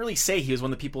 it doesn't really say he was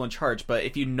one of the people in charge, but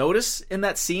if you notice in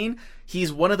that scene,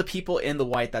 he's one of the people in the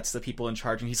white that's the people in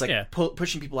charge, and he's like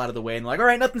pushing people out of the way, and like, all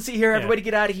right, nothing to see here, everybody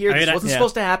get out of here, this wasn't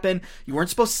supposed to happen, you weren't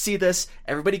supposed to see this,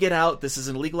 everybody get out, this is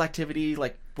an illegal activity,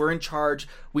 like, we're in charge,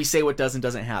 we say what does and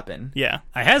doesn't happen. Yeah.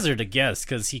 I hazard a guess,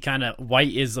 because he kind of,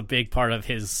 white is a big part of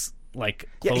his, like,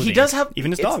 clothing. Yeah, he does have,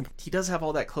 even his dog. He does have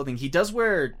all that clothing. He does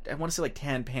wear, I want to say like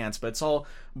tan pants, but it's all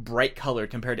bright colored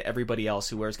compared to everybody else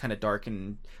who wears kind of dark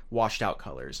and washed out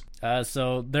colors.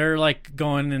 So they're like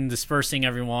going and dispersing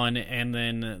everyone, and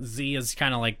then Z is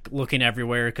kind of like looking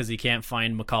everywhere because he can't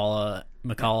find Mikhail.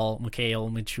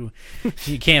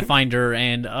 He can't find her,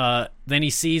 and then he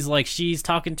sees like she's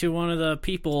talking to one of the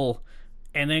people,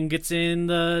 and then gets in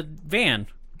the van.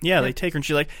 Yeah, they take her, and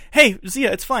she's like, hey,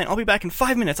 Zia, it's fine. I'll be back in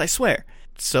 5 minutes, I swear.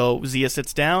 So Zia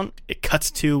sits down. It cuts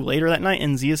to later that night,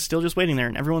 and Zia's still just waiting there,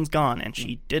 and everyone's gone, and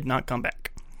she did not come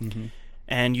back. Mm-hmm.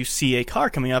 And you see a car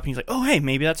coming up, and he's like, oh, hey,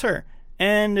 maybe that's her.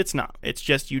 And it's not. It's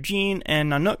just Eugene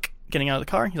and Nanook getting out of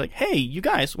the car. He's like, hey, you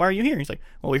guys, why are you here? He's like,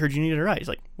 well, we heard you needed a ride. He's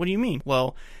like, what do you mean?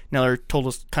 Well, Neller told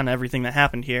us kind of everything that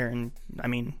happened here, and, I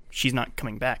mean, she's not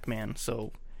coming back, man,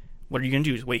 so... What are you going to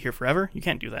do? Just wait here forever? You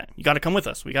can't do that. You got to come with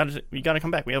us. We got to come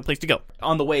back. We have a place to go.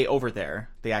 On the way over there,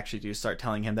 they actually do start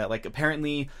telling him that, like,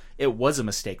 apparently it was a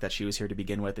mistake that she was here to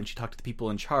begin with, and she talked to the people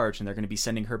in charge, and they're going to be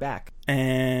sending her back.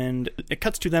 And it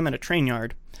cuts to them at a train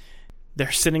yard. They're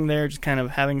sitting there just kind of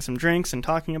having some drinks and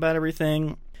talking about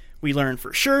everything. We learn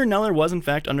for sure Neller was, in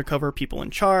fact, undercover people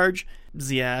in charge.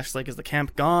 Zia asks, like, is the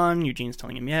camp gone? Eugene's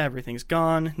telling him, yeah, everything's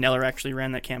gone. Neller actually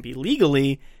ran that camp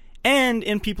illegally. And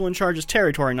in people in charge's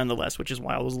territory, nonetheless, which is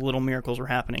why all those little miracles were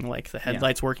happening, like the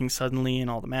headlights working suddenly and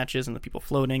all the matches and the people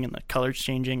floating and the colors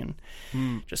changing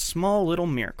and just small little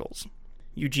miracles.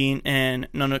 Eugene and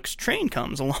Nanook's train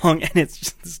comes along, and it's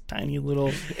just this tiny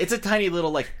little... It's a tiny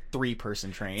little, like,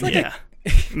 3-person train. Like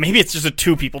maybe it's just a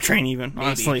 2-people train even,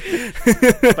 honestly.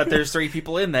 But there's 3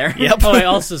 people in there. Yep. Oh,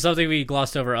 also, something we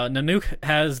glossed over. Nanook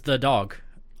has the dog.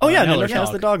 Oh, yeah, Neller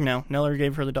has the dog now. Neller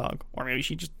gave her the dog. Or maybe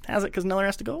she just has it because Neller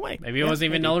has to go away. Maybe it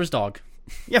wasn't even Neller's dog.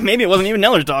 Yeah, maybe it wasn't even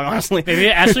Neller's dog, honestly. Maybe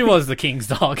it actually was the king's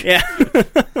dog. Yeah.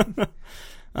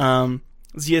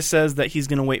 Zia says that he's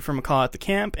going to wait for Macaw at the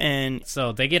camp, and...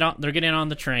 So they're getting on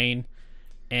the train,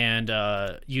 and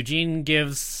Eugene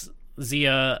gives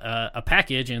Zia a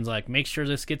package and is like, make sure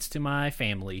this gets to my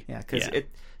family. Yeah, because it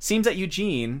seems that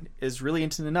Eugene is really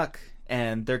into Nanook.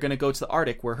 And they're going to go to the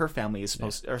Arctic where her family is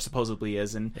supposedly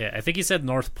is. And yeah, I think he said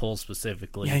North Pole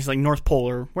specifically. Yeah, he's like North Pole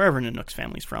or wherever Nanook's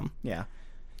family's from. Yeah.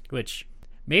 Which,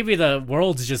 maybe the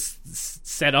world's just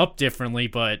set up differently,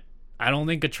 but I don't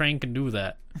think a train can do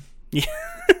that.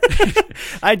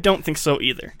 I don't think so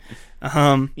either. You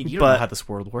don't know how this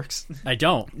world works. I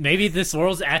don't. Maybe this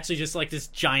world's actually just like this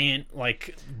giant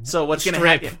like So what's going to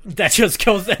strip happen? that just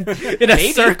goes in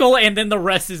a circle, and then the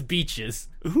rest is beaches.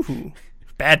 Ooh,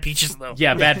 bad beaches though.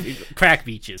 Yeah, bad crack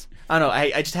beaches. I don't know.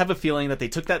 I just have a feeling that they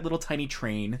took that little tiny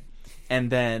train, and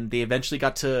then they eventually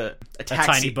got to a taxi.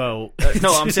 A tiny boat.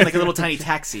 No, I'm saying like a little tiny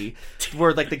taxi,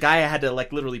 where like the guy had to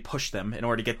like literally push them in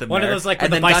order to get them One there. of those, like, and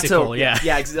with then the got bicycle, to,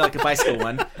 yeah. like a bicycle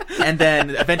one, and then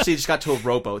eventually just got to a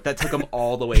rowboat that took them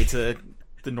all the way to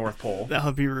the North Pole. That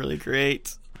would be really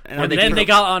great. And then they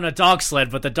got on a dog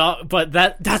sled, but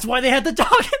that's why they had the dog,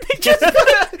 and they just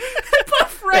put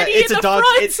Freddy in the front.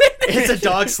 It's a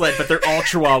dog sled, but they're all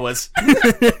Chihuahuas.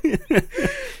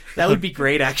 That would be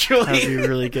great, actually. That would be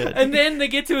really good. And then they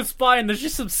get to a spot, and there's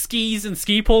just some skis and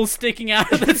ski poles sticking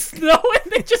out of the snow,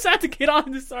 and they just have to get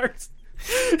on the starts.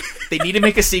 They need to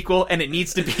make a sequel, and it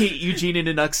needs to be Eugene and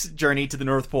Inuk's journey to the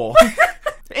North Pole.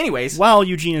 Anyways. While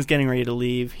Eugene is getting ready to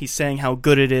leave, he's saying how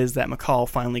good it is that McCall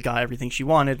finally got everything she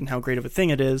wanted and how great of a thing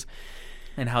it is.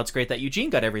 And how it's great that Eugene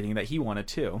got everything that he wanted,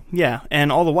 too. Yeah,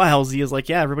 and all the while, Zia's like,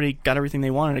 yeah, everybody got everything they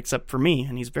wanted except for me.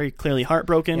 And he's very clearly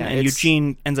heartbroken, Yeah, and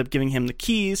Eugene ends up giving him the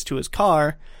keys to his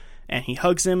car, and he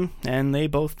hugs him, and they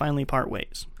both finally part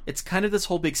ways. It's kind of this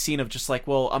whole big scene of just like,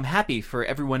 well, I'm happy for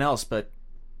everyone else, but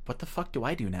what the fuck do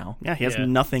I do now? Yeah, he has Yeah.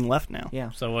 nothing left now.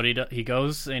 Yeah. So what he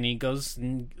goes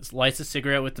and lights a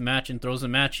cigarette with the match and throws the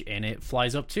match, and it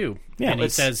flies up too. Yeah, and he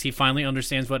says he finally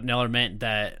understands what Neller meant,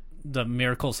 that the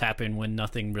miracles happen when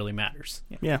nothing really matters.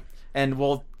 Yeah. And,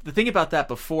 well, the thing about that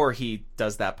before he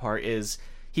does that part is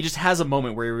he just has a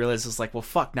moment where he realizes, like, well,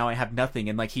 fuck, now I have nothing.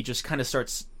 And, like, he just kind of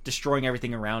starts destroying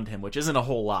everything around him, which isn't a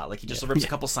whole lot. Like, he just rips a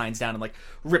couple signs down and, like,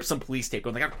 rips some police tape,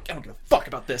 going, like, I don't give a fuck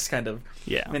about this kind of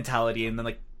mentality. And then,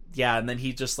 like, and then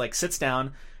he just, like, sits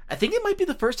down. I think it might be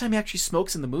the first time he actually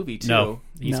smokes in the movie, too. No,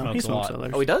 he smokes a lot.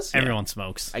 others. Oh, he does? Everyone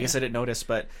smokes. I guess I didn't notice,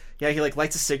 but, yeah, he, like,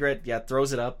 lights a cigarette,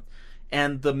 throws it up.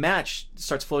 And the match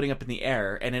starts floating up in the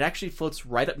air, and it actually floats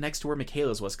right up next to where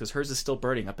Michaela's was, because hers is still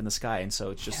burning up in the sky, and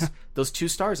so it's just those two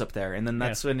stars up there. And then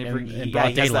that's when in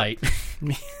broad daylight.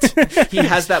 He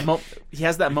has that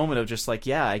moment of just like,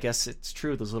 yeah, I guess it's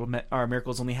true. Those little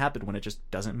miracles only happen when it just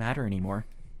doesn't matter anymore.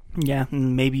 Yeah,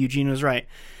 maybe Eugene was right.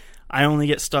 I only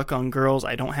get stuck on girls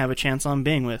I don't have a chance on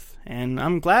being with, and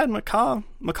I'm glad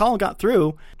McCall got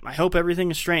through. I hope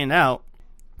everything is straightened out.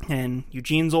 And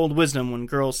Eugene's old wisdom, when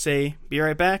girls say, be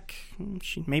right back,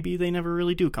 maybe they never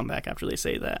really do come back after they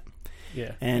say that.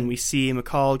 Yeah. And we see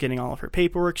McCall getting all of her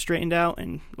paperwork straightened out,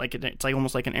 and like it's like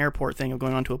almost like an airport thing of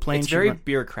going onto a plane. It's very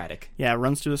bureaucratic. Yeah,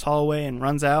 runs through this hallway and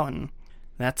runs out, and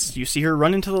you see her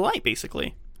run into the light,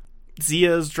 basically.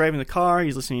 Zia's driving the car,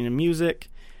 he's listening to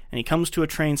music, and he comes to a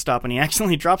train stop, and he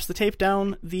accidentally drops the tape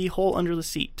down the hole under the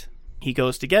seat. He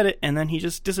goes to get it, and then he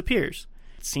just disappears.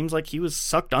 It seems like he was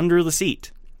sucked under the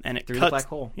seat. And it through cuts, the black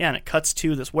hole. Yeah, and it cuts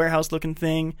to this warehouse-looking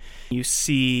thing. You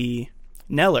see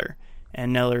Neller,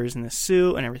 and Neller's in this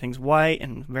suit, and everything's white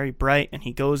and very bright, and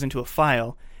he goes into a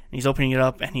file, and he's opening it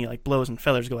up, and he like blows, and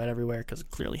feathers go out everywhere because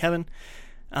it's clearly heaven.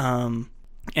 And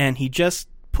he just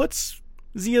puts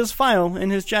Zia's file in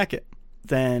his jacket.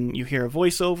 Then you hear a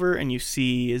voiceover, and you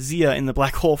see Zia in the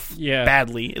black hole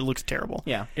badly. It looks terrible.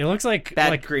 Yeah. It looks like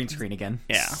bad green screen again.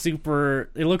 Yeah.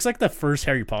 Super. It looks like the first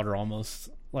Harry Potter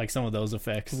almost. Like some of those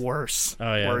effects. Worse.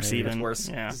 Oh, yeah. Worse even. It's worse.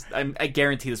 Yeah. I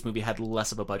guarantee this movie had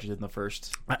less of a budget than the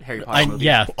first Harry Potter movie.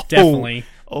 Yeah, definitely.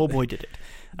 Oh boy, did it.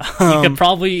 You could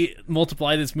probably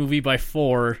multiply this movie by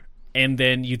 4, and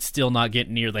then you'd still not get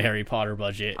near the Harry Potter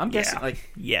budget. I'm guessing,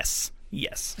 Yes.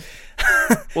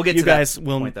 We'll get you to guys that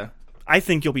will, point, though. I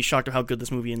think you'll be shocked at how good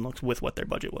this movie looks with what their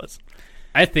budget was.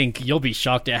 I think you'll be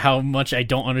shocked at how much I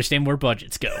don't understand where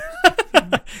budgets go.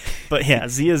 But yeah,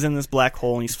 Zia's in this black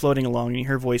hole, and he's floating along, and you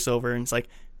hear voiceover, and it's like,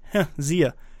 Zia,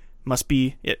 it must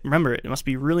be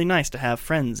really nice to have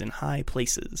friends in high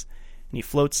places. And he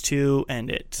floats to,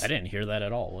 and I didn't hear that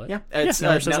at all. What? Yeah, it's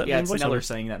Neller it's Neller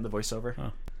saying that in the voiceover.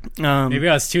 Huh. Maybe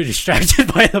I was too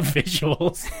distracted by the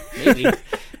visuals. Maybe.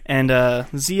 And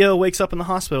Zia wakes up in the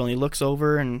hospital, and he looks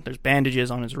over, and there's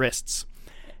bandages on his wrists.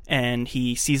 And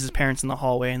he sees his parents in the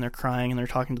hallway, and they're crying, and they're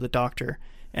talking to the doctor.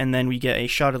 And then we get a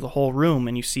shot of the whole room,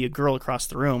 and you see a girl across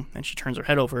the room, and she turns her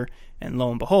head over, and lo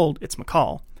and behold, it's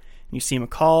McCall. And you see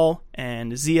McCall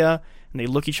and Zia, and they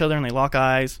look each other, and they lock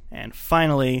eyes, and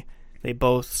finally, they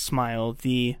both smile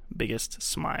the biggest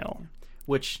smile.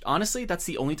 Which, honestly, that's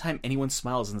the only time anyone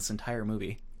smiles in this entire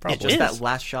movie. Probably. It's just that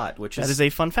last shot, which that is a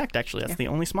fun fact, actually. That's the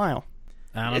only smile.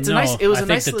 I don't know. I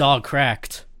think the dog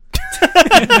cracked.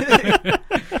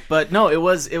 But no, it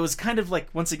was kind of like,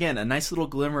 once again, a nice little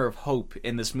glimmer of hope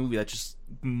in this movie that's just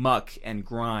muck and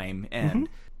grime and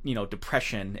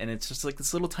depression, and it's just like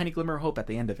this little tiny glimmer of hope at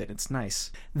the end of it. It's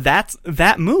nice. That's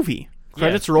that movie.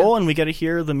 Credits roll, and we get to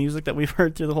hear the music that we've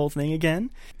heard through the whole thing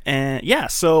again. And yeah,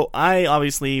 so I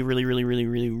obviously really, really, really,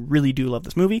 really, really do love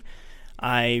this movie.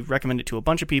 I recommend it to a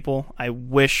bunch of people. I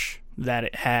wish that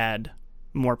it had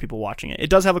more people watching it. It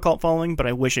does have a cult following, but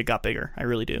I wish it got bigger. I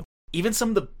really do. Even some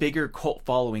of the bigger cult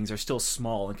followings are still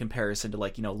small in comparison to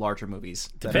larger movies.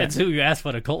 Depends who you ask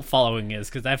what a cult following is,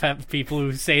 because I've had people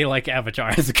who say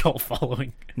Avatar has a cult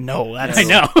following. No, that's... I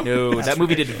know. No, that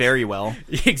movie did very well.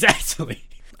 Exactly.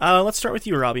 Let's start with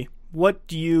you, Robbie. What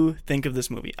do you think of this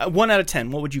movie? 1 out of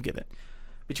 10, what would you give it?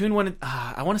 Between 1 and...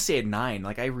 I want to say a 9.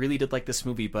 I really did like this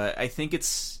movie, but I think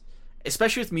it's...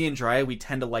 Especially with me and Dry, we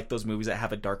tend to like those movies that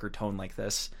have a darker tone like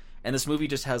this. And this movie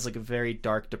just has a very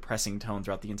dark, depressing tone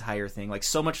throughout the entire thing.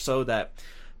 So much so that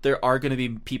there are going to be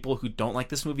people who don't like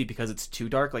this movie because it's too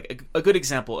dark. A good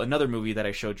example, another movie that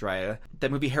I showed Dry,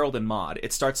 that movie Harold and Maude.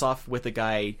 It starts off with a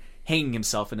guy hanging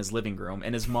himself in his living room,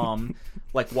 and his mom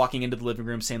walking into the living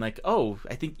room saying oh,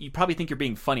 I think you probably think you're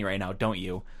being funny right now, don't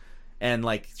you? And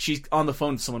she's on the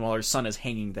phone to someone while her son is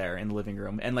hanging there in the living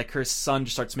room, and her son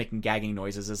just starts making gagging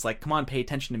noises. It's come on, pay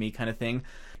attention to me, kind of thing.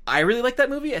 I really like that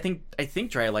movie. I think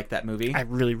Dry liked that movie. I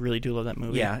really, really do love that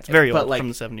movie. Yeah, it's very old, from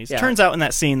the 70s. Yeah. Turns out in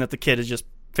that scene that the kid is just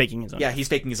faking his own death. He's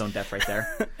faking his own death right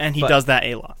there. And he does that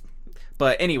a lot.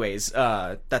 But anyways,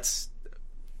 that's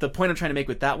the point I'm trying to make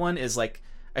with that one is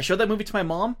I showed that movie to my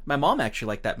mom. My mom actually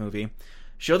liked that movie.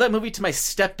 Showed that movie to my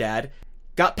stepdad.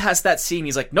 Got past that scene.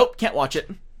 He's like, nope, can't watch it.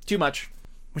 Too much.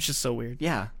 Which is so weird.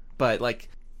 Yeah, but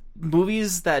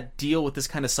movies that deal with this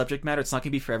kind of subject matter, it's not going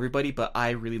to be for everybody, but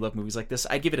I really love movies like this.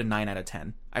 I'd give it a 9 out of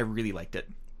 10. I really liked it.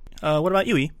 What about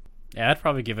you, E? Yeah, I'd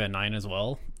probably give it a 9 as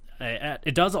well.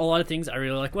 It does a lot of things I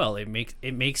really like well.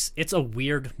 It's a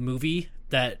weird movie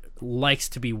that likes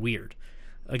to be weird.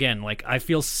 Again, I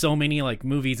feel so many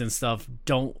movies and stuff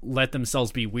don't let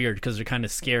themselves be weird because they're kind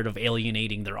of scared of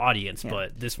alienating their audience. Yeah.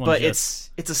 But this one,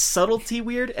 it's a subtlety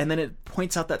weird, and then it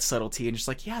points out that subtlety, and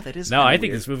just yeah, that is. No, I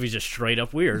think weird. This movie's just straight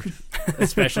up weird,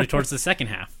 especially towards the second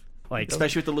half.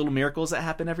 Especially with the little miracles that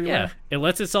happen everywhere. Yeah, it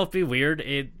lets itself be weird.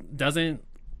 It doesn't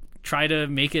try to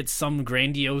make it some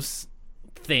grandiose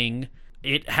thing.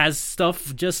 It has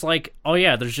stuff just oh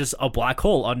yeah, there's just a black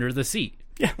hole under the seat.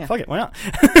 Yeah, fuck it, why not?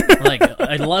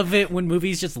 I love it when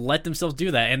movies just let themselves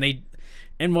do that,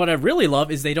 and what I really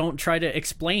love is they don't try to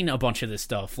explain a bunch of this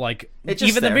stuff.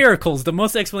 Even the miracles, the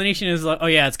most explanation is oh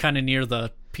yeah, it's kind of near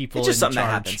the people. It's just in something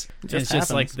charge. that happens. It's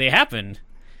just they happen,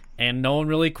 and no one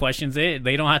really questions it.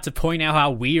 They don't have to point out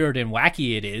how weird and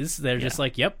wacky it is. They're just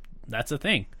yep, that's a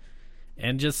thing.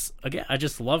 And just again, I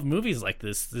just love movies like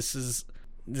this. This is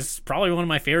probably one of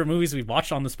my favorite movies we've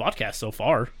watched on this podcast so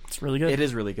far. It's really good. It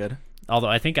is really good. Although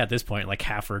I think at this point,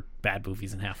 half are bad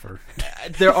movies and half are...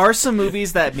 There are some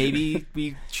movies that maybe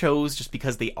we chose just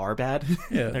because they are bad.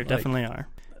 Yeah, there definitely are.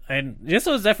 And this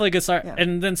was definitely a good start. Yeah.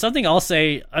 And then something I'll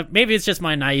say, maybe it's just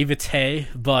my naivete,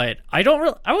 but I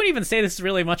wouldn't even say this is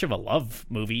really much of a love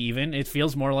movie even. It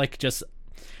feels more just...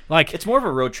 it's more of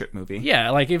a road trip movie.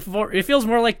 Yeah, it feels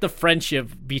more like the friendship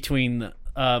between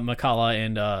Makala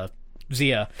and...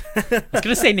 Zia. I was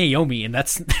gonna say Naomi, and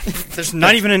that's there's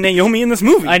not even a Naomi in this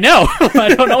movie. I know.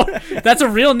 I don't know. That's a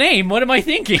real name. What am I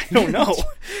thinking? I don't know.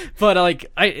 But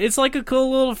it's a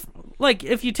cool little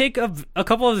if you take a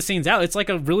couple of the scenes out, it's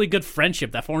a really good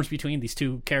friendship that forms between these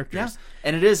two characters. Yeah,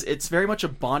 and it's very much a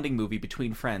bonding movie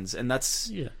between friends, and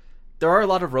that's There are a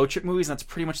lot of road trip movies, and that's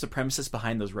pretty much the premises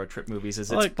behind those road trip movies.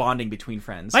 Is it's bonding between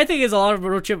friends. I think a lot of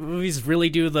road trip movies really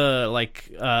do the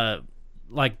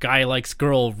guy likes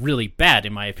girl really bad,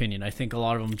 in my opinion. I think a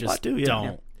lot of them just don't.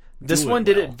 Yeah. This one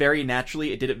did it very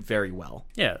naturally. It did it very well.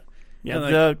 Yeah.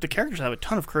 Yeah, the characters have a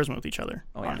ton of charisma with each other,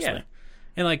 honestly. Yeah.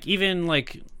 And even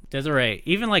Desiree,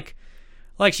 even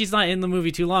she's not in the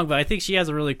movie too long, but I think she has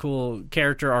a really cool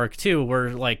character arc too,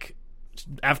 where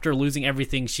after losing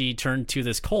everything, she turned to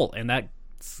this cult, and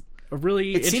that's a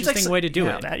really interesting way to do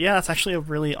it. That's actually a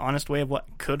really honest way of what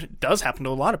does happen to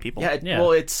a lot of people.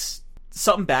 Well, it's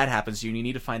something bad happens to you, and you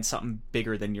need to find something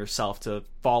bigger than yourself to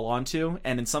fall onto,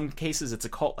 and in some cases it's a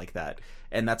cult like that,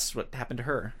 and that's what happened to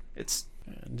her. It's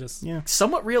just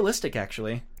somewhat realistic,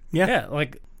 actually.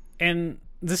 And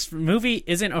this movie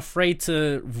isn't afraid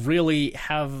to really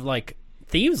have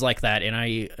themes like that, and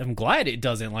I am glad it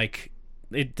doesn't I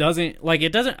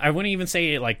wouldn't even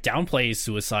say it downplays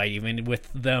suicide even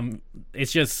with them.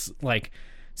 It's just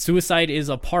suicide is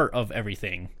a part of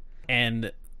everything,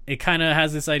 and it kind of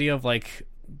has this idea of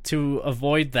to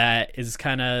avoid that is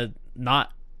kind of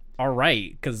not all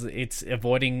right because it's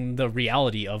avoiding the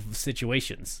reality of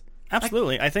situations.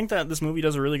 Absolutely. I think that this movie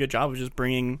does a really good job of just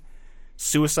bringing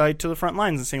suicide to the front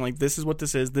lines and saying, like, this is what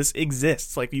this is. This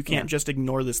exists. Like, you can't just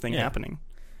ignore this thing happening.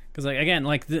 Because, like, again,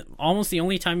 like, almost the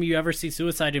only time you ever see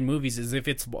suicide in movies is if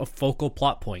it's a focal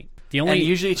plot point. And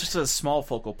usually it's just a small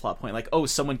focal plot point, like, oh,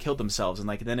 someone killed themselves, and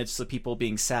like then it's the people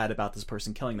being sad about this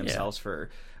person killing themselves for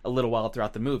a little while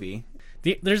throughout the movie.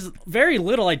 There's very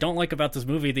little I don't like about this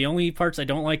movie. The only parts I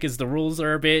don't like is the rules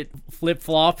are a bit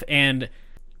flip-flop, and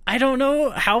I don't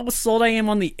know how sold I am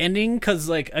on the ending, because,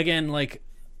 like, again, like,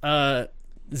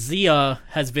 Zia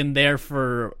has been there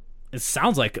for, it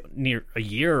sounds like, near a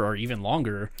year or even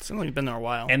longer. It's only been there a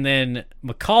while. And then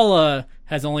Makala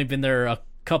has only been there a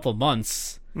couple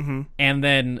months. Mm-hmm. And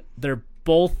then they're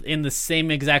both in the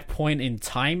same exact point in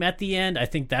time at the end. I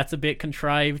think that's a bit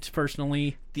contrived,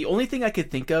 personally. The only thing I could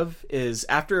think of is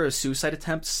after a suicide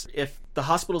attempts, if the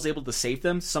hospital is able to save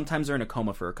them, sometimes they're in a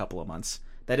coma for a couple of months.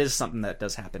 That is something that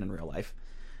does happen in real life.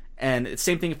 And it's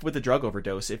same thing with a drug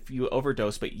overdose. If you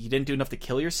overdose but you didn't do enough to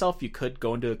kill yourself, you could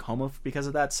go into a coma because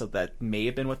of that. So that may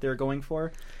have been what they were going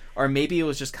for. Or maybe it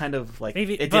was just kind of like, it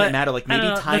didn't matter. Like, maybe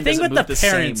time doesn't move the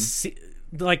same.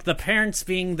 Like, the parents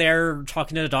being there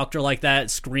talking to the doctor like that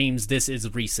screams, this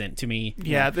is recent to me.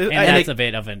 Yeah. And that's a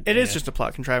bit of an... It is just a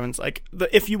plot contrivance. Like,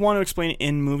 if you want to explain it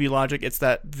in movie logic, it's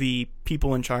that the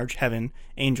people in charge, heaven,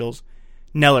 angels,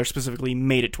 Neller specifically,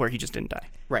 made it to where he just didn't die.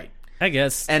 Right. I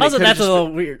guess. And also, that's a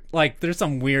little weird. Like, there's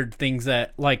some weird things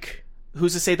that, like...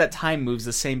 Who's to say that time moves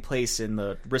the same place in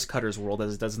the Wristcutters world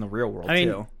as it does in the real world,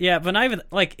 too? Yeah, but not even...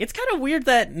 Like, it's kind of weird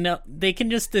that they can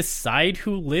just decide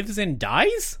who lives and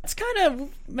dies. It's kind of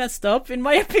messed up, in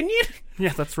my opinion.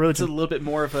 Yeah, that's really... It's a little bit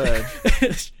more of a...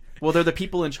 Well, they're the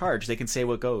people in charge. They can say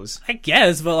what goes. I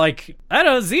guess, but, like, I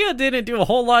don't know. Zia didn't do a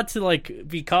whole lot to, like,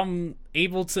 become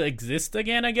able to exist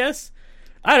again, I guess.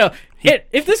 I don't know.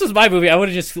 If this was my movie, I would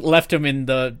have just left him in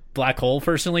the black hole,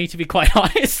 personally, to be quite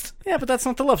honest. Yeah, but that's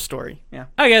not the love story. Yeah.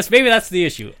 I guess maybe that's the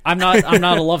issue. I'm not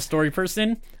a love story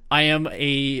person. I am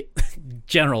a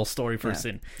general story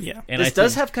person. Yeah. And this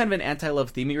does have kind of an anti-love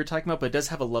theme you were talking about, but it does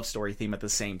have a love story theme at the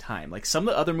same time. Like, some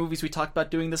of the other movies we talked about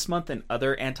doing this month and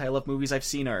other anti-love movies I've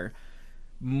seen are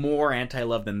more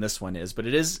anti-love than this one is, but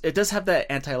it does have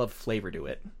that anti-love flavor to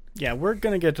it. Yeah, we're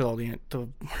gonna get to we're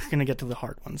gonna get to the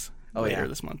hard ones later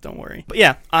this month. Don't worry. But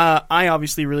yeah, I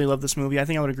obviously really love this movie. I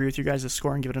think I would agree with you guys'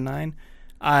 score and give it a 9.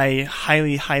 I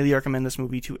highly, highly recommend this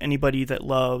movie to anybody that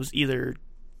loves either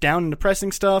down and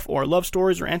depressing stuff or love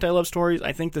stories or anti-love stories.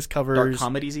 I think this covers dark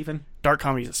comedies, even dark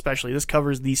comedies, especially. This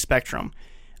covers the spectrum.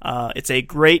 It's a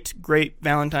great, great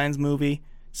Valentine's movie.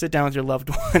 Sit down with your loved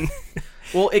one.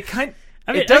 Well, it kind.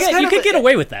 I mean, you could get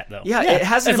away with that though. Yeah, it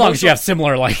has as long as you have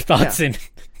similar like thoughts and.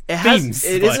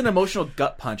 It is an emotional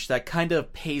gut punch that kind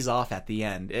of pays off at the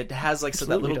end. It has like that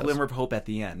little glimmer of hope at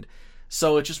the end.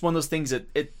 So it's just one of those things that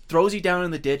it throws you down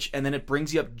in the ditch and then it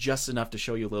brings you up just enough to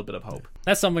show you a little bit of hope.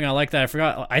 That's something I like that I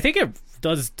forgot. I think it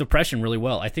does depression really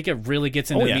well. I think it really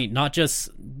gets into me. Not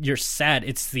just you're sad,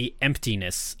 it's the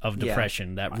emptiness of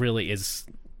depression that really is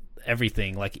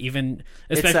everything. Like even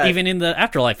in the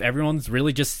afterlife, everyone's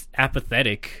really just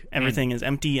apathetic. Everything is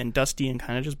empty and dusty and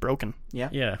kind of just broken.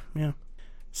 Yeah.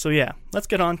 So yeah, let's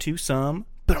get on to some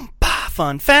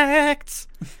fun facts.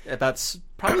 About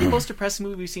probably the most depressing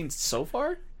movie we've seen so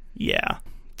far. Yeah.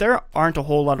 There aren't a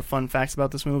whole lot of fun facts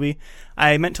about this movie.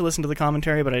 I meant to listen to the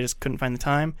commentary, but I just couldn't find the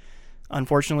time,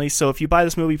 unfortunately. So if you buy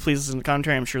this movie, please listen to the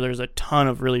commentary. I'm sure there's a ton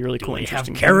of really, really cool,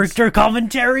 interesting things. Character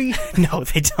commentary? No,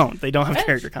 they don't. They don't have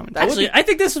character commentary. Actually, I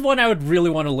think this is one I would really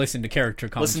want to listen to character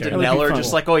commentary. Listen to Neller,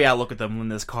 just like, oh yeah, look at them in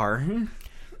this car.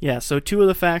 Yeah, so 2 of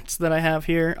the facts that I have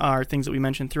here are things that we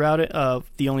mentioned throughout it.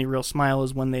 The only real smile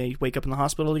is when they wake up in the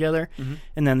hospital together. Mm-hmm.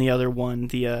 And then the other one,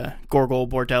 the Gorgol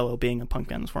Bordello being a punk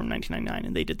band was formed in 1999,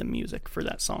 and they did the music for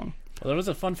that song. Well, there was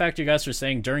a fun fact you guys were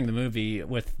saying during the movie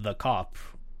with the cop.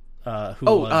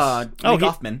 Nick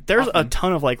Hoffman. There's a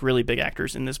ton of like really big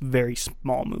actors in this very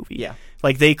small movie. Yeah.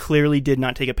 Like they clearly did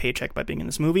not take a paycheck by being in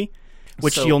this movie,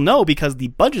 which you'll know because the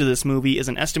budget of this movie is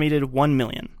an estimated $1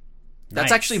 million.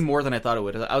 That's actually more than I thought it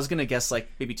would. I was going to guess like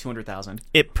maybe 200,000.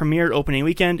 It premiered opening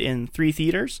weekend in 3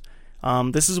 theaters.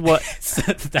 This is what...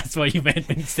 That's what you meant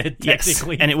when you said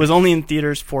technically. Yes, and it was only in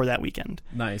theaters for that weekend.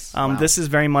 Nice. Wow. This is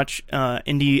very much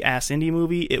indie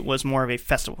movie. It was more of a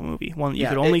festival movie. One that you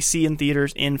could only see in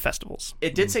theaters in festivals.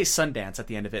 It did say Sundance at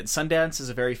the end of it. And Sundance is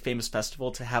a very famous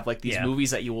festival to have like these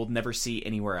movies that you will never see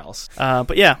anywhere else.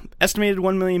 But yeah, estimated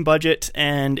 $1 million budget,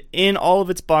 and in all of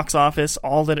its box office,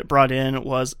 all that it brought in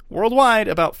was worldwide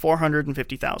about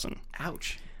 $450,000.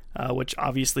 Ouch. Which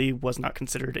obviously was not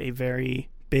considered a very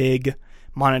big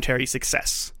monetary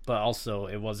success. But also,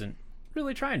 it wasn't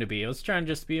really trying to be. It was trying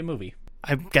to just be a movie.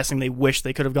 I'm guessing they wish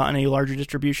they could have gotten a larger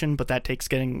distribution, but that takes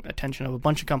getting attention of a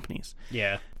bunch of companies.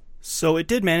 Yeah. So it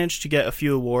did manage to get a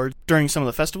few awards during some of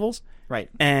the festivals. Right.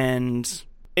 And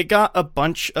it got a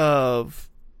bunch of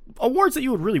awards that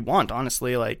you would really want,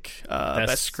 honestly, like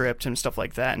best script and stuff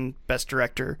like that, and best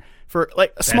director for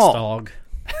like a small dog.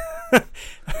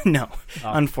 No,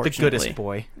 unfortunately, the goodest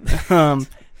boy.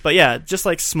 But yeah, just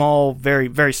like small, very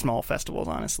very small festivals.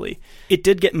 Honestly, it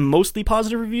did get mostly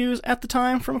positive reviews at the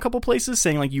time from a couple places,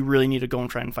 saying like you really need to go and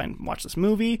try and watch this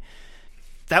movie.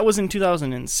 That was in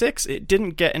 2006. It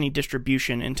didn't get any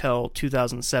distribution until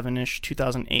 2007ish,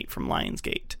 2008 from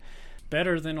Lionsgate.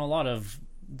 Better than a lot of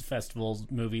festivals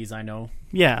movies I know.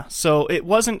 Yeah, so it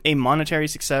wasn't a monetary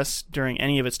success during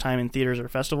any of its time in theaters or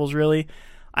festivals, really.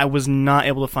 I was not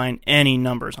able to find any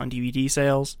numbers on DVD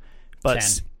sales, but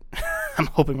 10. I'm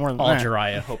hoping more than All that.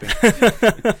 Jiraiya. Hoping.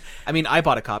 I mean, I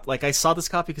bought a copy. Like, I saw this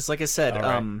copy because, like I said,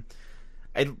 I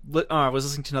was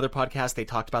listening to another podcast. They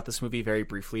talked about this movie very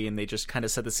briefly, and they just kind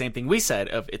of said the same thing we said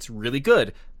of it's really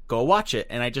good. Go watch it.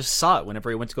 And I just saw it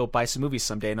whenever I went to go buy some movies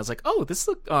someday, and I was like, oh, this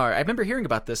look. I remember hearing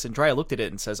about this, and Jiraiya looked at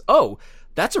it and says, oh,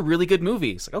 that's a really good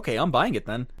movie. It's like, okay, I'm buying it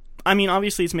then. I mean,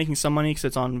 obviously it's making some money because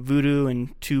it's on Vudu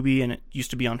and Tubi, and it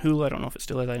used to be on Hulu. I don't know if it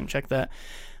still is. I didn't check that.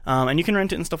 And you can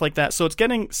rent it and stuff like that. So it's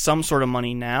getting some sort of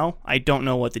money now. I don't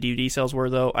know what the DVD sales were,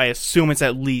 though. I assume it's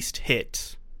at least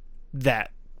hit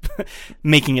that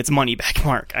making its money back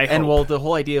mark. I hope. Well, the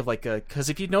whole idea of like, because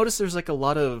if you notice, there's like a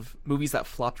lot of movies that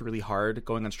flopped really hard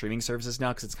going on streaming services now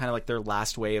because it's kind of like their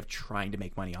last way of trying to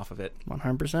make money off of it.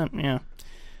 100%,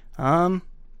 yeah.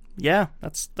 Yeah,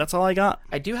 that's all I got.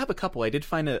 I do have a couple. I did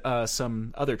find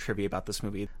some other trivia about this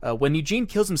movie. When Eugene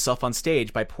kills himself on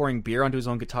stage by pouring beer onto his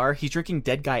own guitar, he's drinking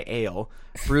Dead Guy Ale,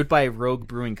 brewed by Rogue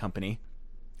Brewing Company.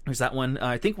 There's that one.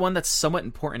 I think one that's somewhat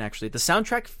important, actually. The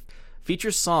soundtrack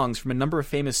features songs from a number of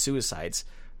famous suicides,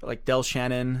 like Del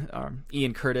Shannon,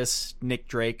 Ian Curtis, Nick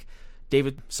Drake,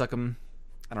 David Suckham,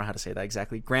 I don't know how to say that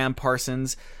exactly, Graham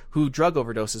Parsons, who drug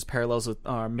overdoses parallels with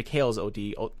McHale's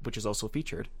OD, which is also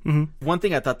featured. Mm-hmm. One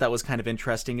thing I thought that was kind of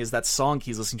interesting is that song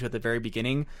he's listening to at the very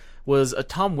beginning was a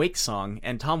Tom Waits song,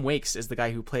 and Tom Waits is the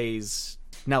guy who plays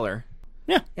Neller.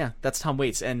 Yeah, that's Tom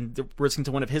Waits, and we're listening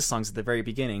to one of his songs at the very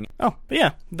beginning. Oh, but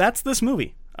yeah, that's this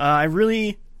movie. I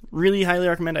really highly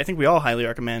recommend. I think we all highly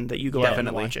recommend that you go out and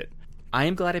watch it. I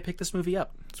am glad I picked this movie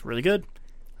up. It's really good.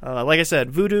 Like I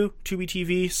said, Vudu, Tubi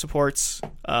TV supports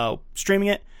streaming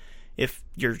it. If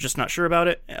you're just not sure about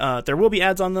it, there will be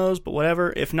ads on those, but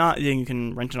whatever. If not, then you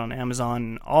can rent it on Amazon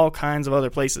and all kinds of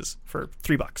other places for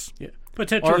 $3. Yeah,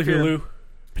 potentially Hulu.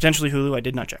 Potentially Hulu. I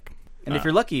did not check. And if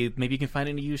you're lucky, maybe you can find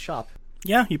it in a used shop.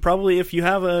 Yeah, you probably, if you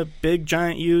have a big,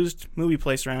 giant used movie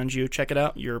place around you, check it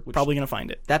out. You're probably going to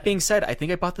find it. That being said, I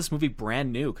think I bought this movie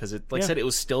brand new because, I said, it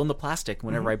was still in the plastic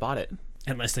whenever I bought it.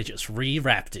 Unless they just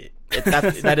rewrapped it.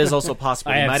 That is also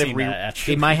possible. They might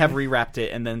have rewrapped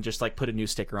it and then just like put a new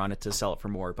sticker on it to sell it for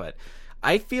more. But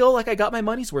I feel like I got my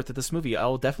money's worth of this movie. I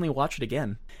will definitely watch it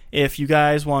again. If you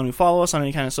guys want to follow us on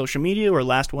any kind of social media, we're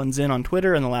Last Ones In on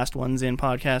Twitter and the Last Ones In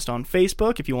podcast on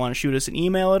Facebook. If you want to shoot us an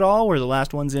email at all, we're the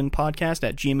Last Ones In podcast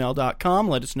at gmail.com.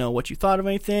 Let us know what you thought of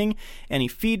anything, any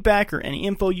feedback, or any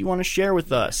info you want to share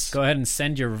with us. Go ahead and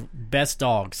send your best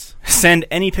dogs. Send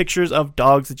any pictures of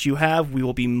dogs that you have. We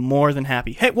will be more than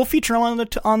happy. Hey, we'll feature them on the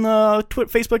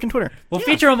Facebook and Twitter. We'll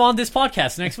feature them on this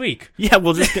podcast next week. Yeah,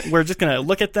 we're just gonna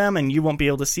look at them and you won't be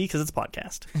able to see because it's a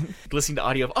podcast. Listening to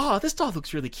audio of, this dog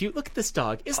looks really cute. Look at this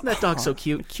dog. Isn't that dog so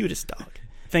cute? Cutest dog.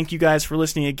 Thank you guys for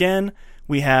listening again.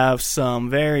 We have some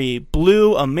very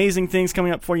blue, amazing things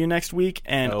coming up for you next week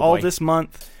and this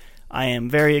month. I am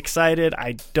very excited.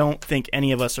 I don't think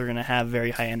any of us are going to have very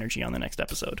high energy on the next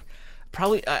episode.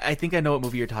 Probably, I think I know what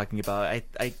movie you're talking about.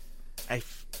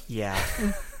 Yeah.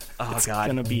 Oh, it's God.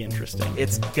 It's going to be interesting.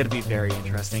 It's going to be very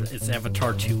interesting. It's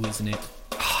Avatar 2, isn't it?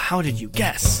 Oh, how did you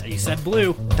guess? You said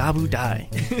blue. Dabu die.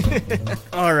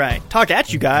 All right. Talk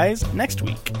at you guys next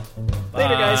week. Bye.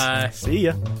 Later, guys. See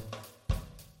ya.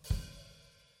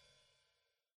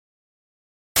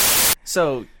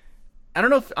 So, I don't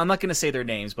know if I'm not going to say their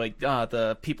names, but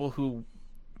the people who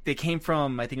they came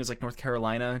from, I think it was like North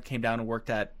Carolina, came down and worked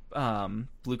at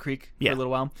Blue Creek for a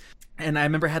little while. And I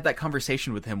remember had that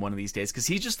conversation with him one of these days because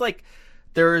he's just like,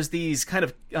 there's these kind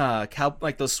of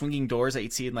like those swinging doors that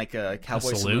you'd see in like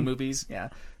cowboy saloon movies. Yeah,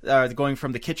 going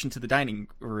from the kitchen to the dining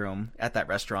room at that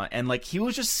restaurant, and like he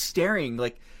was just staring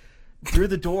like through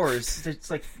the doors, just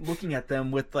like looking at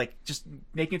them with like just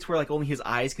making it to where like only his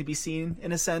eyes could be seen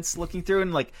in a sense, looking through.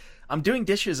 And like I'm doing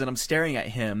dishes and I'm staring at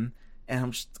him, and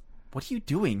I'm just, what are you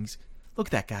doing? Look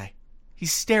at that guy.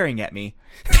 He's staring at me.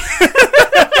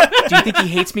 Do you think he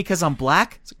hates me because I'm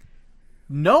black? It's like,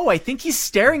 no, I think he's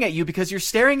staring at you because you're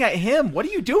staring at him. What are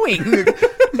you doing?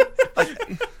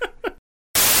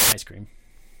 Ice cream.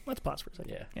 Let's pause for a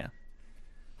second. Yeah. Yeah.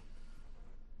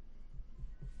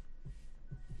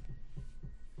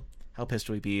 How pissed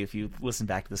would we be if you listen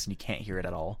back to this and you can't hear it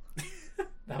at all?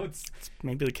 It's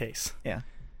maybe the case. Yeah.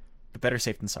 But better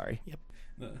safe than sorry. Yep.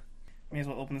 May as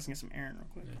well open this and get some air in real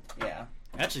quick. Yeah.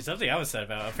 Actually, something I was sad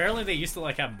about. Apparently, they used to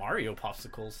like have Mario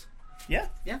popsicles. Yeah.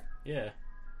 Yeah. Yeah.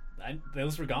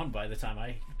 Those were gone by the time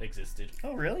I existed.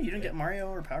 Oh, really? You didn't get Mario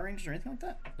or Power Rangers or anything like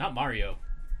that? Not Mario.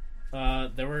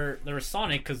 There were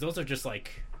Sonic, because those are just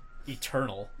like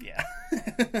eternal. Yeah.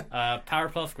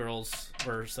 Powerpuff Girls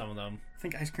were some of them. I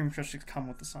think ice cream trucks come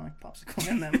with the Sonic popsicle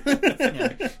in them.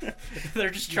 Yeah. They're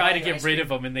just trying to get rid of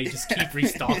them, and they just keep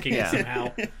restocking Yeah.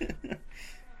 somehow.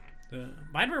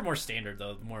 Mine were more standard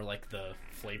though, more like the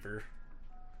flavor.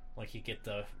 Like you get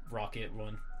the rocket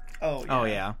one. Oh, yeah. Oh,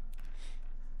 yeah.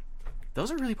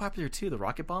 Those are really popular, too, the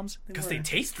rocket bombs. Because they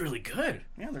taste really good.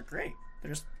 Yeah, they're great.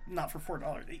 They're just not for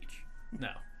 $4 each. No.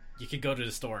 You could go to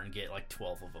the store and get like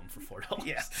 12 of them for $4.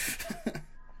 Yeah.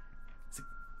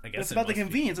 I guess It's about the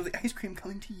convenience of the ice cream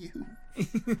coming to you.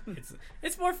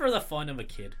 It's more for the fun of a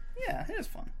kid. Yeah, it is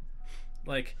fun.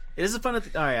 Like, It is a fun... Oh,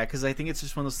 yeah, because I think it's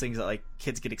just one of those things that, like,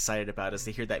 kids get excited about as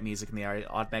they hear that music and they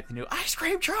automatically know, ice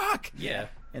cream truck! yeah.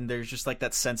 And there's just, like,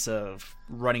 that sense of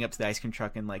running up to the ice cream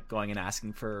truck and, like, going and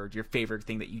asking for your favorite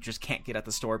thing that you just can't get at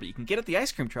the store, but you can get at the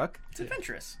ice cream truck. It's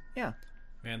adventurous. Yeah.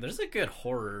 Man, there's a good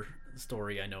horror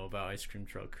story I know about Ice Cream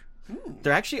Truck. Ooh.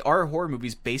 There actually are horror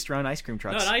movies based around ice cream No,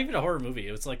 trucks. not even a horror movie.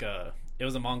 It was like it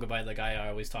was a manga by the guy I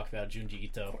always talk about, Junji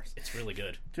Ito. Of course. It's really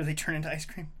good. Do they turn into ice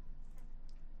cream?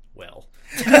 Well.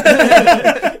 I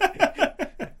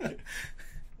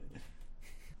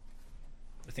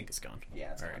think it's gone.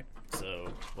 Yeah, it's all right. So,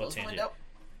 what Close the tangent?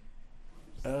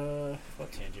 window.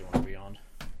 What tangent want to be on?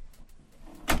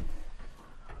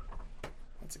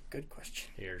 That's a good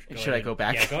question. Here. Should I go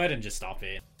back? Yeah, go ahead and just stop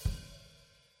it.